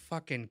carrying a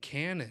fucking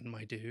cannon,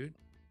 my dude.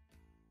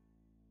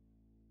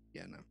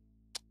 Yeah, no.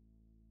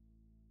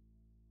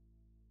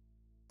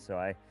 So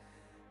I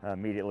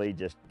Immediately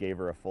just gave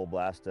her a full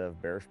blast of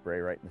bear spray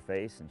right in the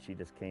face, and she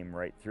just came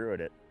right through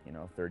it at,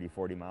 30,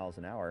 40 miles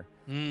an hour.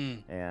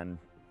 And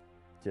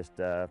just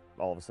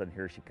all of a sudden,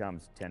 here she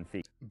comes, 10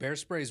 feet. Bear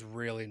spray is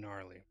really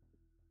gnarly.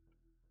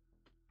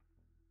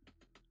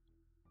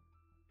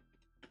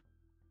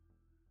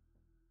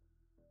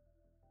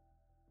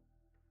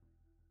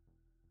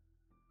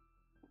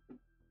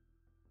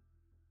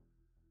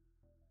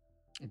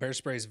 Bear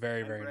spray is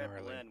very, very Brad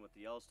gnarly. Belen with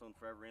the Yellowstone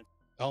Forever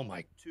Oh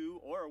my. to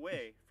or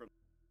away from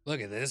Look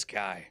at this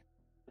guy.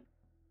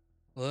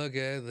 Look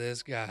at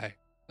this guy.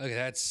 Look at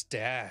that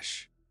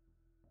stash.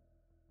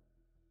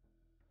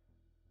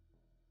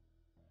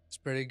 It's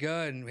pretty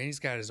good. Man, he's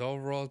got his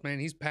overalls, man.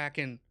 He's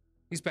packing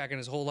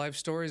his whole life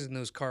stories in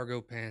those cargo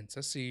pants.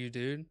 I see you,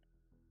 dude.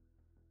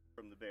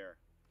 the bear.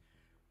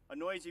 A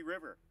noisy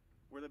river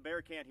where the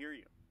bear can't hear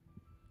you.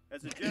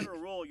 As a general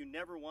rule, you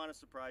never want to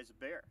surprise a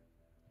bear.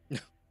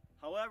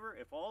 However,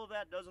 if all of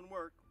that doesn't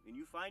work and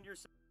you find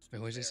yourself... Wait,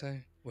 what did he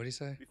say? What did he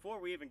say? Before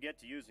we even get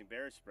to using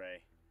bear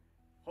spray,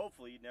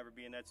 hopefully you'd never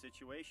be in that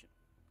situation.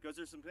 Because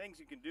there's some things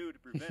you can do to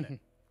prevent it.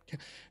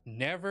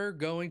 Never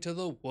going to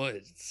the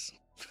woods.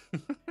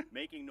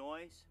 Making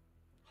noise,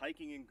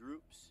 hiking in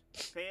groups.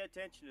 Pay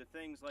attention to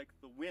things like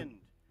the wind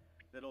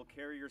that'll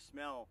carry your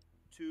smell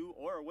to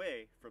or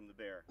away from the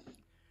bear.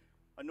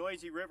 A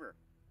noisy river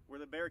where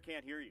the bear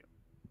can't hear you.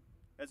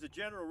 As a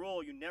general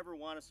rule, you never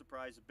want to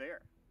surprise a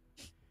bear.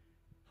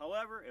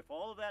 However, if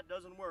all of that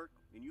doesn't work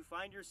and you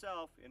find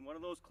yourself in one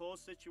of those close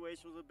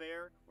situations with a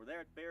bear where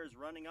that bear is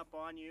running up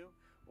on you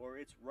or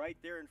it's right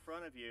there in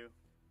front of you,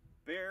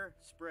 bear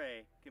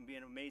spray can be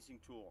an amazing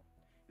tool.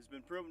 It's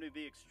been proven to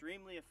be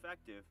extremely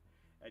effective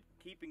at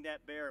keeping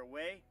that bear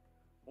away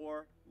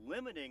or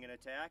limiting an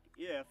attack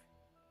if,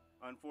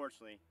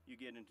 unfortunately, you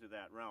get into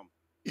that realm.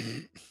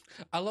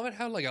 I love it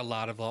how like a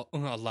lot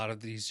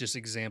of these just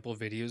example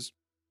videos,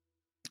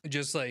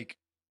 just like,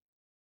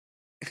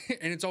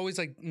 and it's always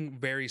like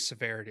very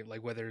severity,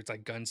 like whether it's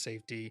like gun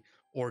safety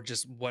or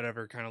just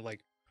whatever kind of like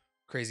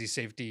crazy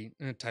safety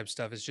type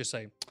stuff. It's just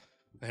like,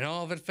 and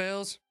all of it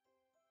fails,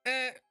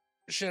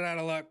 shit out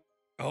of luck.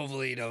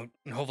 Hopefully you don't.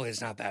 Hopefully it's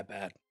not that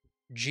bad.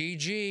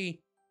 GG.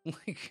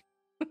 Like,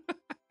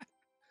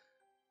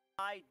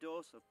 High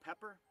dose of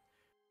pepper.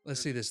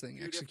 let's see this thing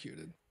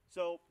executed.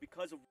 So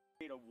because of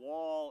create a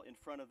wall in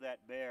front of that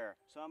bear.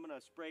 So I'm going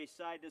to spray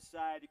side to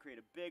side to create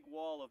a big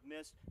wall of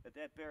mist that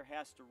bear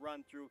has to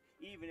run through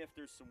even if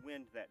there's some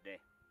wind that day.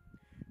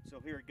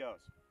 So here it goes.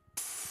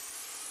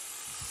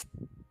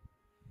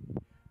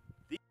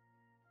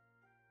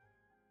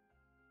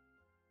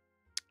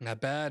 Not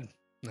bad.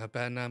 Not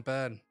bad, not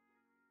bad.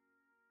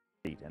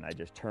 And I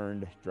just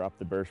turned, dropped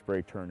the bear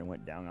spray, turned and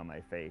went down on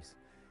my face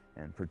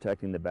and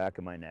protecting the back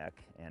of my neck,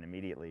 and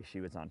immediately she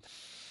was on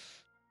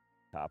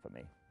top of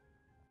me.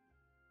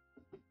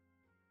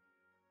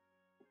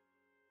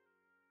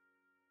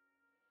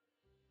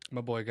 My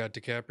boy got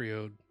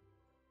DiCaprio'd.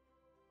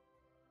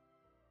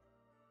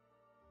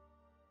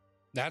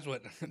 That's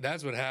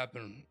what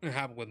happened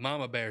with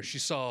Mama Bear. She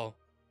saw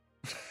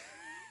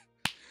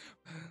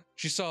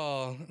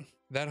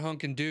that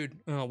hunkin' dude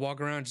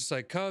walk around just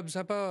like, Cubs,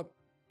 hop up.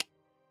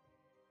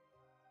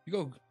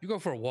 You go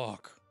for a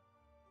walk.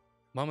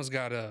 Mama's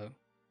gotta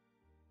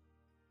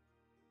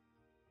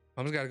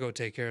go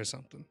take care of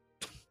something.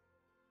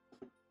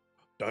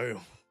 Damn.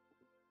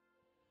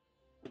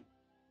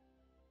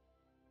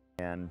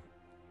 And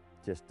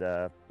just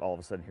all of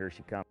a sudden, here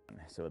she comes.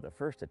 So the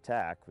first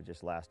attack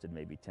just lasted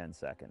maybe 10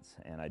 seconds,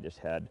 and I just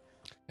had...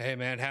 Hey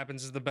man,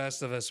 happens to the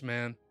best of us,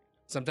 man.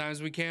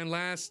 Sometimes we can't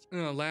last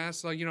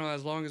like,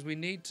 as long as we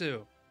need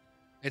to.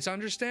 It's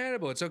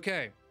understandable. It's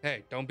okay.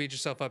 Hey, don't beat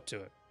yourself up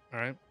to it. All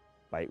right.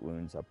 Bite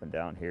wounds up and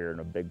down here,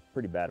 and a big,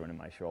 pretty bad one in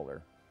my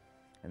shoulder.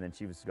 And then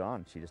she was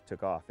gone. She just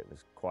took off. It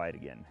was quiet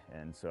again.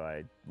 And so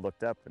I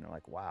looked up, and I'm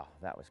like, wow,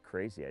 that was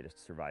crazy. I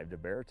just survived a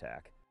bear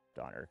attack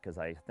on her, because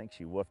I think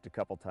she woofed a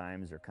couple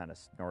times or kind of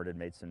snorted,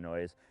 made some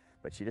noise,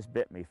 but she just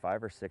bit me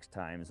 5 or 6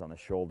 times on the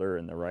shoulder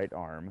and the right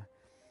arm,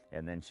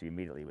 and then she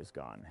immediately was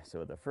gone.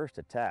 So the first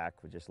attack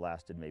just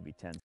lasted maybe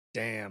 10.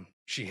 Damn,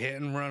 she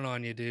hit and run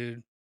on you,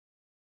 dude.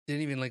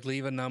 Didn't even like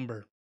leave a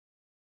number.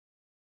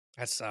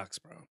 That sucks,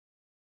 bro.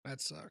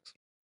 That sucks.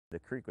 The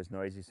creek was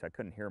noisy, so I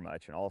couldn't hear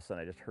much, and all of a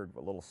sudden I just heard a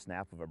little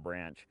snap of a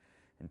branch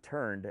and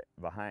turned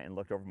behind and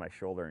looked over my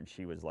shoulder, and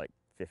she was like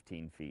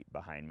 15 feet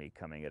behind me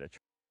coming at a...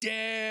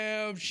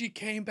 Damn, she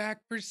came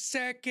back for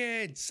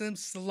seconds. Some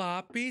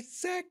sloppy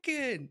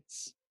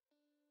seconds.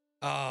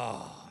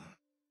 Oh,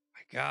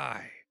 my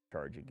guy.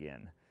 Charge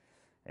again.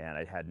 And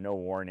I had no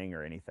warning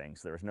or anything,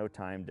 so there was no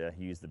time to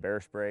use the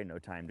bear spray, no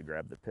time to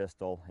grab the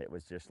pistol. It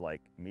was just like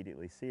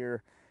immediately see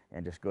her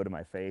and just go to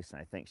my face, and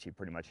I think she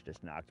pretty much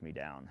just knocked me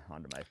down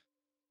onto my...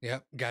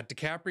 Yep, got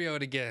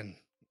DiCaprio'd again.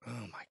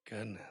 Oh my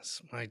goodness,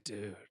 my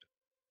dude.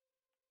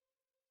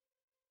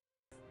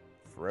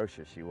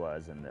 Ferocious she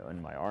was, and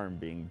my arm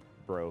being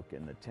broke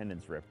and the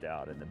tendons ripped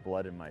out and the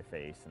blood in my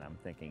face, and I'm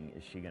thinking,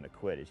 is she going to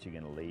quit? Is she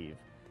going to leave?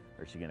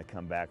 Or is she going to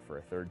come back for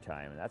a third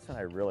time? And that's when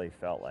I really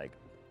felt like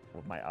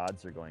my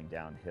odds are going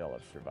downhill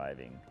of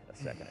surviving a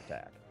second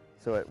attack.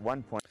 So at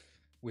one point,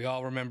 We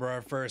all remember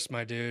our first,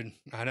 my dude.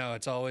 I know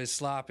it's always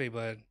sloppy,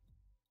 but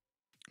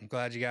I'm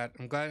glad you got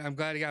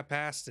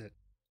past it.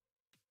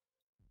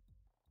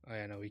 Oh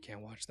yeah, no, we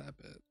can't watch that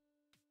bit.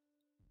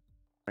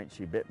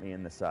 she bit me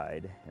in the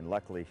side, and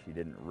luckily she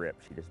didn't rip.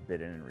 She just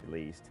bit in and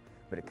released.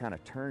 But it kind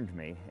of turned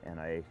me, and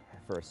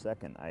for a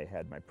second, I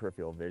had my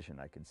peripheral vision.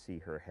 I could see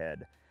her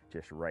head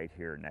just right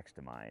here next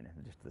to mine,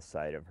 just the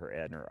side of her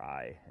head and her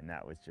eye. And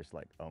that was just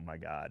like, oh my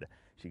God,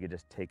 she could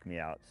just take me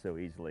out so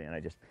easily. And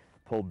I just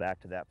pulled back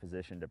to that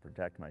position to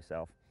protect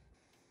myself.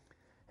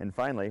 And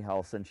finally, all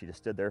of a sudden, she just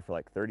stood there for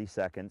like 30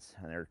 seconds,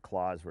 and her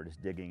claws were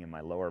just digging in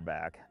my lower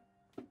back.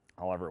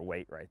 All of her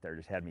weight right there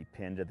just had me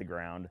pinned to the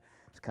ground.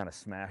 It's kind of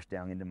smashed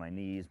down into my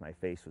knees. My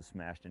face was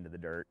smashed into the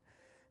dirt.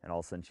 And all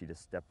of a sudden, she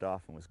just stepped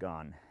off and was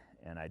gone.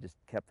 And I just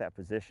kept that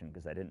position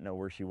because I didn't know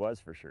where she was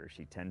for sure. Is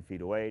she 10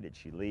 feet away? Did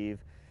she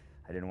leave?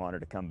 I didn't want her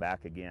to come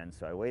back again.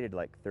 So I waited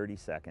like 30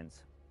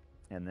 seconds.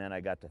 And then I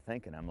got to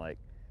thinking, I'm like,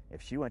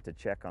 if she went to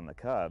check on the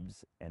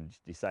cubs and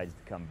decides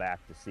to come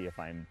back to see if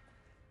I'm,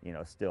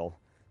 still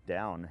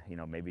down,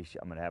 maybe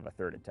I'm going to have a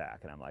third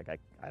attack. And I'm like,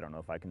 I don't know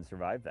if I can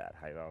survive that.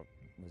 I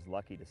was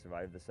lucky to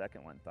survive the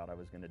second one. Thought I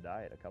was going to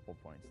die at a couple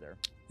points there.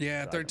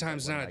 Yeah, So third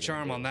time's not a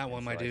charm on that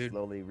one, my dude. I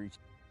slowly reached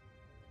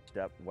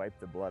up, wiped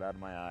the blood out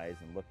of my eyes,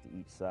 and looked to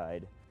each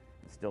side,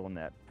 still in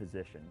that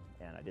position,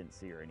 and I didn't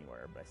see her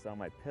anywhere. But I saw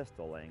my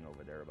pistol laying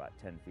over there about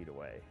 10 feet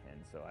away, and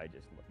so I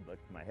just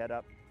looked my head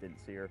up, didn't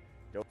see her,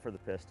 dove for the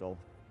pistol,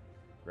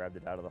 grabbed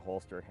it out of the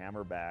holster,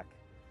 hammer back,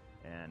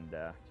 and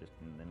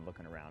then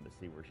looking around to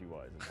see where she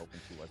was and hoping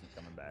she wasn't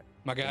coming back.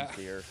 Didn't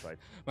see her, so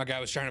My guy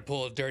was trying to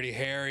pull a Dirty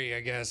Harry, I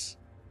guess.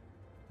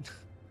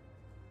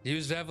 He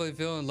was definitely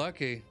feeling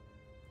lucky.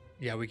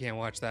 Yeah, we can't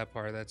watch that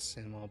part. That's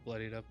him all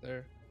bloodied up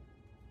there.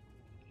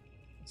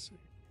 Let's see.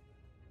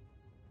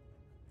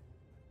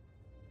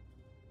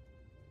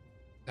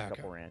 A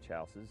couple ranch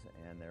houses,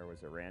 and there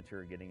was a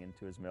rancher getting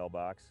into his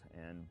mailbox,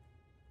 and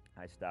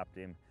I stopped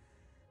him.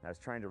 I was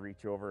trying to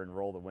reach over and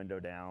roll the window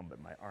down,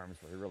 but my arms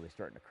were really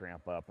starting to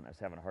cramp up, and I was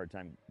having a hard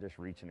time just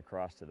reaching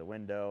across to the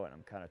window, and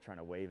I'm kind of trying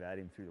to wave at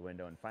him through the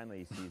window, and finally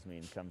he sees me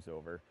and comes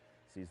over,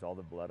 sees all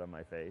the blood on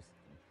my face.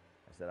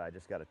 I said, I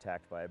just got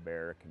attacked by a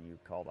bear. Can you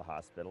call the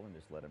hospital and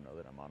just let him know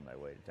that I'm on my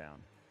way to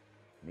town?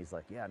 And he's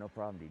like, yeah, no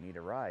problem. Do you need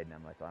a ride? And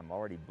I'm like, I'm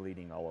already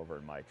bleeding all over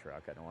in my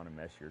truck. I don't want to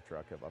mess your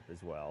truck up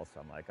as well. So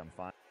I'm like, I'm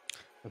fine.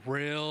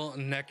 Real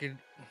naked,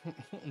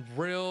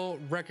 real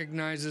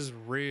recognizes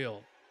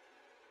real.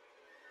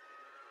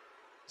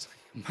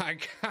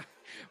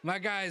 My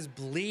guy is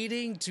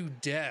bleeding to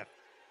death.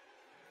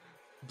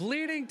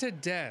 Bleeding to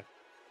death.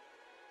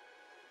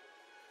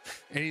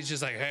 And he's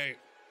just like,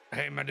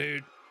 hey, my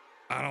dude,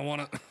 I don't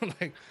want to,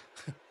 like,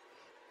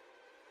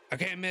 I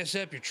can't mess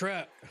up your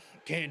truck.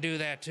 Can't do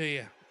that to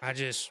you. I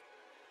just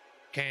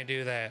can't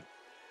do that.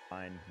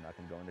 Fine, I'm not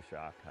going to go into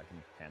shock. I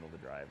can handle the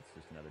drive. It's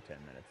just another 10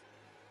 minutes.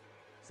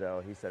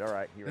 So he said, all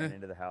right. He ran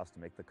into the house to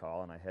make the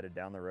call, and I headed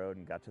down the road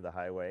and got to the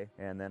highway.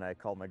 And then I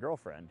called my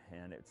girlfriend,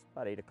 and it's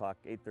about 8 o'clock,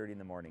 8:30 in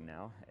the morning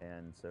now.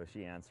 And so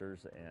she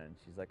answers, and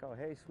she's like, oh,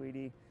 hey,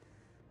 sweetie.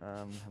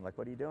 I'm like,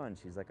 what are you doing?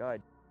 She's like, oh,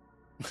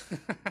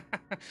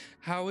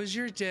 How was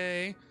your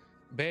day?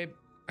 Babe,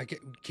 I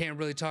can't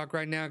really talk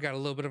right now. Got a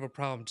little bit of a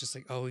problem. Just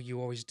like, oh,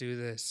 you always do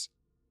this.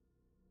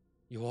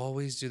 You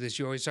always do this.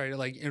 You always try to,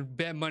 like, in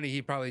Bet Money,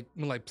 he probably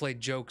like played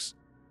jokes,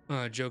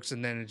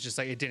 and then it's just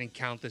like it didn't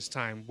count this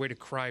time. Way to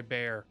cry,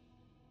 bear.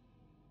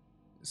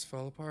 This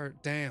fell apart.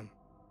 Damn.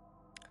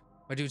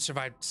 My dude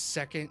survived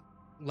second,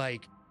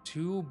 like,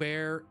 2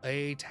 bear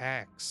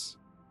attacks.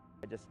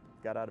 I just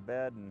got out of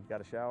bed and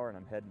got a shower, and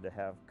I'm heading to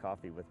have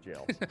coffee with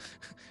Jill.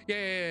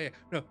 Yeah.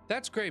 No,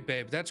 that's great,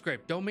 babe. That's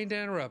great. Don't mean to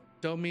interrupt.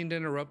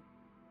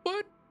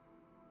 But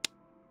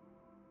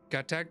got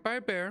attacked by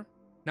a bear.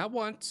 Not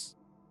once.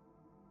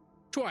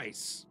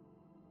 Twice.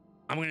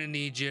 I'm gonna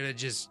need you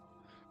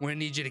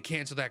to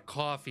cancel that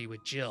coffee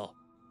with Jill.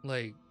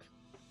 Like.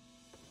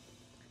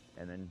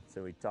 And then,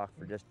 so we talked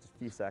for just a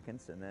few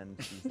seconds, and then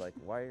she's like,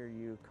 why are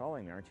you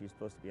calling? Aren't you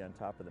supposed to be on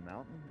top of the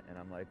mountain? And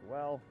I'm like,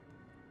 well,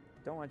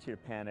 don't want you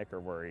to panic or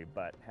worry,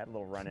 but had a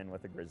little run-in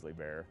with a grizzly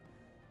bear.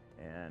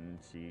 And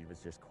she was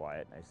just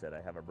quiet. I said,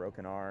 I have a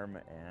broken arm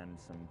and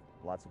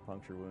lots of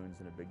puncture wounds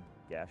and a big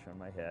gash on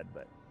my head,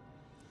 but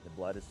the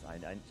blood is,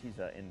 she's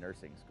in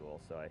nursing school,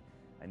 so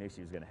I knew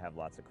she was gonna have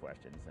lots of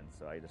questions, and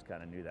so I just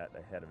kind of knew that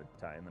ahead of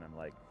time, and I'm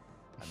like,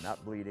 I'm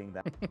not bleeding.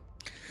 That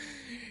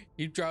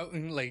You drove,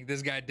 like,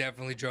 this guy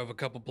definitely drove a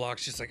couple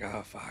blocks just like,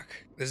 oh, fuck.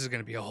 This is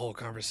going to be a whole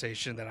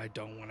conversation that I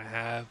don't want to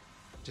have.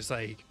 Just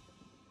like,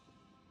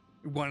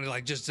 want to,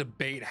 like, just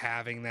debate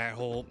having that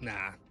whole,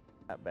 nah.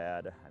 Not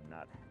bad. I'm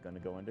not going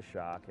to go into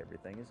shock.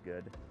 Everything is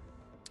good.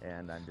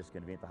 And I'm just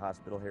going to be at the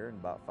hospital here in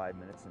about 5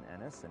 minutes in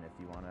Ennis. And if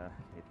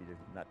you're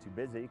not too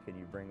busy, can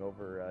you bring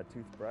over a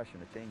toothbrush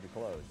and a change of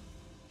clothes?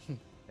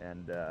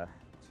 And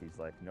she's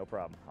like, no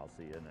problem. I'll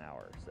see you in an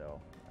hour. So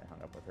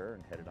hung up with her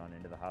and headed on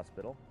into the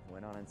hospital.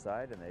 Went on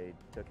inside and they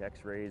took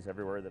x-rays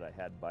everywhere that I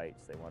had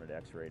bites. They wanted to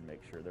x-ray and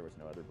make sure there was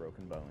no other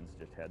broken bones,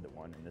 just had the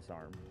one in this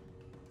arm.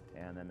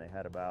 And then they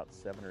had about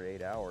 7 or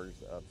 8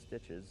 hours of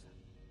stitches.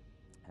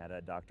 Had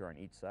a doctor on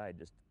each side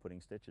just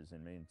putting stitches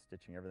in me and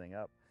stitching everything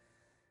up.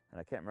 And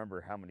I can't remember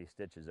how many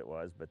stitches it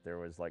was, but there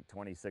was like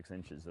 26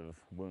 inches of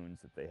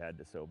wounds that they had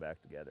to sew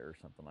back together or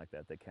something like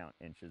that. They count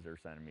inches or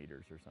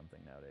centimeters or something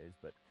nowadays,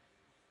 but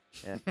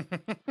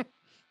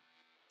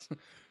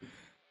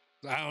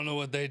I don't know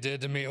what they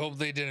did to me. Hope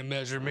they didn't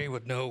measure me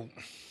with no.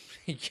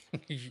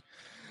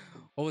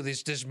 Oh, they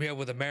stitched me up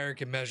with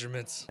American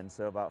measurements. And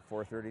so about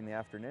 4:30 in the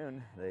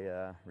afternoon, they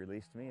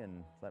released me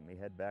and let me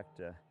head back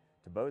to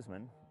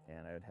Bozeman,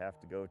 and I would have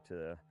to go to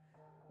the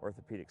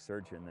orthopedic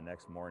surgeon the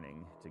next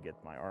morning to get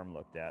my arm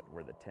looked at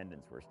where the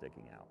tendons were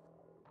sticking out.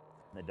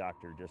 The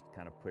doctor just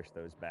kind of pushed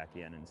those back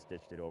in and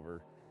stitched it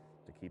over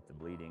to keep the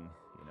bleeding,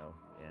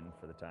 in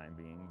for the time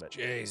being. But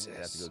Jesus.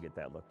 I'd have to go get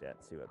that looked at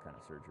and see what kind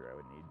of surgery I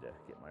would need to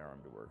get my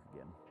arm to work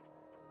again.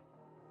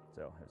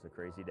 So it was a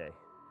crazy day.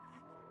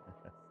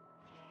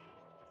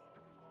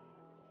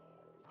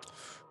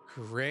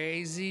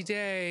 Crazy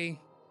day.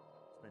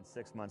 It's been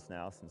 6 months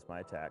now since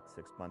my attack,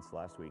 6 months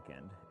last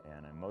weekend,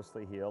 and I'm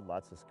mostly healed,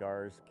 lots of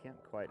scars.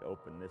 Can't quite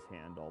open this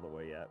hand all the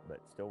way yet, but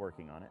still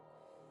working on it.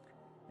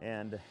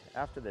 And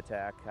after the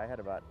attack, I had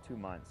about 2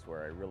 months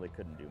where I really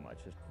couldn't do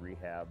much, just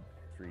rehab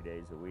 3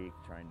 days a week,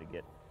 trying to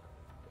get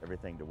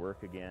everything to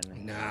work again.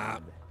 Nah.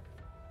 And,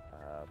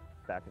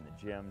 back in the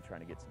gym,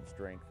 trying to get some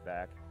strength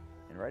back.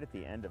 And right at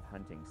the end of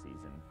hunting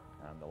season,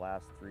 the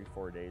last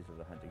 3-4 days of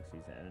the hunting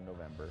season, end of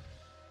November,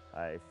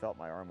 I felt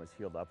my arm was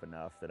healed up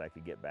enough that I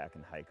could get back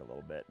and hike a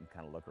little bit and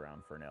kind of look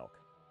around for an elk.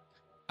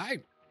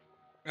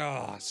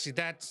 See,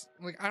 that's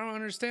like, I don't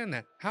understand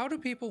that. How do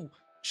people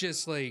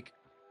just like,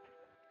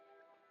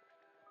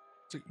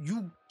 so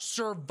you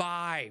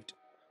survived.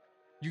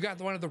 You got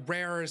one of the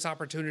rarest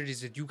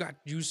opportunities that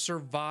you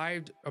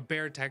survived a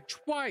bear attack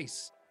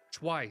twice.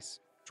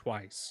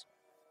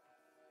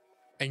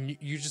 And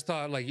you just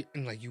thought like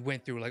you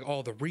went through like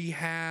all the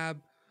rehab,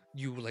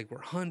 you like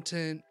were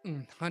hunting,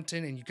 and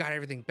you got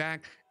everything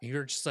back, and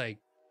you're just like,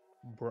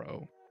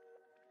 bro,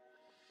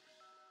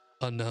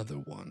 another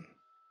one.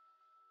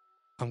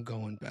 I'm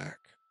going back.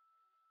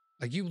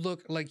 Like you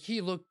look like he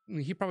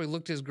probably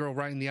looked his girl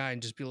right in the eye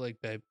and just be like,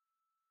 babe,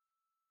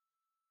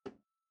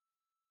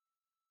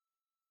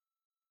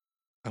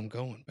 I'm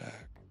going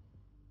back.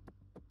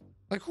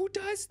 Like, who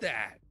does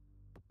that?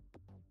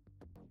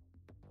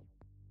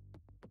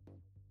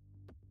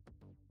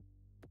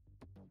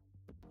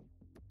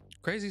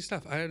 Crazy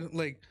stuff. I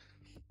like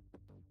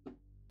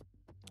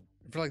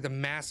for the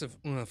massive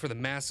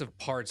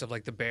parts of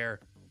like the bear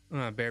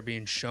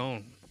being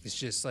shown. It's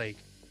just like,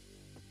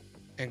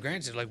 and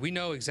granted, like we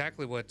know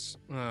exactly what's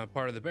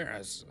part of the bear.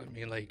 I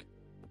mean, like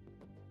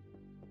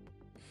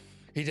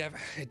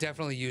it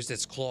definitely used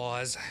its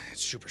claws,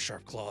 its super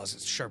sharp claws,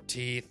 its sharp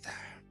teeth,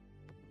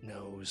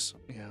 nose,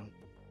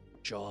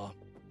 jaw.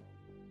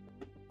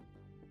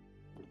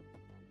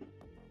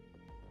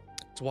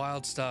 It's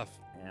wild stuff.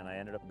 And I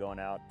ended up going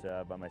out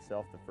by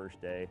myself the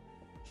first day.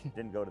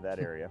 Didn't go to that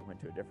area,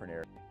 went to a different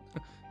area.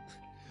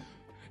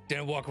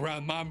 Didn't walk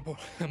around my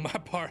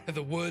part of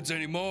the woods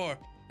anymore.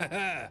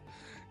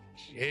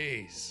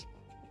 Jeez.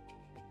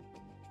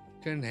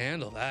 Couldn't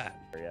handle that.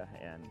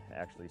 And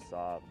actually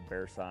saw a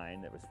bear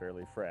sign that was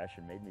fairly fresh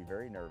and made me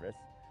very nervous.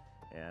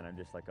 And I'm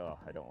just like, oh,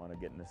 I don't want to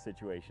get in this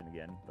situation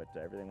again, but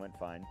everything went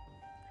fine.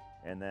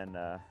 And then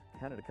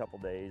hunted a couple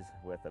days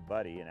with a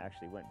buddy and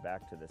actually went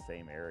back to the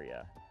same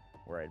area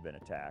where I'd been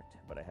attacked,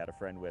 but I had a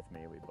friend with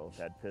me. We both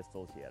had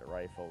pistols. He had a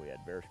rifle. We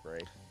had bear spray,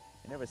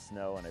 and it was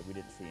snow, and we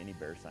didn't see any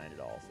bear sign at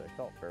all, so I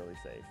felt fairly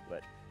safe,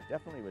 but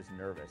definitely was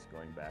nervous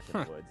going back in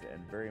the woods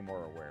and very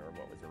more aware of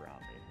what was around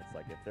me. It's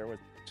like if there was...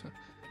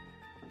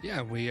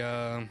 Yeah, we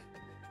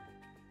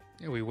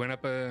went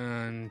up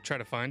and tried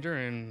to find her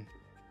and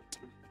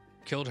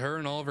killed her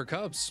and all of her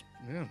cubs.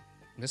 Yeah,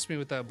 missed me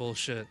with that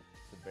bullshit.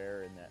 The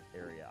bear in that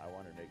area, I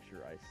wanted to make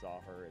sure I saw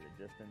her at a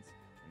distance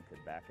and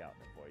could back out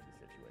and avoid the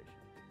situation.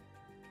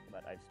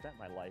 But I've spent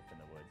my life in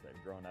the woods.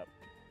 I've grown up,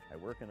 I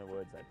work in the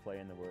woods, I play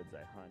in the woods,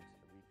 I hunt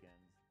the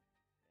weekends,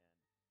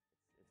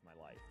 and it's my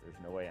life.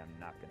 There's no way I'm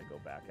not going to go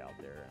back out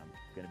there, and I'm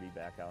going to be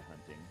back out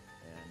hunting.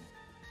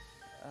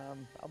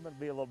 And I'm going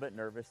to be a little bit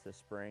nervous this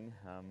spring.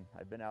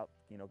 I've been out,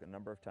 a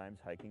number of times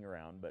hiking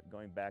around, but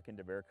going back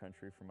into bear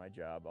country for my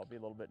job, I'll be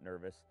a little bit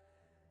nervous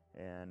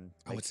and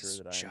make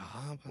sure that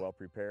I'm well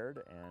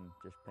prepared and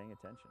just paying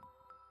attention.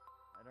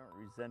 I don't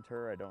resent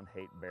her. I don't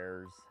hate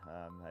bears.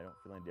 I don't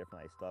feel any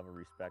different. I still have a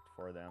respect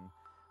for them.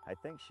 I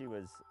think she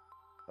was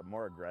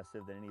more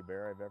aggressive than any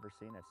bear I've ever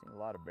seen. I've seen a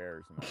lot of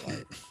bears in my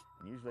life,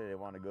 and usually they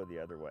want to go the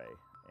other way,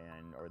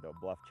 or they'll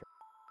bluff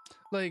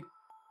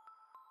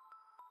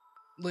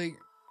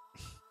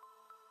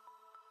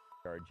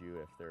charge you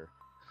if you're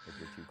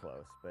too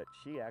close. But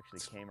she actually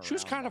came around. She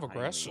was kind of behind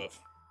me,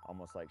 aggressive.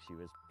 almost like she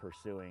was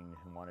pursuing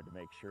and wanted to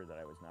make sure that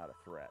I was not a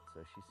threat.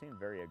 So she seemed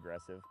very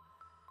aggressive,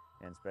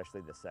 and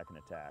especially the second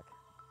attack.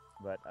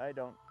 But I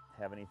don't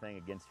have anything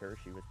against her.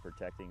 She was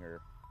protecting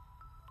her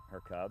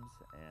cubs,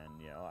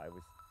 and I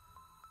was,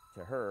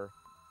 to her,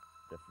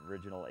 the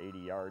original 80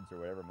 yards or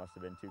whatever must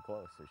have been too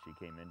close, so she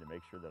came in to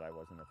make sure that I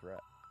wasn't a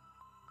threat.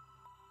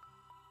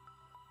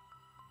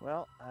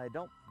 Well, I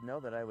don't know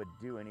that I would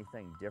do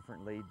anything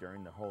differently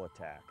during the whole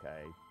attack.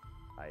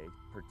 I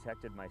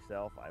protected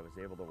myself. I was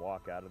able to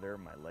walk out of there.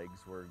 My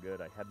legs were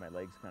good. I had my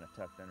legs kind of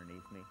tucked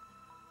underneath me.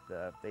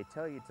 They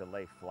tell you to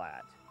lay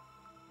flat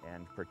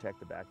and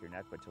protect the back of your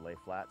neck, but to lay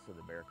flat so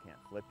the bear can't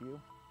flip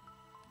you.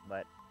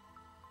 But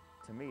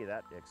to me,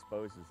 that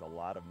exposes a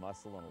lot of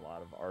muscle and a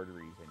lot of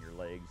arteries in your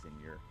legs and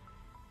your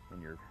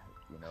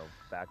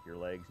back of your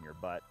legs and your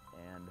butt.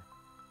 And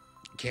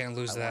Can't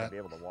lose I want that. to be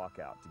able to walk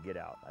out, to get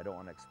out. I don't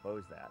want to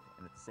expose that.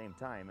 And at the same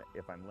time,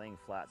 if I'm laying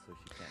flat so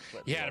she can't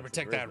flip. You had to it's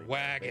a protect that grizzly,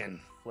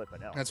 wagon. Flip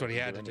an elk. That's what he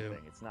They had can to do.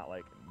 anything. It's not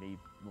like me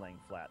laying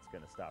flat's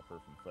going to stop her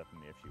from flipping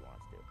me if she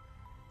wants to.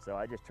 So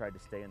I just tried to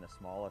stay in the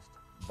smallest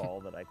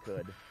ball that I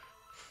could.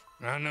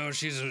 I know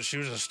she was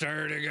a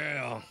sturdy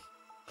gal.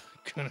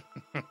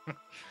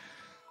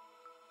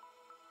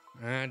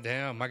 Ah,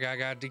 damn, my guy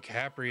got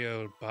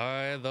DiCaprio'd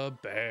by the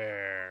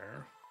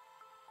bear.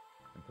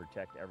 And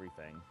protect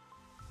everything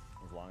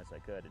as long as I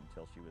could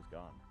until she was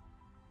gone.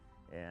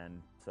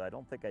 And so I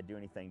don't think I'd do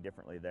anything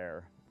differently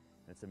there.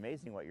 And it's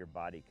amazing what your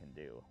body can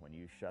do when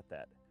you shut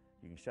that.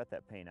 You can shut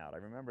that pain out. I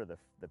remember the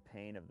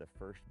pain of the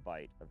first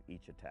bite of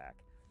each attack,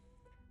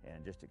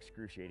 and just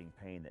excruciating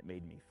pain that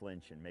made me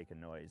flinch and make a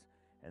noise.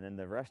 And then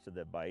the rest of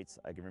the bites,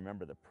 I can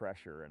remember the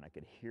pressure, and I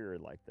could hear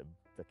like the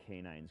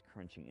canines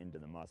crunching into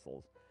the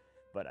muscles.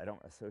 But I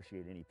don't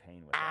associate any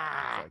pain with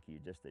that. It's like you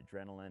just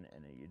adrenaline,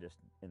 and you just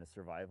in a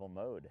survival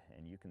mode,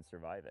 and you can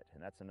survive it.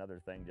 And that's another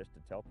thing just to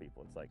tell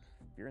people. It's like,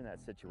 if you're in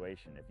that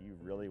situation, if you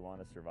really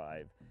want to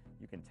survive,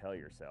 you can tell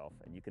yourself,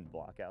 and you can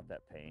block out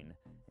that pain,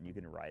 and you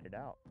can ride it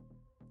out.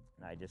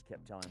 And I just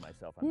kept telling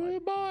myself, I'm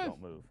like,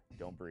 don't move,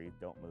 don't breathe,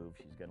 don't move.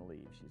 She's gonna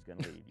leave. She's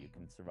gonna leave. You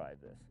can survive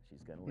this.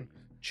 She's gonna leave.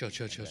 Chill. And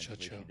eventually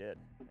she did,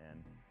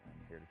 and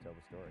I'm here to tell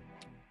the story.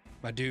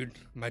 My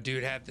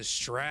dude had the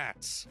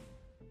strats.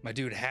 My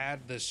dude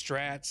had the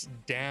strats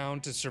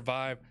down to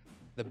survive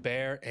the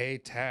bear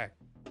attack.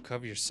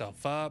 Cover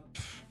yourself up.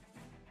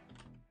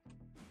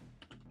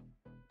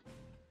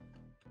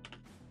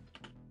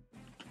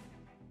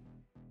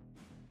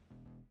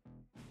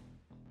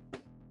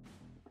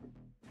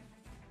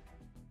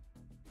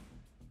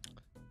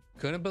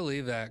 Couldn't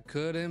believe that.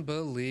 Couldn't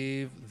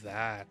believe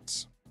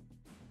that.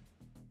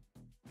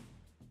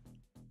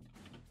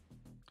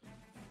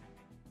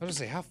 I was gonna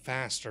say, how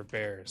fast are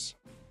bears?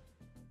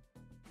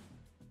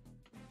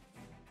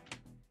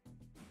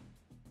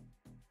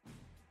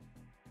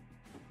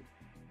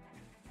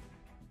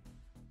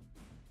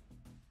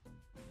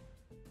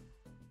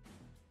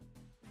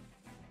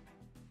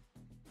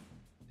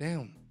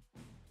 Damn.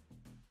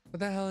 What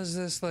the hell is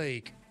this,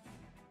 like,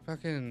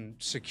 fucking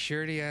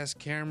security ass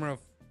camera?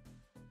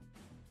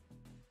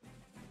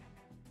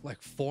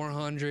 Like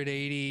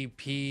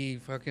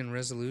 480p fucking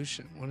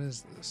resolution. What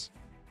is this?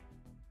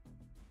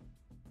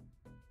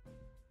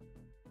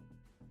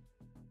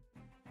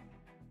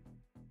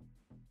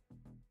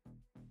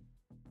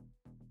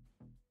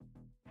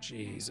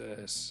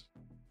 Jesus.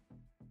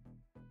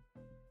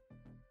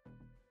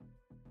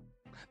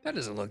 That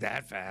doesn't look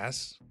that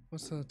fast.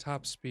 What's the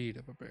top speed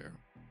of a bear?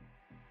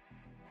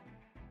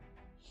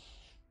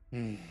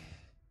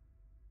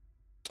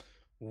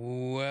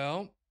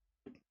 Well,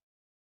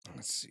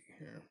 let's see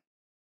here.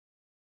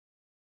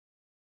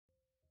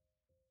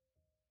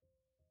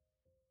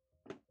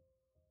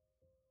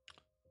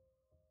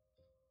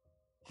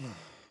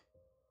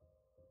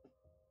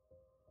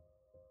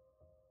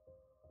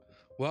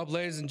 Well,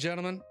 ladies and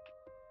gentlemen,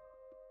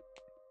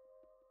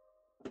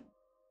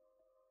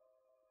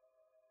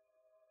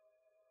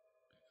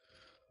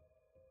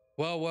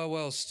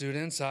 well,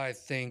 students, I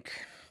think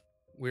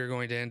we're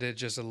going to end it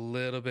just a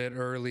little bit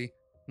early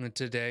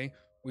today.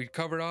 We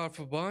covered off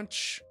a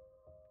bunch.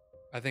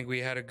 I think we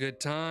had a good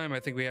time. I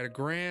think we had a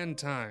grand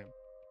time.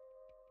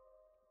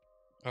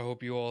 I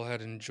hope you all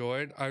had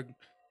enjoyed. I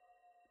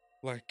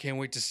can't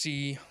wait to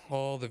see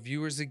all the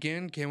viewers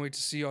again. Can't wait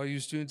to see all you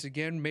students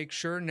again. Make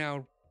sure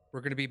now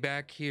we're going to be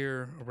back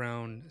here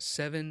around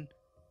 7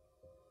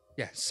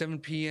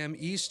 p.m.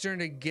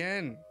 Eastern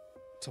again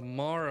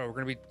tomorrow.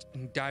 We're going to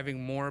be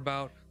diving more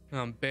about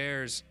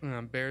bears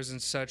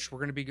and such. We're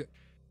going to be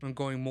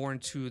going more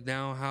into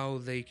now how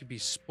they could be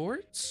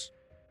sports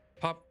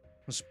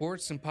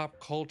and pop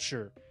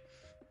culture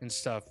and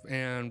stuff,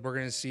 and we're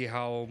gonna see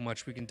how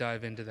much we can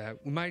dive into that.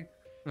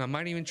 I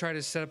might even try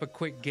to set up a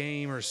quick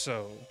game or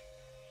so.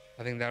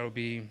 I think that'd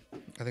be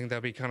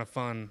kind of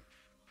fun.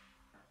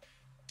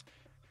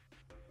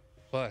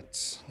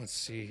 But let's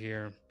see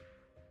here.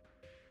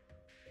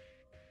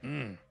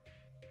 Let's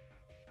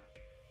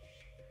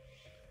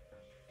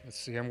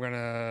see. I'm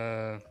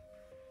gonna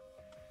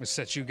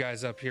set you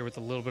guys up here with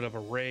a little bit of a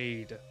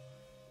raid.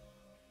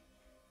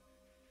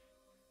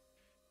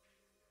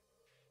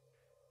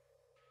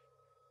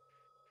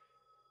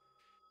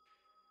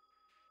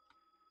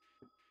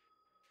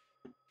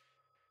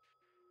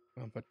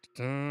 But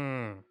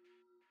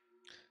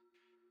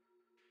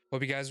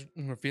hope you guys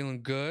are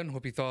feeling good.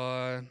 Hope you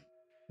thought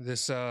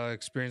this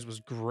experience was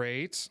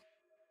great.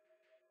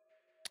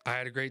 I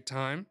had a great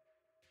time.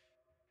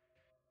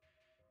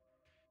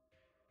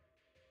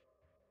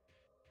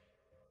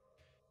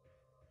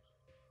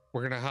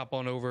 We're gonna hop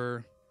on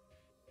over.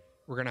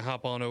 We're gonna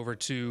hop on over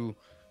to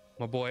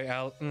my boy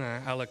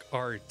Alec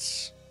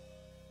Arts,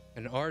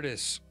 an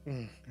artist.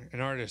 An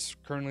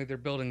artist. Currently, they're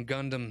building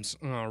Gundams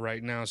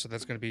right now, so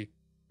that's gonna be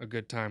a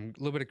good time. A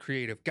little bit of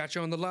creative. Got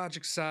you on the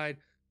logic side,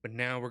 but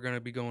now we're gonna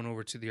be going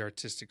over to the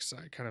artistic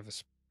side, kind of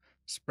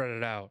spread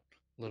it out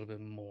a little bit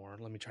more.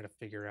 Let me try to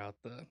figure out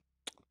the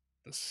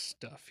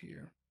stuff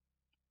here.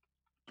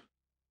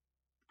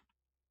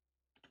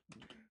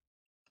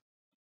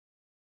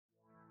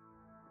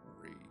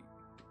 Read.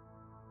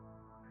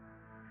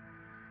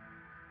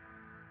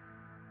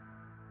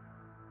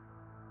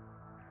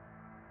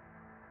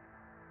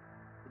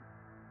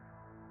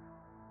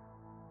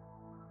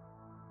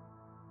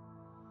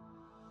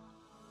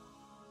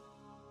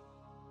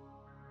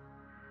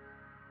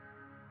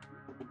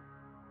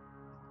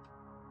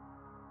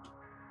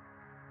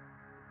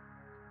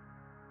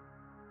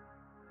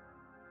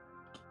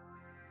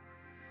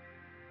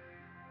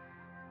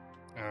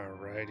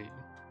 Alrighty.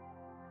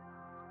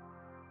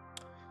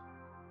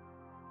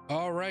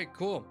 All right,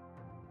 cool.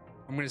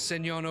 I'm gonna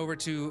send you on over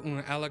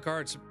to Alec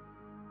Arts.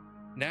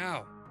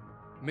 Now,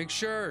 make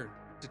sure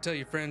to tell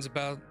your friends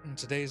about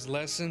today's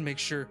lesson. Make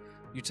sure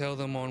you tell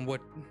them on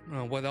what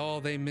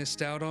all they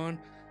missed out on.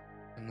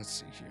 And let's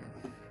see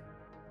here.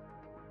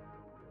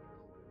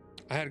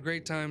 I had a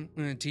great time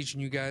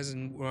teaching you guys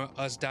and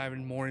us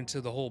diving more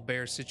into the whole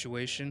bear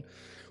situation.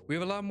 We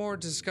have a lot more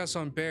to discuss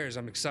on bears.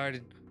 I'm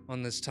excited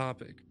on this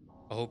topic.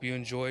 I hope you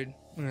enjoyed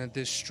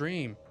this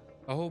stream.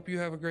 I hope you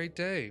have a great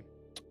day.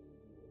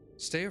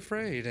 Stay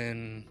afraid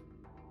and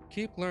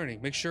keep learning.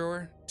 Make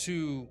sure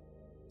to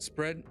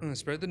spread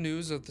the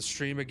news of the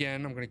stream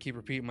again. I'm going to keep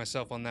repeating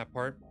myself on that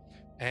part.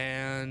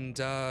 And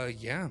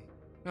yeah,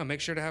 no,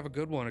 make sure to have a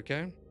good one,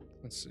 okay?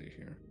 Let's see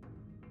here.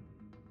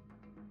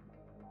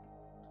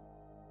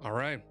 All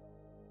right.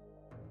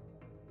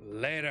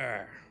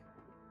 Later.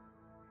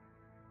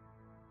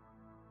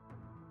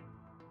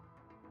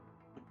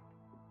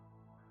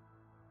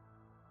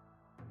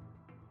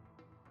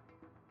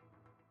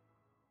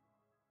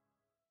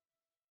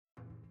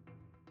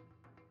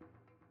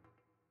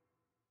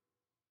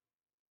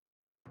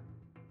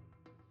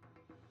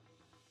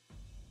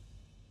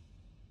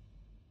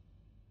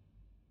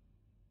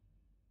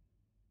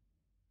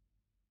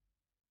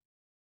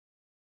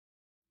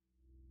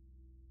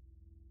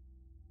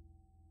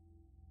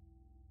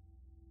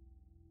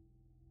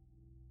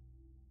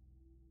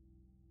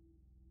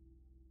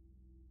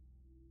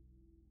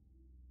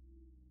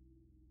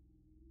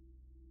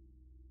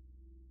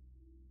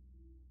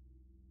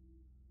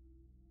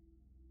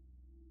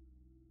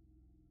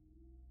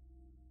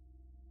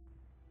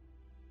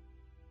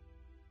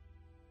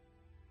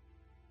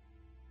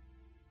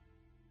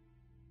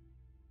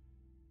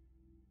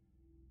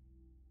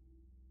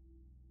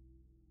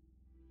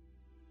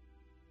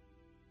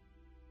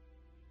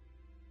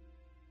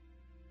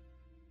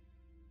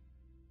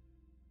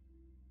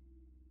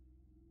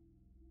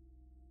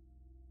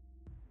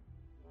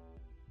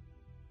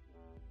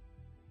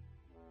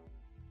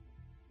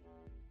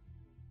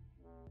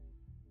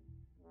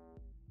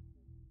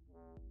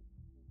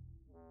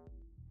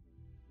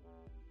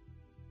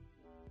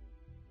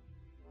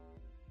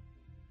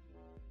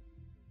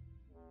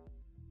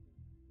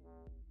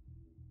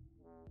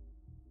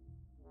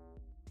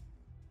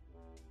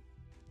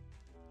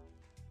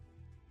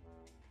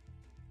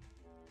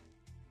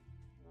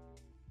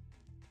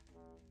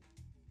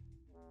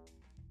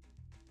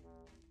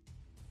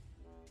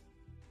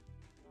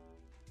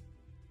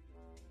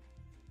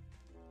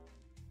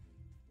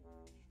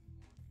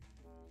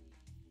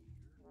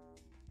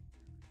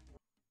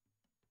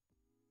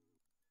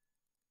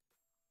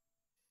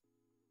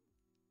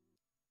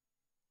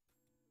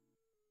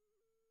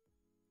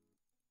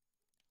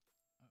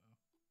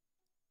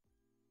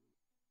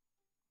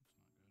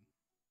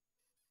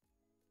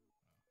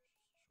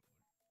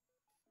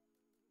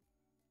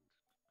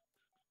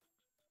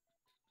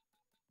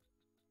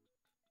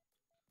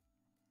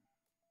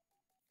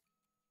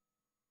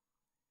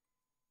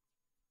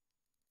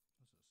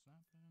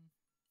 Snapping to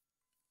just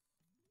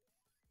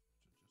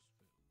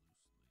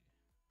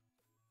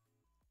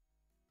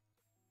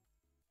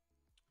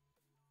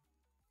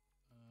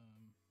fit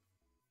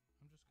loosely.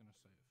 I'm just gonna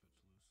say it fits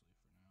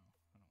loosely for now.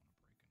 I don't want to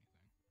break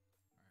anything.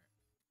 Alright.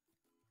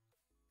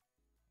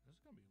 This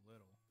is gonna be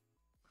little.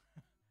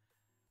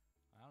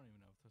 I don't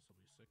even know if this will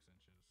be 6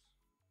 inches.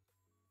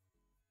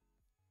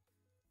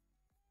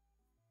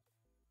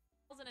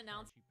 An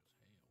announcement.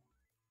 Cheap as hail.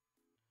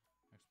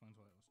 Explains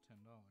why it was $10.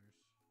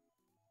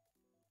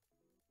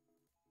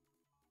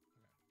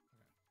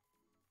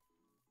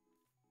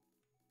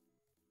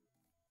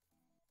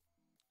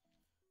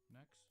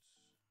 Next,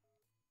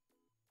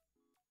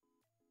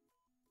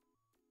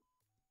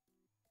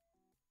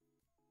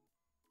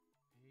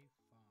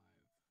 A5.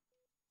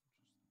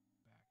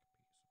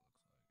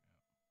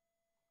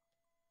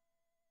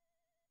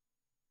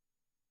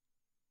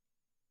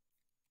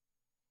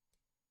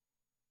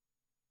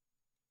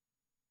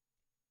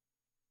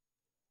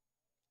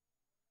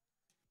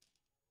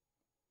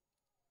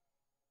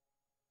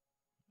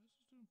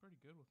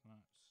 pretty good with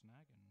not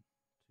snagging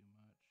too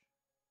much.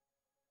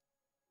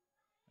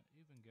 That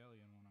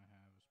Evangelion one I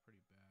have is pretty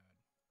bad.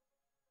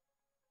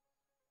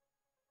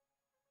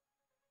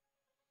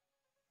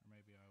 Or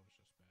maybe I was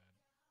just bad.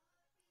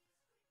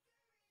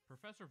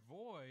 Professor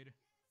Void!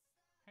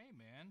 Hey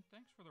man,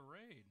 thanks for the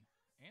raid.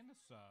 And the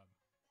sub.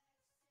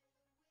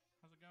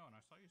 How's it going?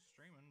 I saw you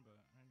streaming,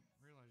 but I didn't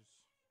realize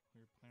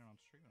we were planning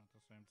on streaming at the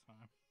same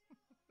time.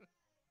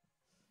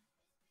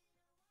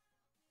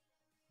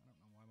 I don't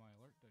know why my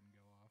alert didn't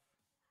go off.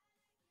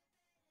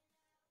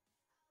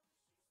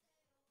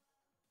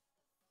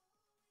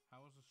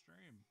 How was the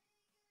stream?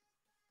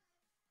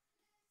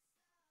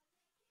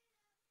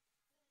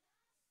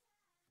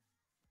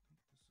 I think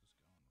this is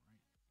going right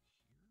here. This is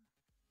so weird.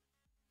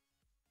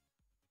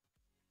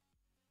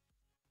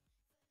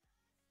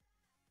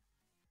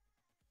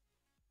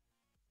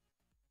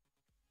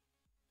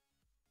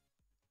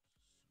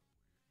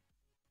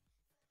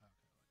 Okay,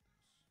 like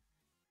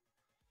this.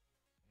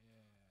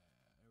 Yeah,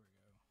 there we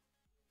go.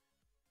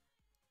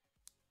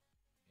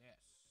 Yes.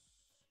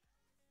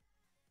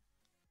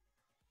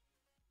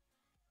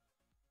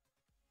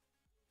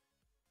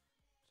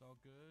 It's all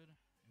good.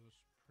 It was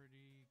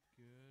pretty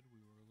good.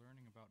 We were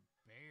learning about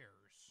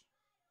bears.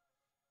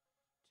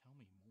 Tell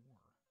me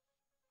more.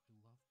 I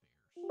love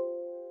bears.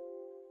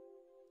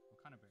 What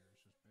kind of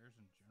bears? Just bears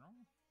in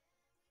general?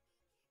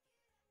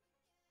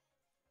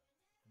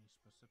 Any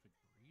specific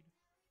breed?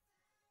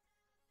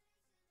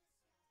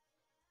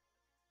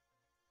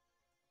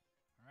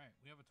 Alright,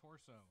 we have a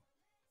torso.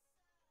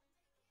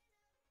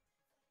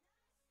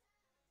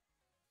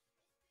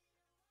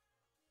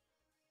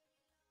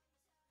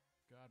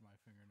 God, my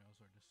fingernails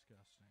are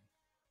disgusting.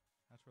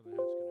 That's where the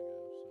head's gonna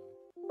go,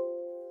 so.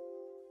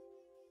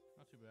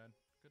 Not too bad.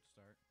 Good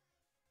start.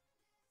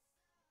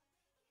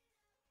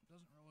 It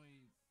doesn't really